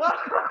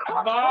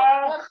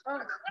my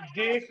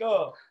dick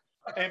up.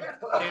 And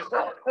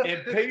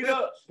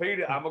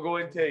Peter, I'm gonna go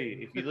ahead and tell you,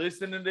 if you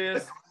listen to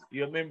this,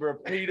 you remember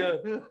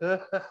Peter.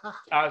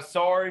 I'm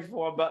sorry for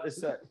what I'm about to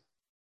say.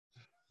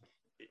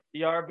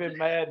 You ever been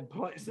mad and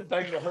punched the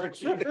thing that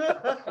hurt you?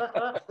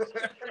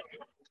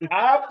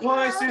 I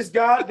punched this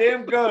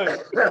goddamn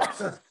goat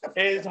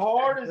as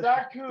hard as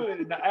I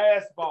could in the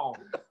ass bone.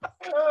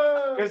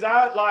 Because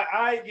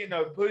I ain't getting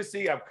no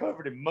pussy. I'm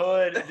covered in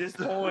mud at this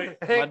point.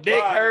 My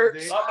dick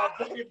hurts. My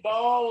fucking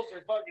balls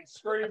are fucking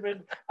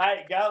screaming. I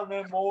ain't got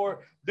them no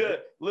more.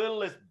 The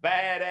littlest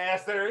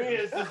badass there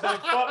is just gonna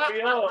fuck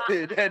me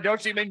up.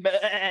 Don't you mean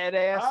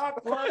badass? I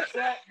punched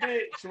that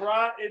bitch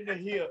right in the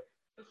hip.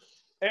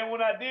 And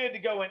when I did, to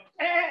go in,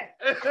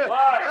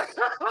 like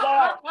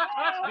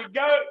the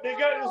goat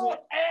just went,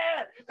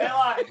 and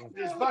like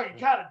just fucking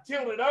kind of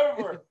tilted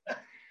over.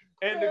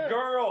 And the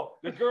girl,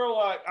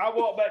 like, I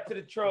walked back to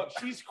the truck,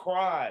 she's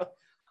crying.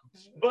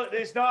 But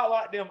it's not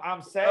like them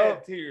I'm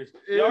sad tears.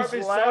 You ever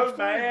been so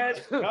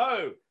mad?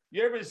 No.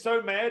 You ever been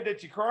so mad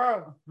that you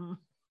cry?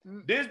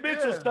 This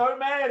bitch was so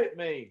mad at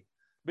me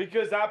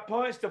because I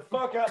punched the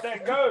fuck out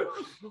that goat.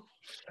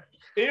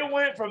 It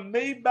went from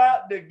me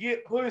about to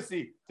get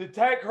pussy to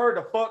take her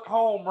to fuck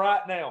home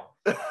right now.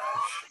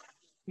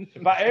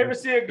 If I ever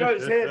see a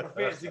goat's head in the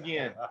fence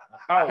again,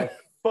 I will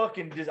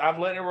fucking I'm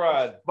letting it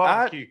ride.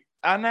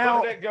 I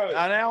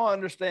now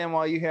understand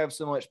why you have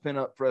so much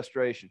pent-up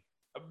frustration.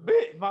 A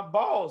bit. My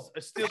balls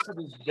are still to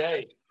this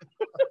day.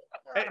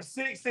 At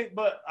 16,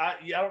 but I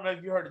don't know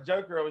if you heard the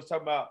Joker always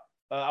talking about,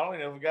 I don't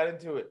even know if we got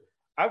into it.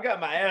 I've got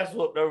my ass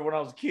whooped over when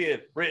I was a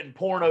kid, renting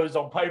pornos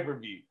on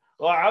pay-per-view.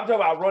 Like, I'm talking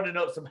about running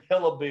up some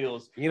hella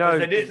bills. They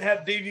didn't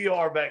have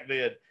DVR back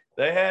then.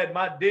 They had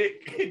my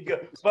dick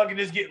fucking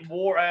just getting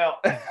wore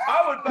out.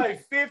 I would pay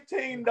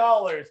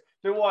 $15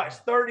 to watch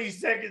 30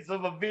 seconds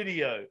of a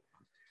video.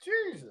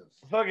 Jesus.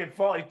 Fucking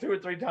probably 2 or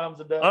 3 times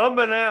a day.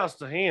 Unbeknownst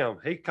to him,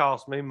 he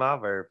cost me my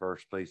very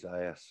first piece of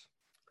ass.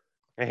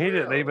 And he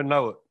didn't even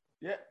know it.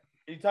 Yeah.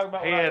 You talking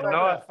about he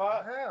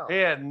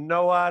had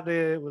no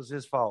idea it was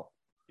his fault.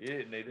 You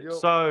didn't need it.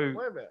 So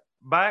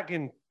back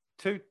in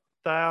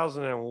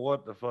 2000 and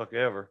what the fuck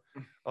ever,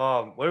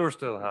 we were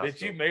still in high school.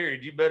 Bitch, you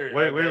married. You better.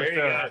 We were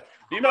still.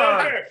 You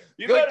better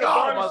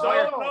burn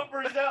some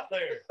numbers out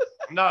there.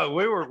 No,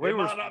 we were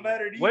not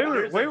matter to you.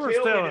 We were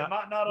still.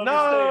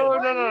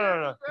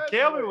 No.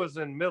 Kelby was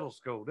in middle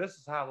school. This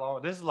is how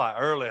long. This is like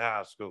early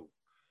high school.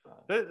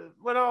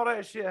 When all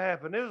that shit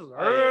happened, it was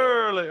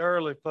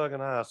early fucking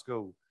high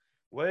school.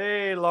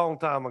 Way long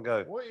time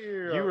ago. What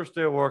year? You were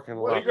still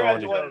working. We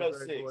graduated in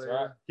 06,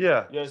 right?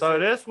 Yeah. So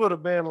this would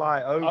have been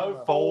like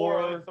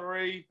 04,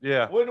 03.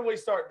 Yeah. When did we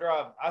start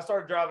driving? I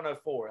started driving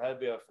 04. It had to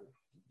be 04.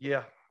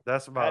 Yeah,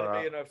 that's about right.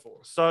 Had to be in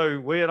 04.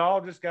 So we had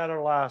all just got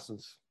our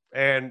license.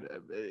 And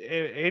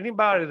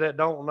anybody that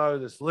don't know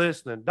that's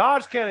listening,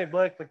 Dodge County,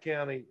 Bleckley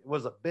County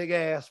was a big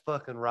ass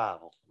fucking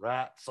rival,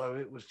 right? So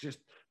it was just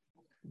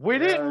We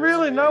didn't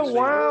really know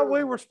why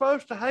we were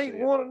supposed to hate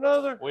one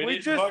another. We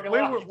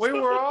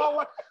were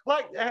all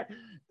like,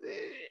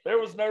 there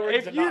was no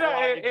reason.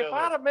 If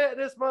I'd have met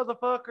this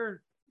motherfucker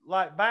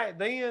like back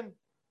then,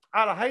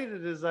 I'd have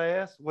hated his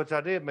ass, which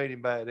I did meet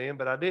him back then,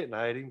 but I didn't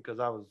hate him because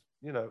I was,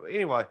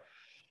 anyway.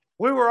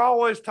 We were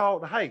always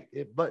taught to hate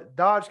it, but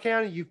Dodge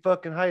County, you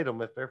fucking hate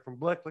them. If they're from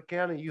Bleckley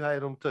County, you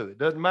hate them too. It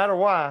doesn't matter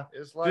why.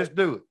 It's like just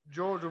do it.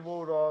 Georgia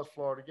Bulldogs,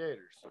 Florida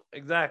Gators.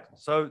 Exactly.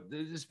 So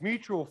this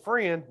mutual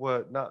friend,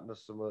 well, not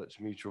so much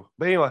mutual,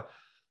 but anyway,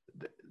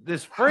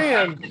 this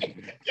friend,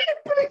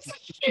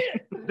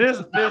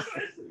 this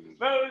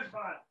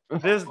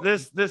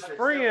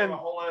friend,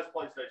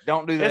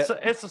 don't do that.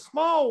 It's a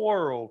small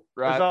world.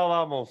 Right. That's all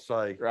I'm gonna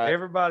say. Right.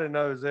 Everybody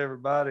knows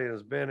everybody, and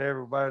it's been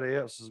everybody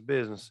else's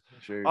business.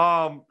 Sure.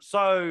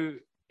 So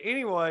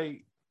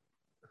anyway,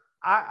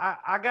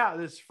 I got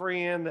this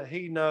friend that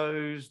he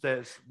knows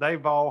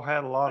they've all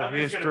had a lot of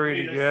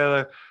history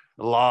together,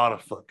 a lot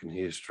of fucking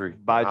history.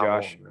 Bye,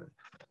 Josh.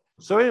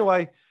 So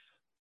anyway.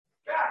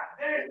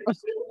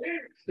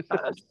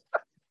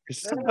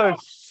 So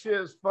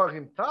shit's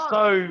fucking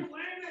time.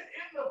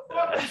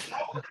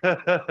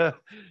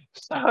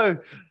 So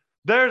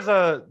there's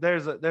an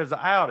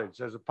outage.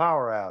 There's a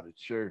power outage.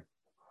 Sure.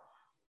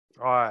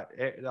 All right.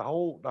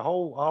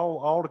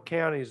 All the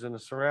counties in the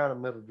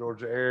surrounding Middle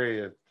Georgia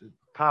area,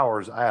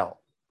 power's out.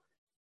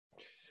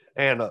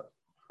 And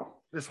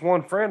this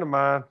one friend of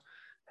mine,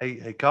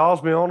 he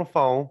calls me on the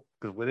phone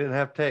because we didn't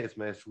have text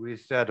message. We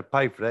just had to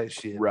pay for that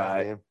shit.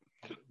 Right. Man.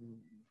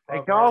 He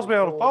calls me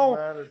on the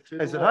phone.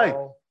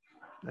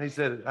 He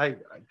said, hey,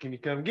 can you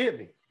come get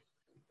me?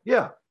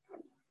 Yeah.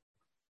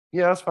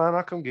 Yeah, that's fine.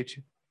 I'll come get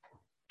you.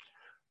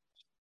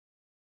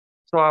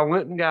 So I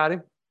went and got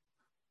him.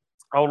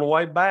 On the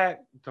way back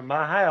to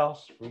my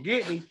house from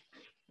getting him,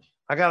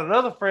 I got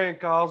another friend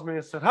calls me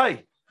and said,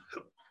 hey,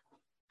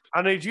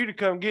 I need you to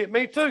come get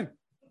me too.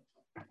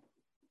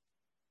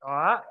 All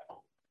right.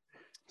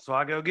 So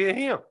I go get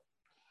him.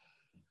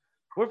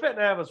 We're fitting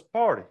to have us a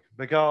party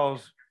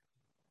because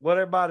what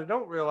everybody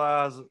don't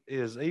realize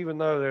is even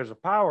though there's a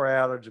power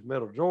outage in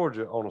Middle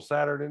Georgia on a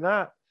Saturday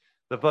night,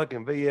 the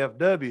fucking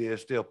VFW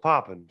is still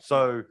popping.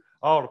 So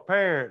all the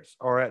parents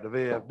are at the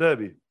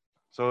VFW.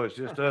 So it's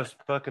just us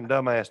fucking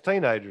dumbass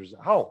teenagers at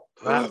home.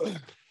 Right?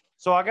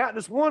 So I got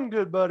this one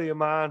good buddy of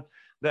mine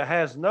that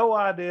has no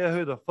idea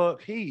who the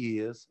fuck he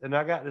is. And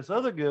I got this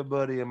other good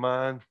buddy of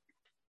mine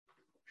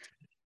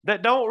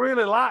that don't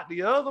really like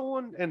the other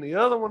one, and the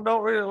other one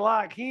don't really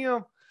like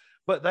him,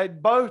 but they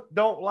both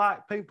don't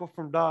like people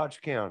from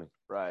Dodge County.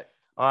 Right.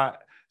 All right.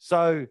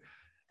 So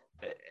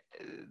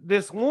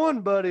this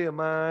one buddy of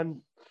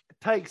mine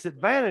takes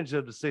advantage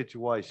of the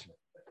situation.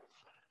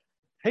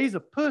 He's a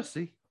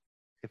pussy,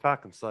 if I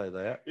can say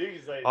that. You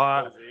can say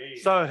all right.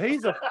 Pussy. So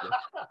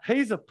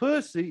he's a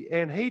pussy,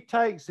 and he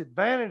takes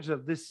advantage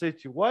of this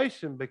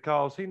situation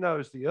because he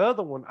knows the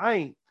other one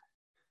ain't,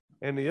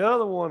 and the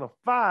other one will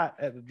fight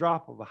at the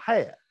drop of a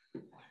hat.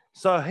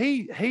 So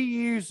he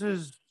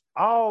uses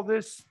all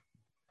this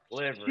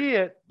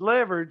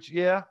leverage,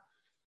 yeah,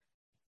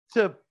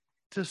 to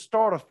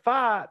start a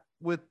fight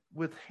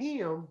with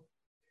him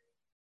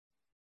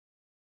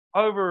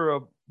over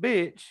a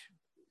bitch,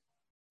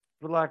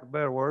 for lack of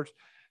better words.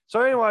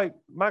 So anyway,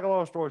 make a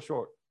long story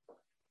short,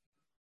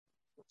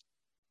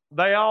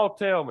 they all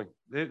tell me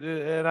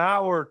an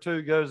hour or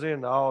two goes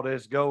into all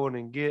this going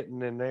and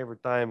getting and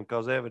everything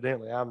because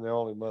evidently I'm the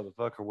only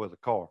motherfucker with a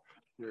car.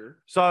 Sure.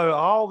 So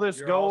all this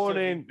You're going also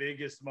in, the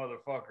biggest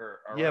motherfucker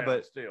around.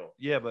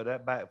 Yeah, but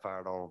that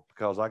backfired on them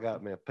because I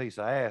got me a piece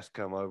of ass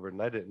come over and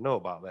they didn't know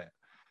about that.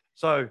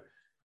 So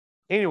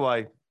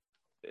anyway,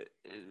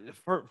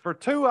 for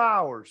 2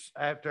 hours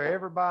after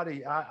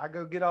everybody, I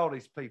go get all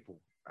these people.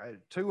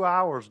 2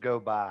 hours go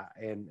by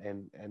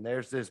and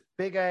there's this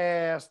big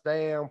ass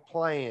damn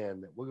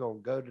plan that we're gonna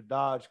go to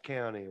Dodge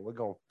County and we're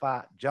gonna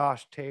fight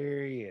Josh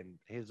Terry and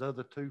his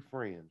other two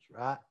friends,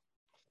 right?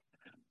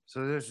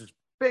 So there's this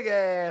big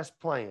ass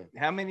plan.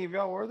 How many of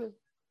y'all were there?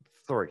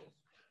 3.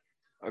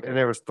 Okay. And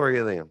there was 3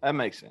 of them. That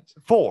makes sense.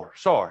 4,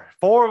 sorry.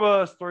 4 of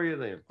us, 3 of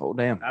them. Oh,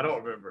 damn. I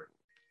don't remember.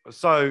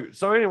 So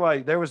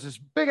anyway, there was this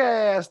big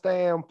ass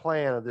damn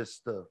plan of this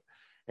stuff.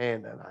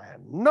 And I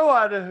had no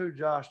idea who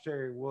Josh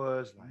Terry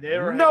was.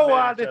 No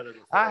idea.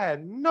 I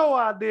had no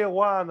idea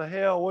why in the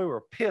hell we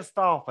were pissed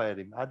off at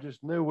him. I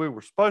just knew we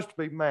were supposed to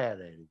be mad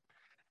at him.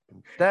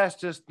 And that's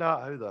just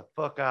not who the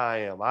fuck I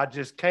am. I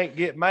just can't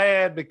get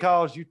mad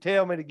because you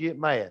tell me to get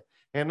mad.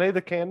 And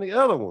neither can the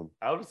other one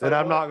that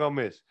I'm not going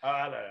to miss.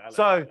 I know.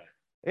 So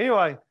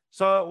anyway,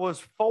 so it was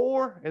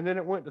 4 and then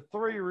it went to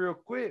 3 real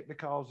quick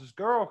because this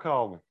girl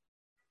called me.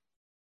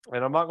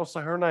 And I'm not going to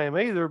say her name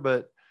either,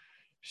 but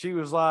she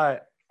was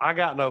like, I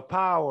got no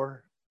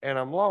power and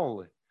I'm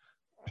lonely.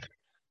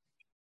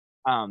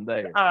 I'm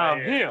there.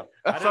 I'm him.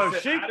 I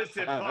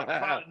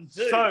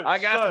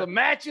got some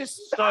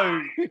matches.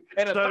 So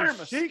and a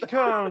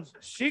thermos.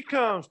 She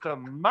comes to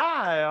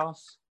my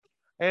house,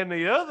 and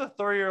the other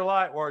 3 are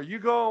like, "Well, are you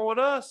going with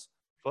us?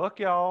 Fuck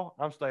y'all.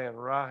 I'm staying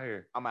right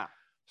here. I'm out."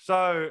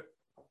 So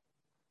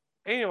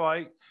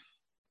anyway,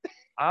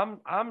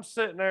 I'm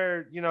sitting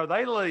there, you know,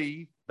 they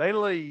leave,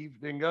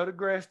 then go to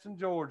Greston,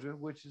 Georgia,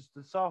 which is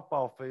the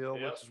softball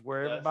field, which is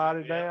where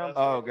everybody down.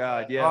 Oh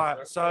God, yeah. All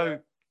right, so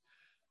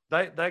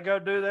they go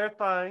do their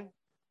thing,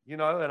 you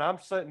know, and I'm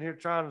sitting here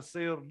trying to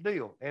seal the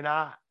deal. And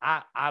I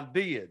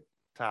did,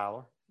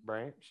 Tyler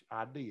Branch.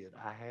 I did.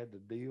 I had the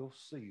deal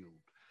sealed.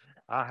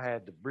 I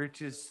had the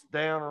breeches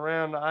down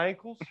around the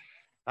ankles.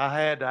 I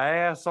had the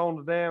ass on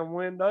the damn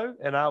window,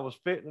 and I was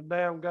fitting to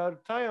damn go to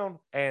town,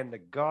 and the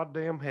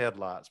goddamn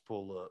headlights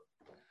pull up.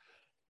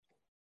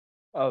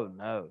 Oh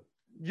no.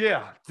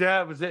 Yeah,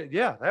 that was it.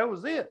 Yeah, that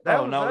was it.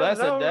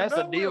 That's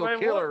a deal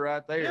killer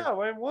right there. Yeah,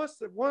 I mean, once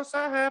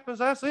that happens,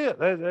 that's it.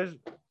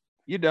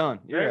 You're done.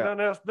 There ain't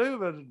nothing else to do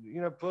but,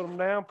 you know, put them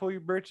down, pull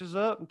your britches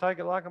up, and take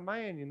it like a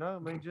man, you know. I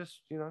mean,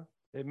 just, you know,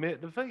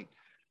 admit defeat.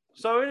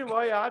 So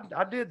anyway,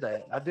 I did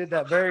that. I did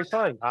that very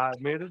thing. I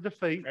admitted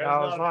defeat. I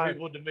was like,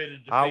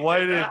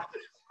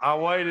 I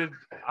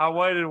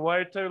waited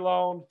way too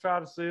long to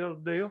try to seal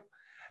the deal.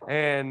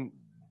 And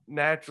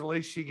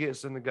naturally, she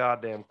gets in the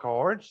goddamn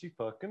car and she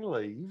fucking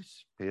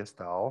leaves,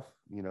 pissed off,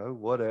 you know,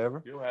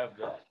 whatever. You'll have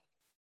that.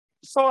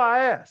 So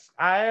I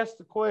asked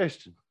the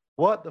question,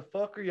 what the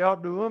fuck are y'all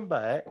doing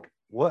back?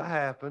 What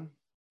happened?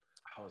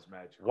 I was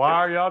mad. Why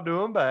are y'all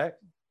doing back?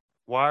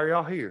 Why are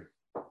y'all here?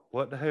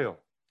 What the hell?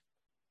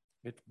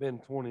 It's been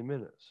 20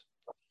 minutes.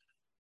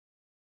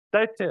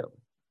 They tell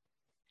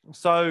me.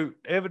 So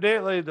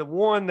evidently the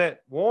one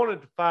that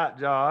wanted to fight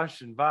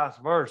Josh and vice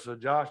versa,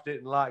 Josh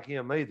didn't like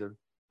him either.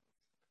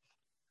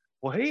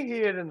 Well, he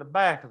hid in the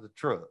back of the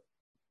truck.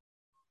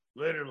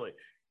 Literally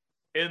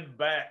in the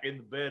back, in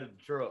the bed of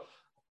the truck.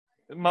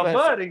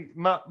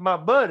 My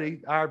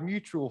buddy, our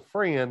mutual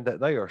friend, that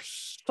they are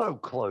so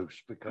close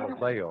because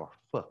they are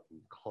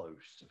fucking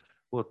close.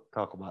 We'll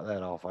talk about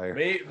that off air.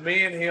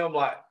 Me and him,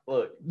 like,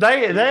 look,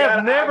 they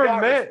have never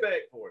met.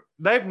 Respect for him.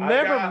 They've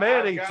never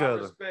met each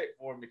other. Respect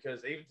for him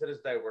because even to this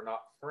day we're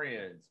not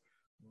friends.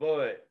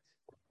 But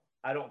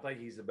I don't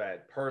think he's a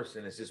bad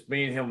person. It's just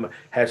me and him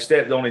have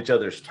stepped on each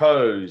other's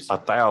toes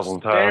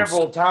 1,000 times,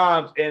 several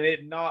times, and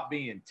it not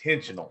be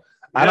intentional.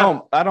 I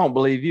don't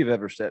believe you've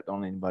ever stepped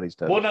on anybody's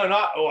toes. Well, no,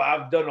 not. Oh,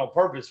 I've done it on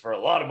purpose for a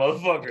lot of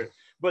motherfuckers.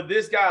 But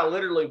this guy,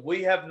 literally,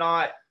 we have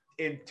not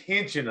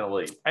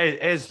intentionally.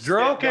 As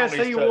drunk as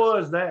he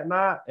was that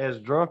night,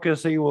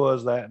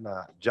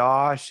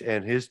 Josh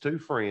and his two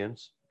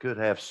friends could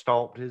have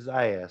stomped his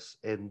ass,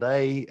 and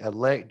they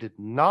elected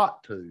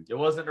not to. It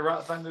wasn't the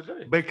right thing to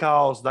do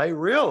because they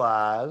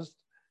realized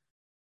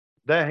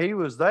that he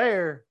was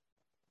there,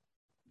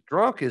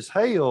 drunk as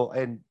hell,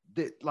 and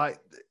he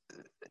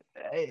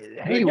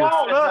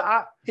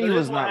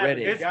was not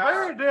ready. It's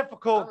very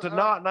difficult to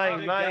not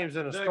name names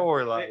in a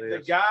story like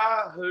this. The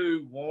guy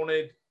who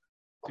wanted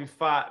to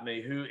fight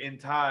me, who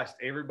enticed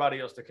everybody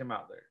else to come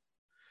out there,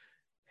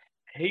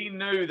 he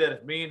knew that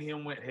if me and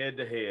him went head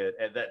to head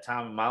at that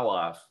time in my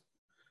life,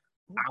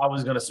 I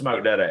was going to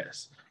smoke that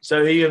ass.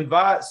 So he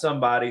invites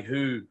somebody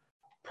who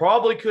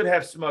probably could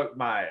have smoked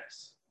my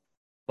ass.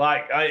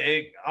 Like,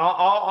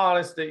 all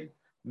honesty,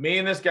 me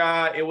and this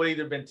guy, it would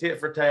either been tit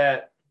for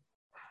tat.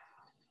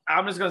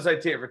 I'm just going to say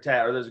tit for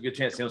tat, or there's a good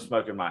chance of him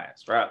smoking my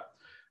ass, right?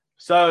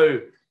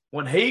 So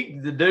when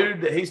the dude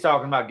that he's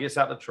talking about gets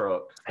out the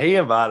truck. He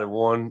invited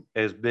one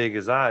as big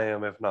as I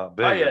am, if not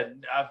bigger.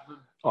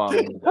 I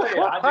didn't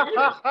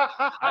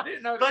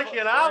know.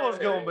 Thinking I was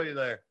going to be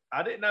there.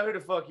 I didn't know who the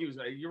fuck he was.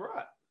 You're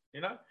right,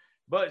 you know?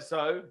 But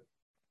so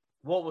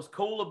what was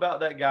cool about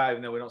that guy,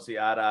 even though we don't see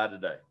eye to eye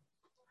today,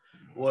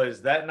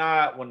 was that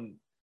night when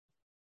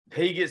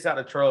he gets out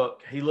of the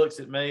truck, he looks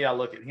at me, I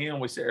look at him,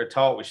 we sit there and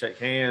talk, we shake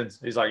hands.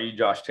 He's like, "You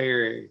Josh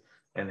Terry?"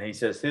 And he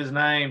says his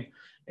name,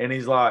 and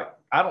he's like,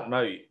 "I don't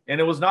know you."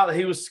 And it was not that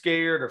he was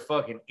scared or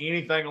fucking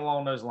anything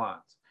along those lines.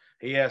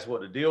 He asked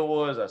what the deal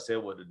was. I said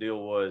what the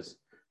deal was.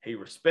 He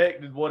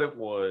respected what it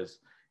was.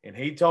 And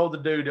he told the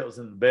dude that was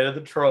in the bed of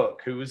the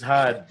truck who was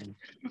hiding,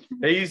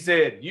 he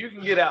said, "You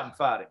can get out and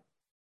fight him."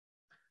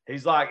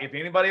 He's like, "If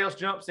anybody else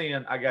jumps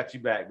in, I got you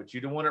back. But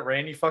you're the one that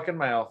ran your fucking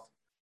mouth.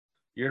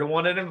 You're the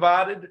one that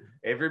invited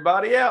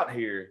everybody out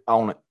here.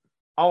 Own it."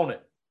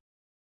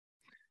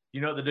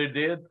 You know what the dude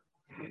did?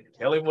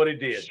 Tell him what he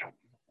did.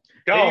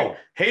 Go.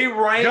 He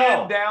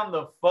ran down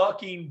the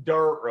fucking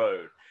dirt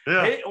road.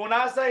 Yeah. When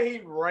I say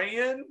he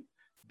ran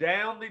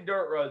down the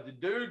dirt road, the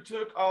dude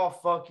took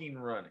off fucking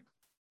running.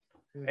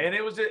 And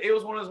it was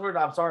one of those weird.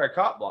 I'm sorry, a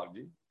cop blocked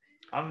you.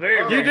 I'm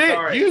very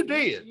sorry. You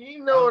did.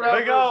 You know what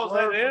I because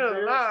at the end of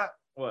the night,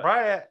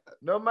 right?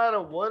 No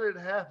matter what had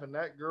happened,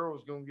 that girl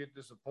was gonna get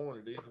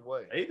disappointed either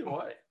way.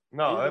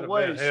 No, either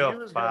way, she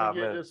was gonna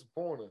get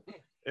disappointed.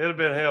 It'd have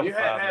been hell. You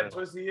hadn't had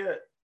pussy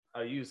yet.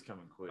 Oh, you was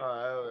coming quick. That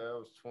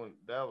was 20.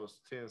 That was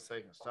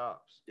 10-second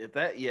stops. If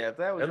that was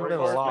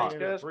your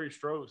first 3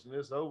 strokes and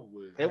it's over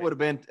with. It would have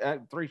been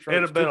 3 strokes.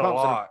 It'd have been a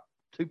lot.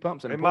 2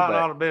 pumps and it might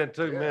not have been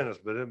 2 minutes,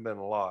 but it'd been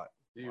a lot.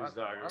 Not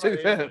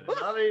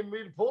even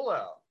me to pull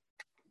out.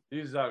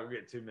 You was not gonna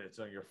get 2 minutes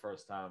on your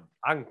first time.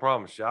 I can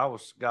promise you, I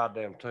was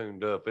goddamn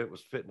tuned up. It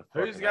was fitting.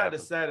 Who's got the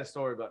saddest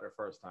story about their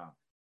first time?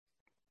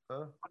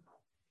 Huh?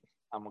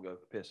 I'm gonna go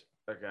piss.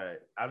 Okay,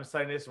 I'm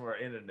saying this and we're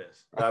ending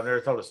this. I've never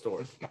told a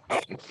story.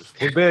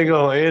 We've been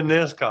going to end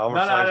this No.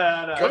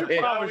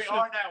 conversation.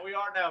 We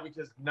are now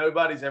because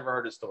nobody's ever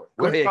heard a story.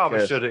 We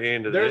probably should have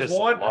ended There's this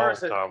one a long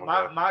person, time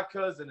ago. my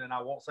cousin, and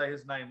I won't say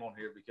his name on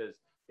here because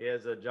he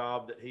has a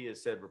job that he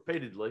has said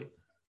repeatedly.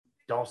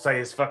 Don't say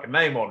his fucking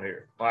name on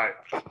here. Like,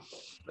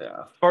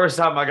 yeah. First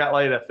time I got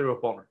laid, I threw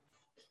up on her.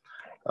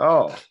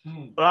 Oh,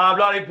 I'm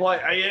not even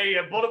playing.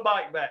 Yeah, pull the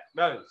mic back.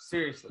 No,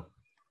 seriously.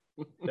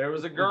 There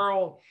was a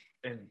girl,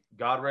 and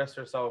God rest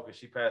her soul because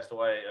she passed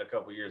away a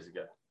couple years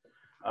ago.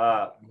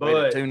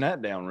 But tune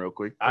that down real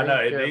quick. I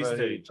know it needs Who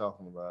to. you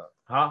talking about?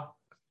 Huh?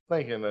 I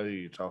think I know who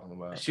you're talking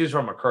about. She was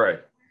from McCray.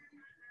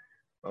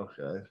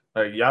 Okay.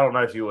 I don't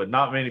know if you would.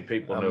 Not many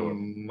people knew her.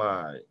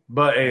 Might.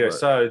 But anyway,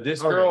 so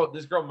this girl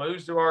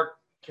moves to our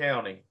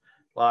county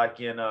like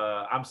in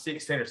I'm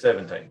 16 or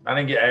 17. I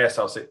didn't get asked.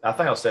 I think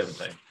I was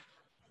 17.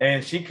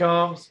 And she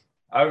comes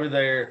over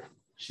there.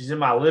 She's in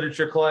my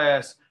literature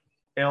class,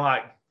 and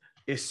like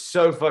it's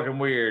so fucking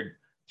weird.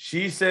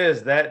 She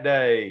says that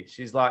day,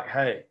 she's like,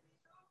 "Hey,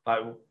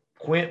 like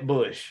Quint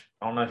Bush.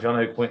 I don't know if y'all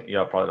know who Quint.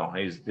 Y'all probably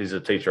don't. He's a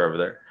teacher over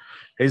there.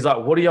 He's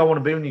like, what do y'all want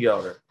to be when you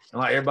go there?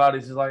 And like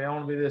everybody's just like, I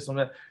want to be this and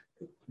that.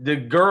 The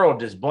girl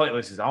just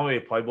blatantly says, I want to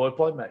be a Playboy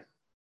Playmate.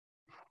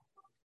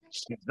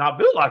 She's not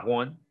built like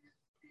one,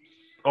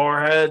 or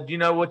had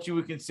what you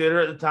would consider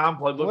at the time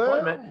Playboy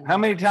Playmate. How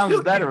many times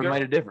has that ever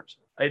made a difference?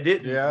 It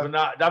didn't.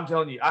 Yeah. I'm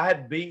telling you, I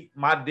had beat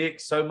my dick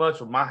so much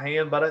with my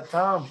hand by that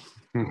time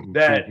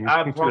that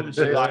I promise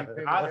you, like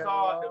I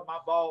thought that my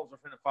balls were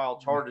finna file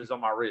charges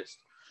on my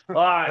wrist.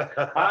 Like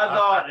I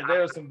thought that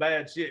there was some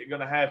bad shit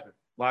gonna happen.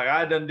 Like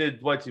I done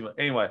did way too much.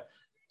 Anyway,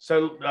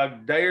 so a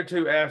day or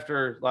two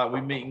after, like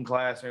we meet in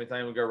class and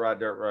everything, we go ride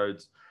dirt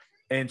roads,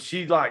 and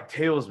she like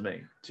tells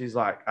me, she's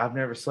like, I've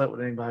never slept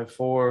with anybody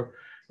before.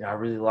 I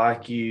really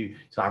like you,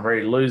 so I'm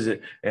ready to lose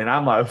it. And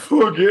I'm like,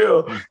 fuck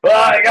yeah.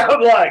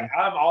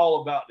 I'm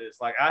all about this.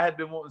 Like I had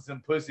been wanting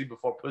some pussy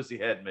before pussy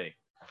had me.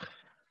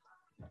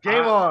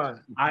 Game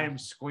on. I am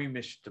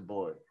squeamish to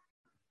blood.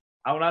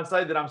 When I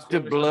say that I'm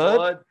squeamish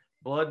blood?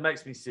 Blood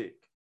makes me sick.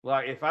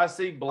 Like if I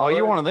see blood. Oh,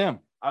 you're one of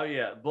them. Oh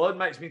yeah, blood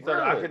makes me throw.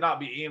 Really? I could not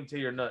be EMT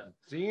or nothing.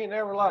 So you ain't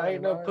never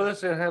ate no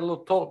pussy and had little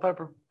toilet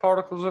paper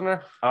particles in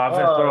there? I'm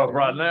gonna throw up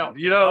right now.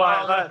 You know,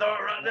 I'm gonna throw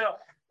it right now.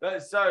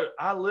 So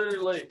I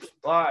literally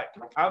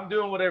I'm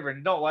doing whatever and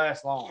it don't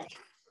last long.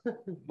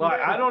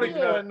 Like I don't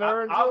even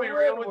know. I'll be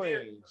real with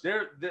you.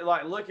 They're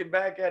like looking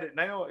back at it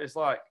now. It's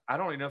like I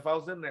don't even know if I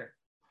was in there.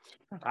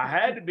 I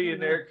had to be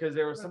in there because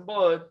there was some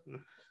blood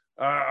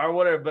or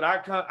whatever. But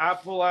I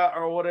pull out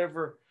or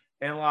whatever,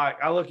 and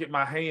like I look at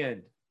my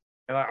hand,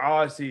 and like all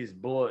I see is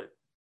blood.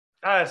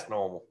 That's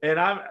normal. And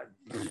I'm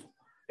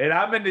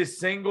in this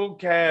single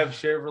cab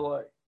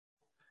Chevrolet,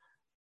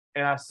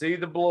 and I see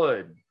the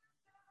blood.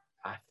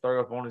 I throw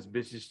up on this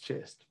bitch's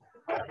chest.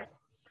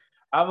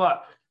 I'm like,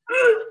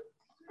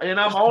 and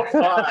I'm on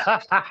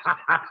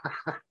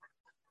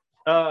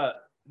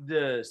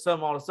the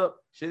sum all this up.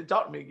 She didn't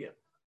talk to me again.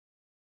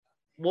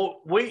 Well,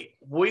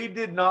 we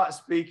did not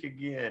speak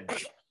again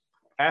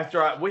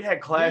after we had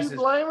classes. Do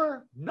you blame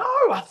her? No,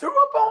 I threw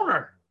up on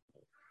her.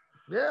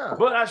 Yeah.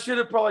 But I should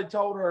have probably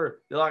told her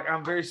that, like,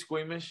 I'm very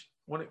squeamish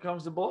when it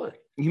comes to blood.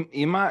 You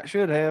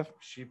should have.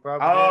 She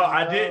probably.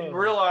 I didn't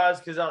realize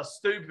because I was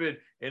stupid.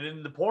 And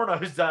in the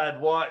pornos I'd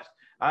watched,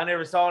 I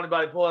never saw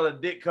anybody pull out a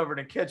dick covered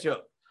in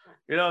ketchup.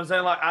 You know what I'm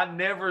saying? Like, I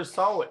never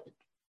saw it.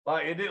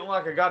 Like, it didn't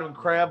like I got him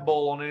crab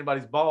bowl on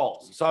anybody's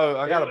balls. So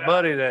I got a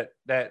buddy that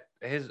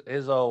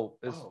this old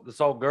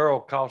girl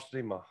cost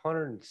him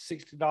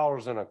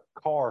 $160 in a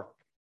car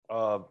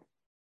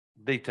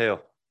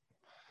detail.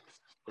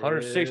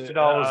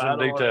 $160 in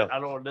detail. I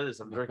don't want to do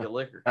this. I'm drinking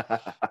liquor.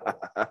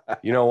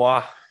 You know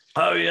why?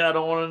 Oh yeah, I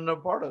don't want to know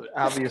part of it.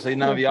 Obviously,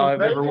 none of y'all have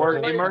ever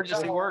worked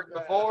emergency work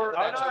before.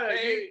 Oh,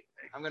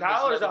 no,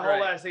 Tyler's a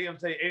whole ass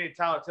EMT. Any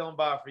Tyler, tell him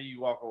bye for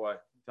you walk away.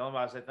 Tell him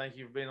I say thank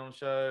you for being on the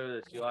show.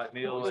 That you like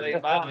Neil.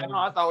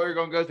 I thought we were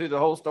gonna go through the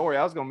whole story.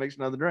 I was gonna mix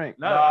another drink.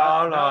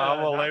 I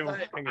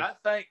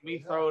think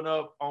me throwing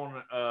up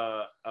on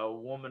a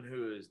woman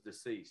who is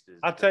deceased.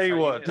 I tell you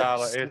what,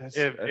 Tyler.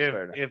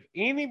 If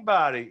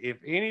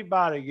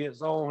anybody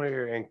gets on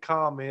here and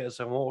comments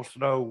and wants to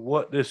know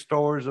what this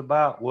story's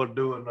about, we'll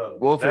do another.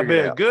 That'd be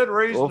a good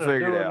reason to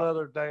do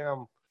another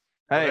damn.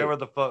 Whatever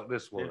the fuck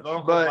this was. If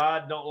Uncle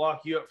Biden don't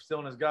lock you up for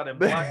stealing his goddamn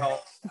Black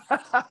Hawks.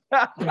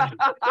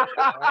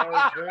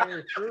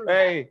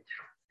 Hey,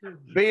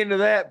 being to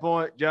that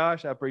point,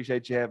 Josh, I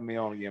appreciate you having me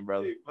on again,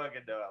 brother.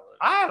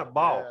 I had a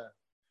ball. Yeah.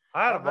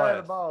 I had a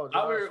ball.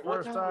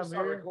 What time we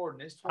recording?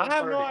 This I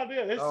have no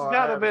idea. This has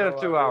got to be a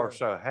 2-hour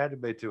show. It had to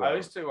be 2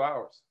 hours. It's 2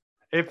 hours.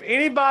 If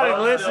anybody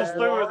listens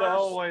through it the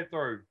whole way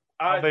through,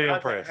 I'll be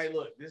impressed. Hey,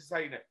 look, this is how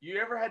you know. You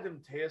ever had them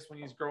tests when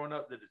you was growing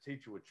up that the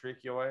teacher would trick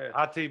your ass?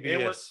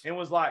 ITBS. It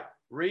was like,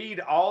 read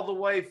all the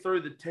way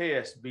through the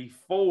test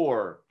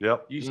before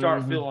you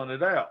start filling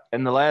it out.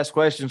 And the last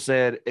question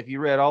said, if you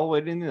read all the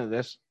way to the end of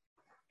this,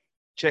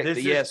 check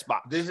the yes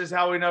box. This is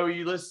how we know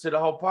you listen to the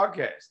whole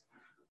podcast.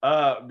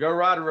 Go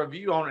write a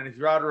review on it. And if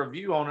you write a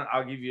review on it,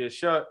 I'll give you a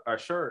shirt. But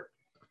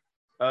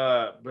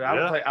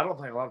I don't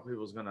think a lot of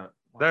people's gonna.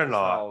 They're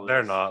not.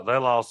 They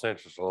lost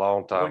interest a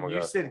long time when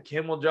ago. You said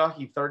Camel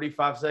Jockey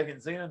 35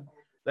 seconds in,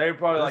 they were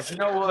probably like, you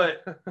know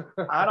what?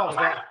 I don't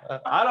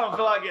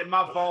feel like getting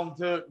my phone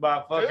took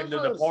by fucking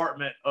the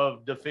Department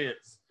of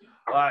Defense.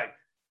 Like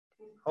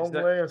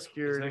Homeland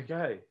Security. It's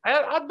okay.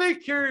 I'd be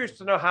curious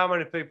to know how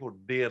many people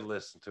did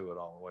listen to it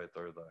all the way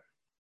through there.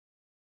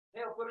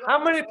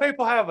 How many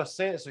people have a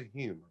sense of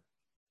humor?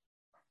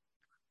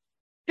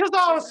 Because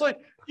honestly,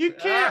 you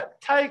can't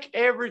take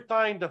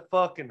everything to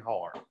fucking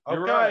heart.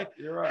 Okay,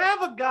 You're right.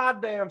 Have a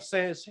goddamn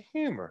sense of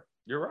humor.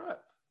 You're right.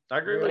 I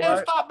agree with And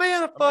that. stop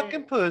being a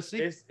fucking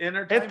pussy. It's And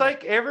entertainment.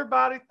 think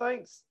everybody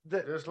thinks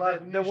that, Just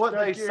like that what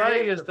they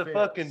say is the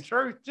fucking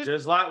truth.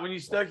 Just like when you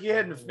stuck your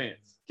head in the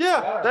fence.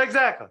 Yeah,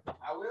 exactly.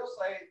 I will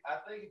say, I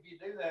think if you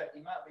do that,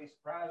 you might be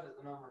surprised at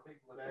the number of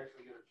people that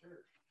actually go to church.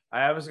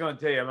 I was going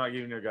to tell you, I'm not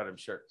giving you a goddamn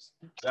shirts.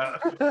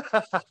 That's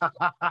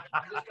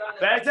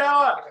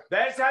how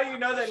you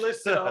know they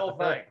listen to the whole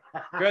thing.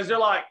 Because they're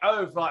like,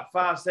 oh, for like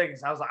 5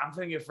 seconds. I was like, I'm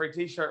thinking a free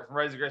t-shirt from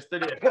Razor Grass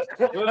Studio.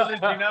 Little did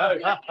you know.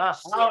 I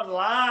was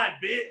lying,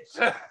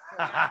 bitch.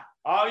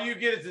 All you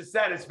get is the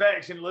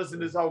satisfaction to listen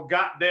to this whole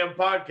goddamn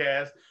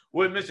podcast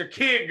with Mr.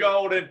 Kid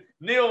Golden,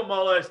 Neil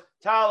Mullis,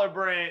 Tyler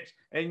Branch,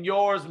 and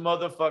yours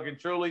motherfucking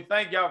truly.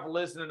 Thank y'all for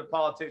listening to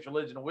Politics,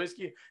 Religion, and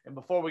Whiskey. And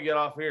before we get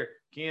off here,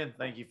 Ken,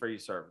 thank you for your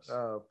service.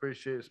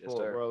 Appreciate the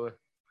support, brother.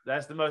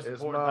 That's the most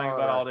important thing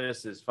about all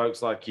this is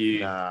folks like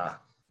you. Nah,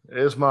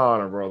 it's my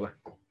honor, brother.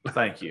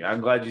 Thank you. I'm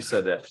glad you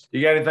said that.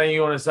 You got anything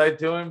you want to say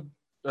to him,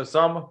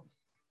 Osama?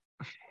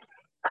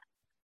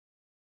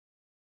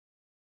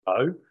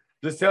 Oh.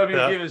 Just tell him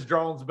you'll give his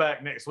drones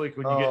back next week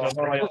when you get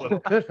done.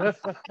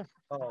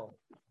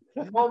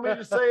 You want me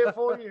to say it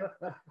for you?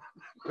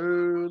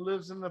 Who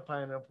lives in the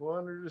pineapple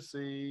under the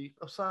sea?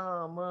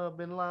 Osama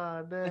bin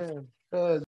Laden.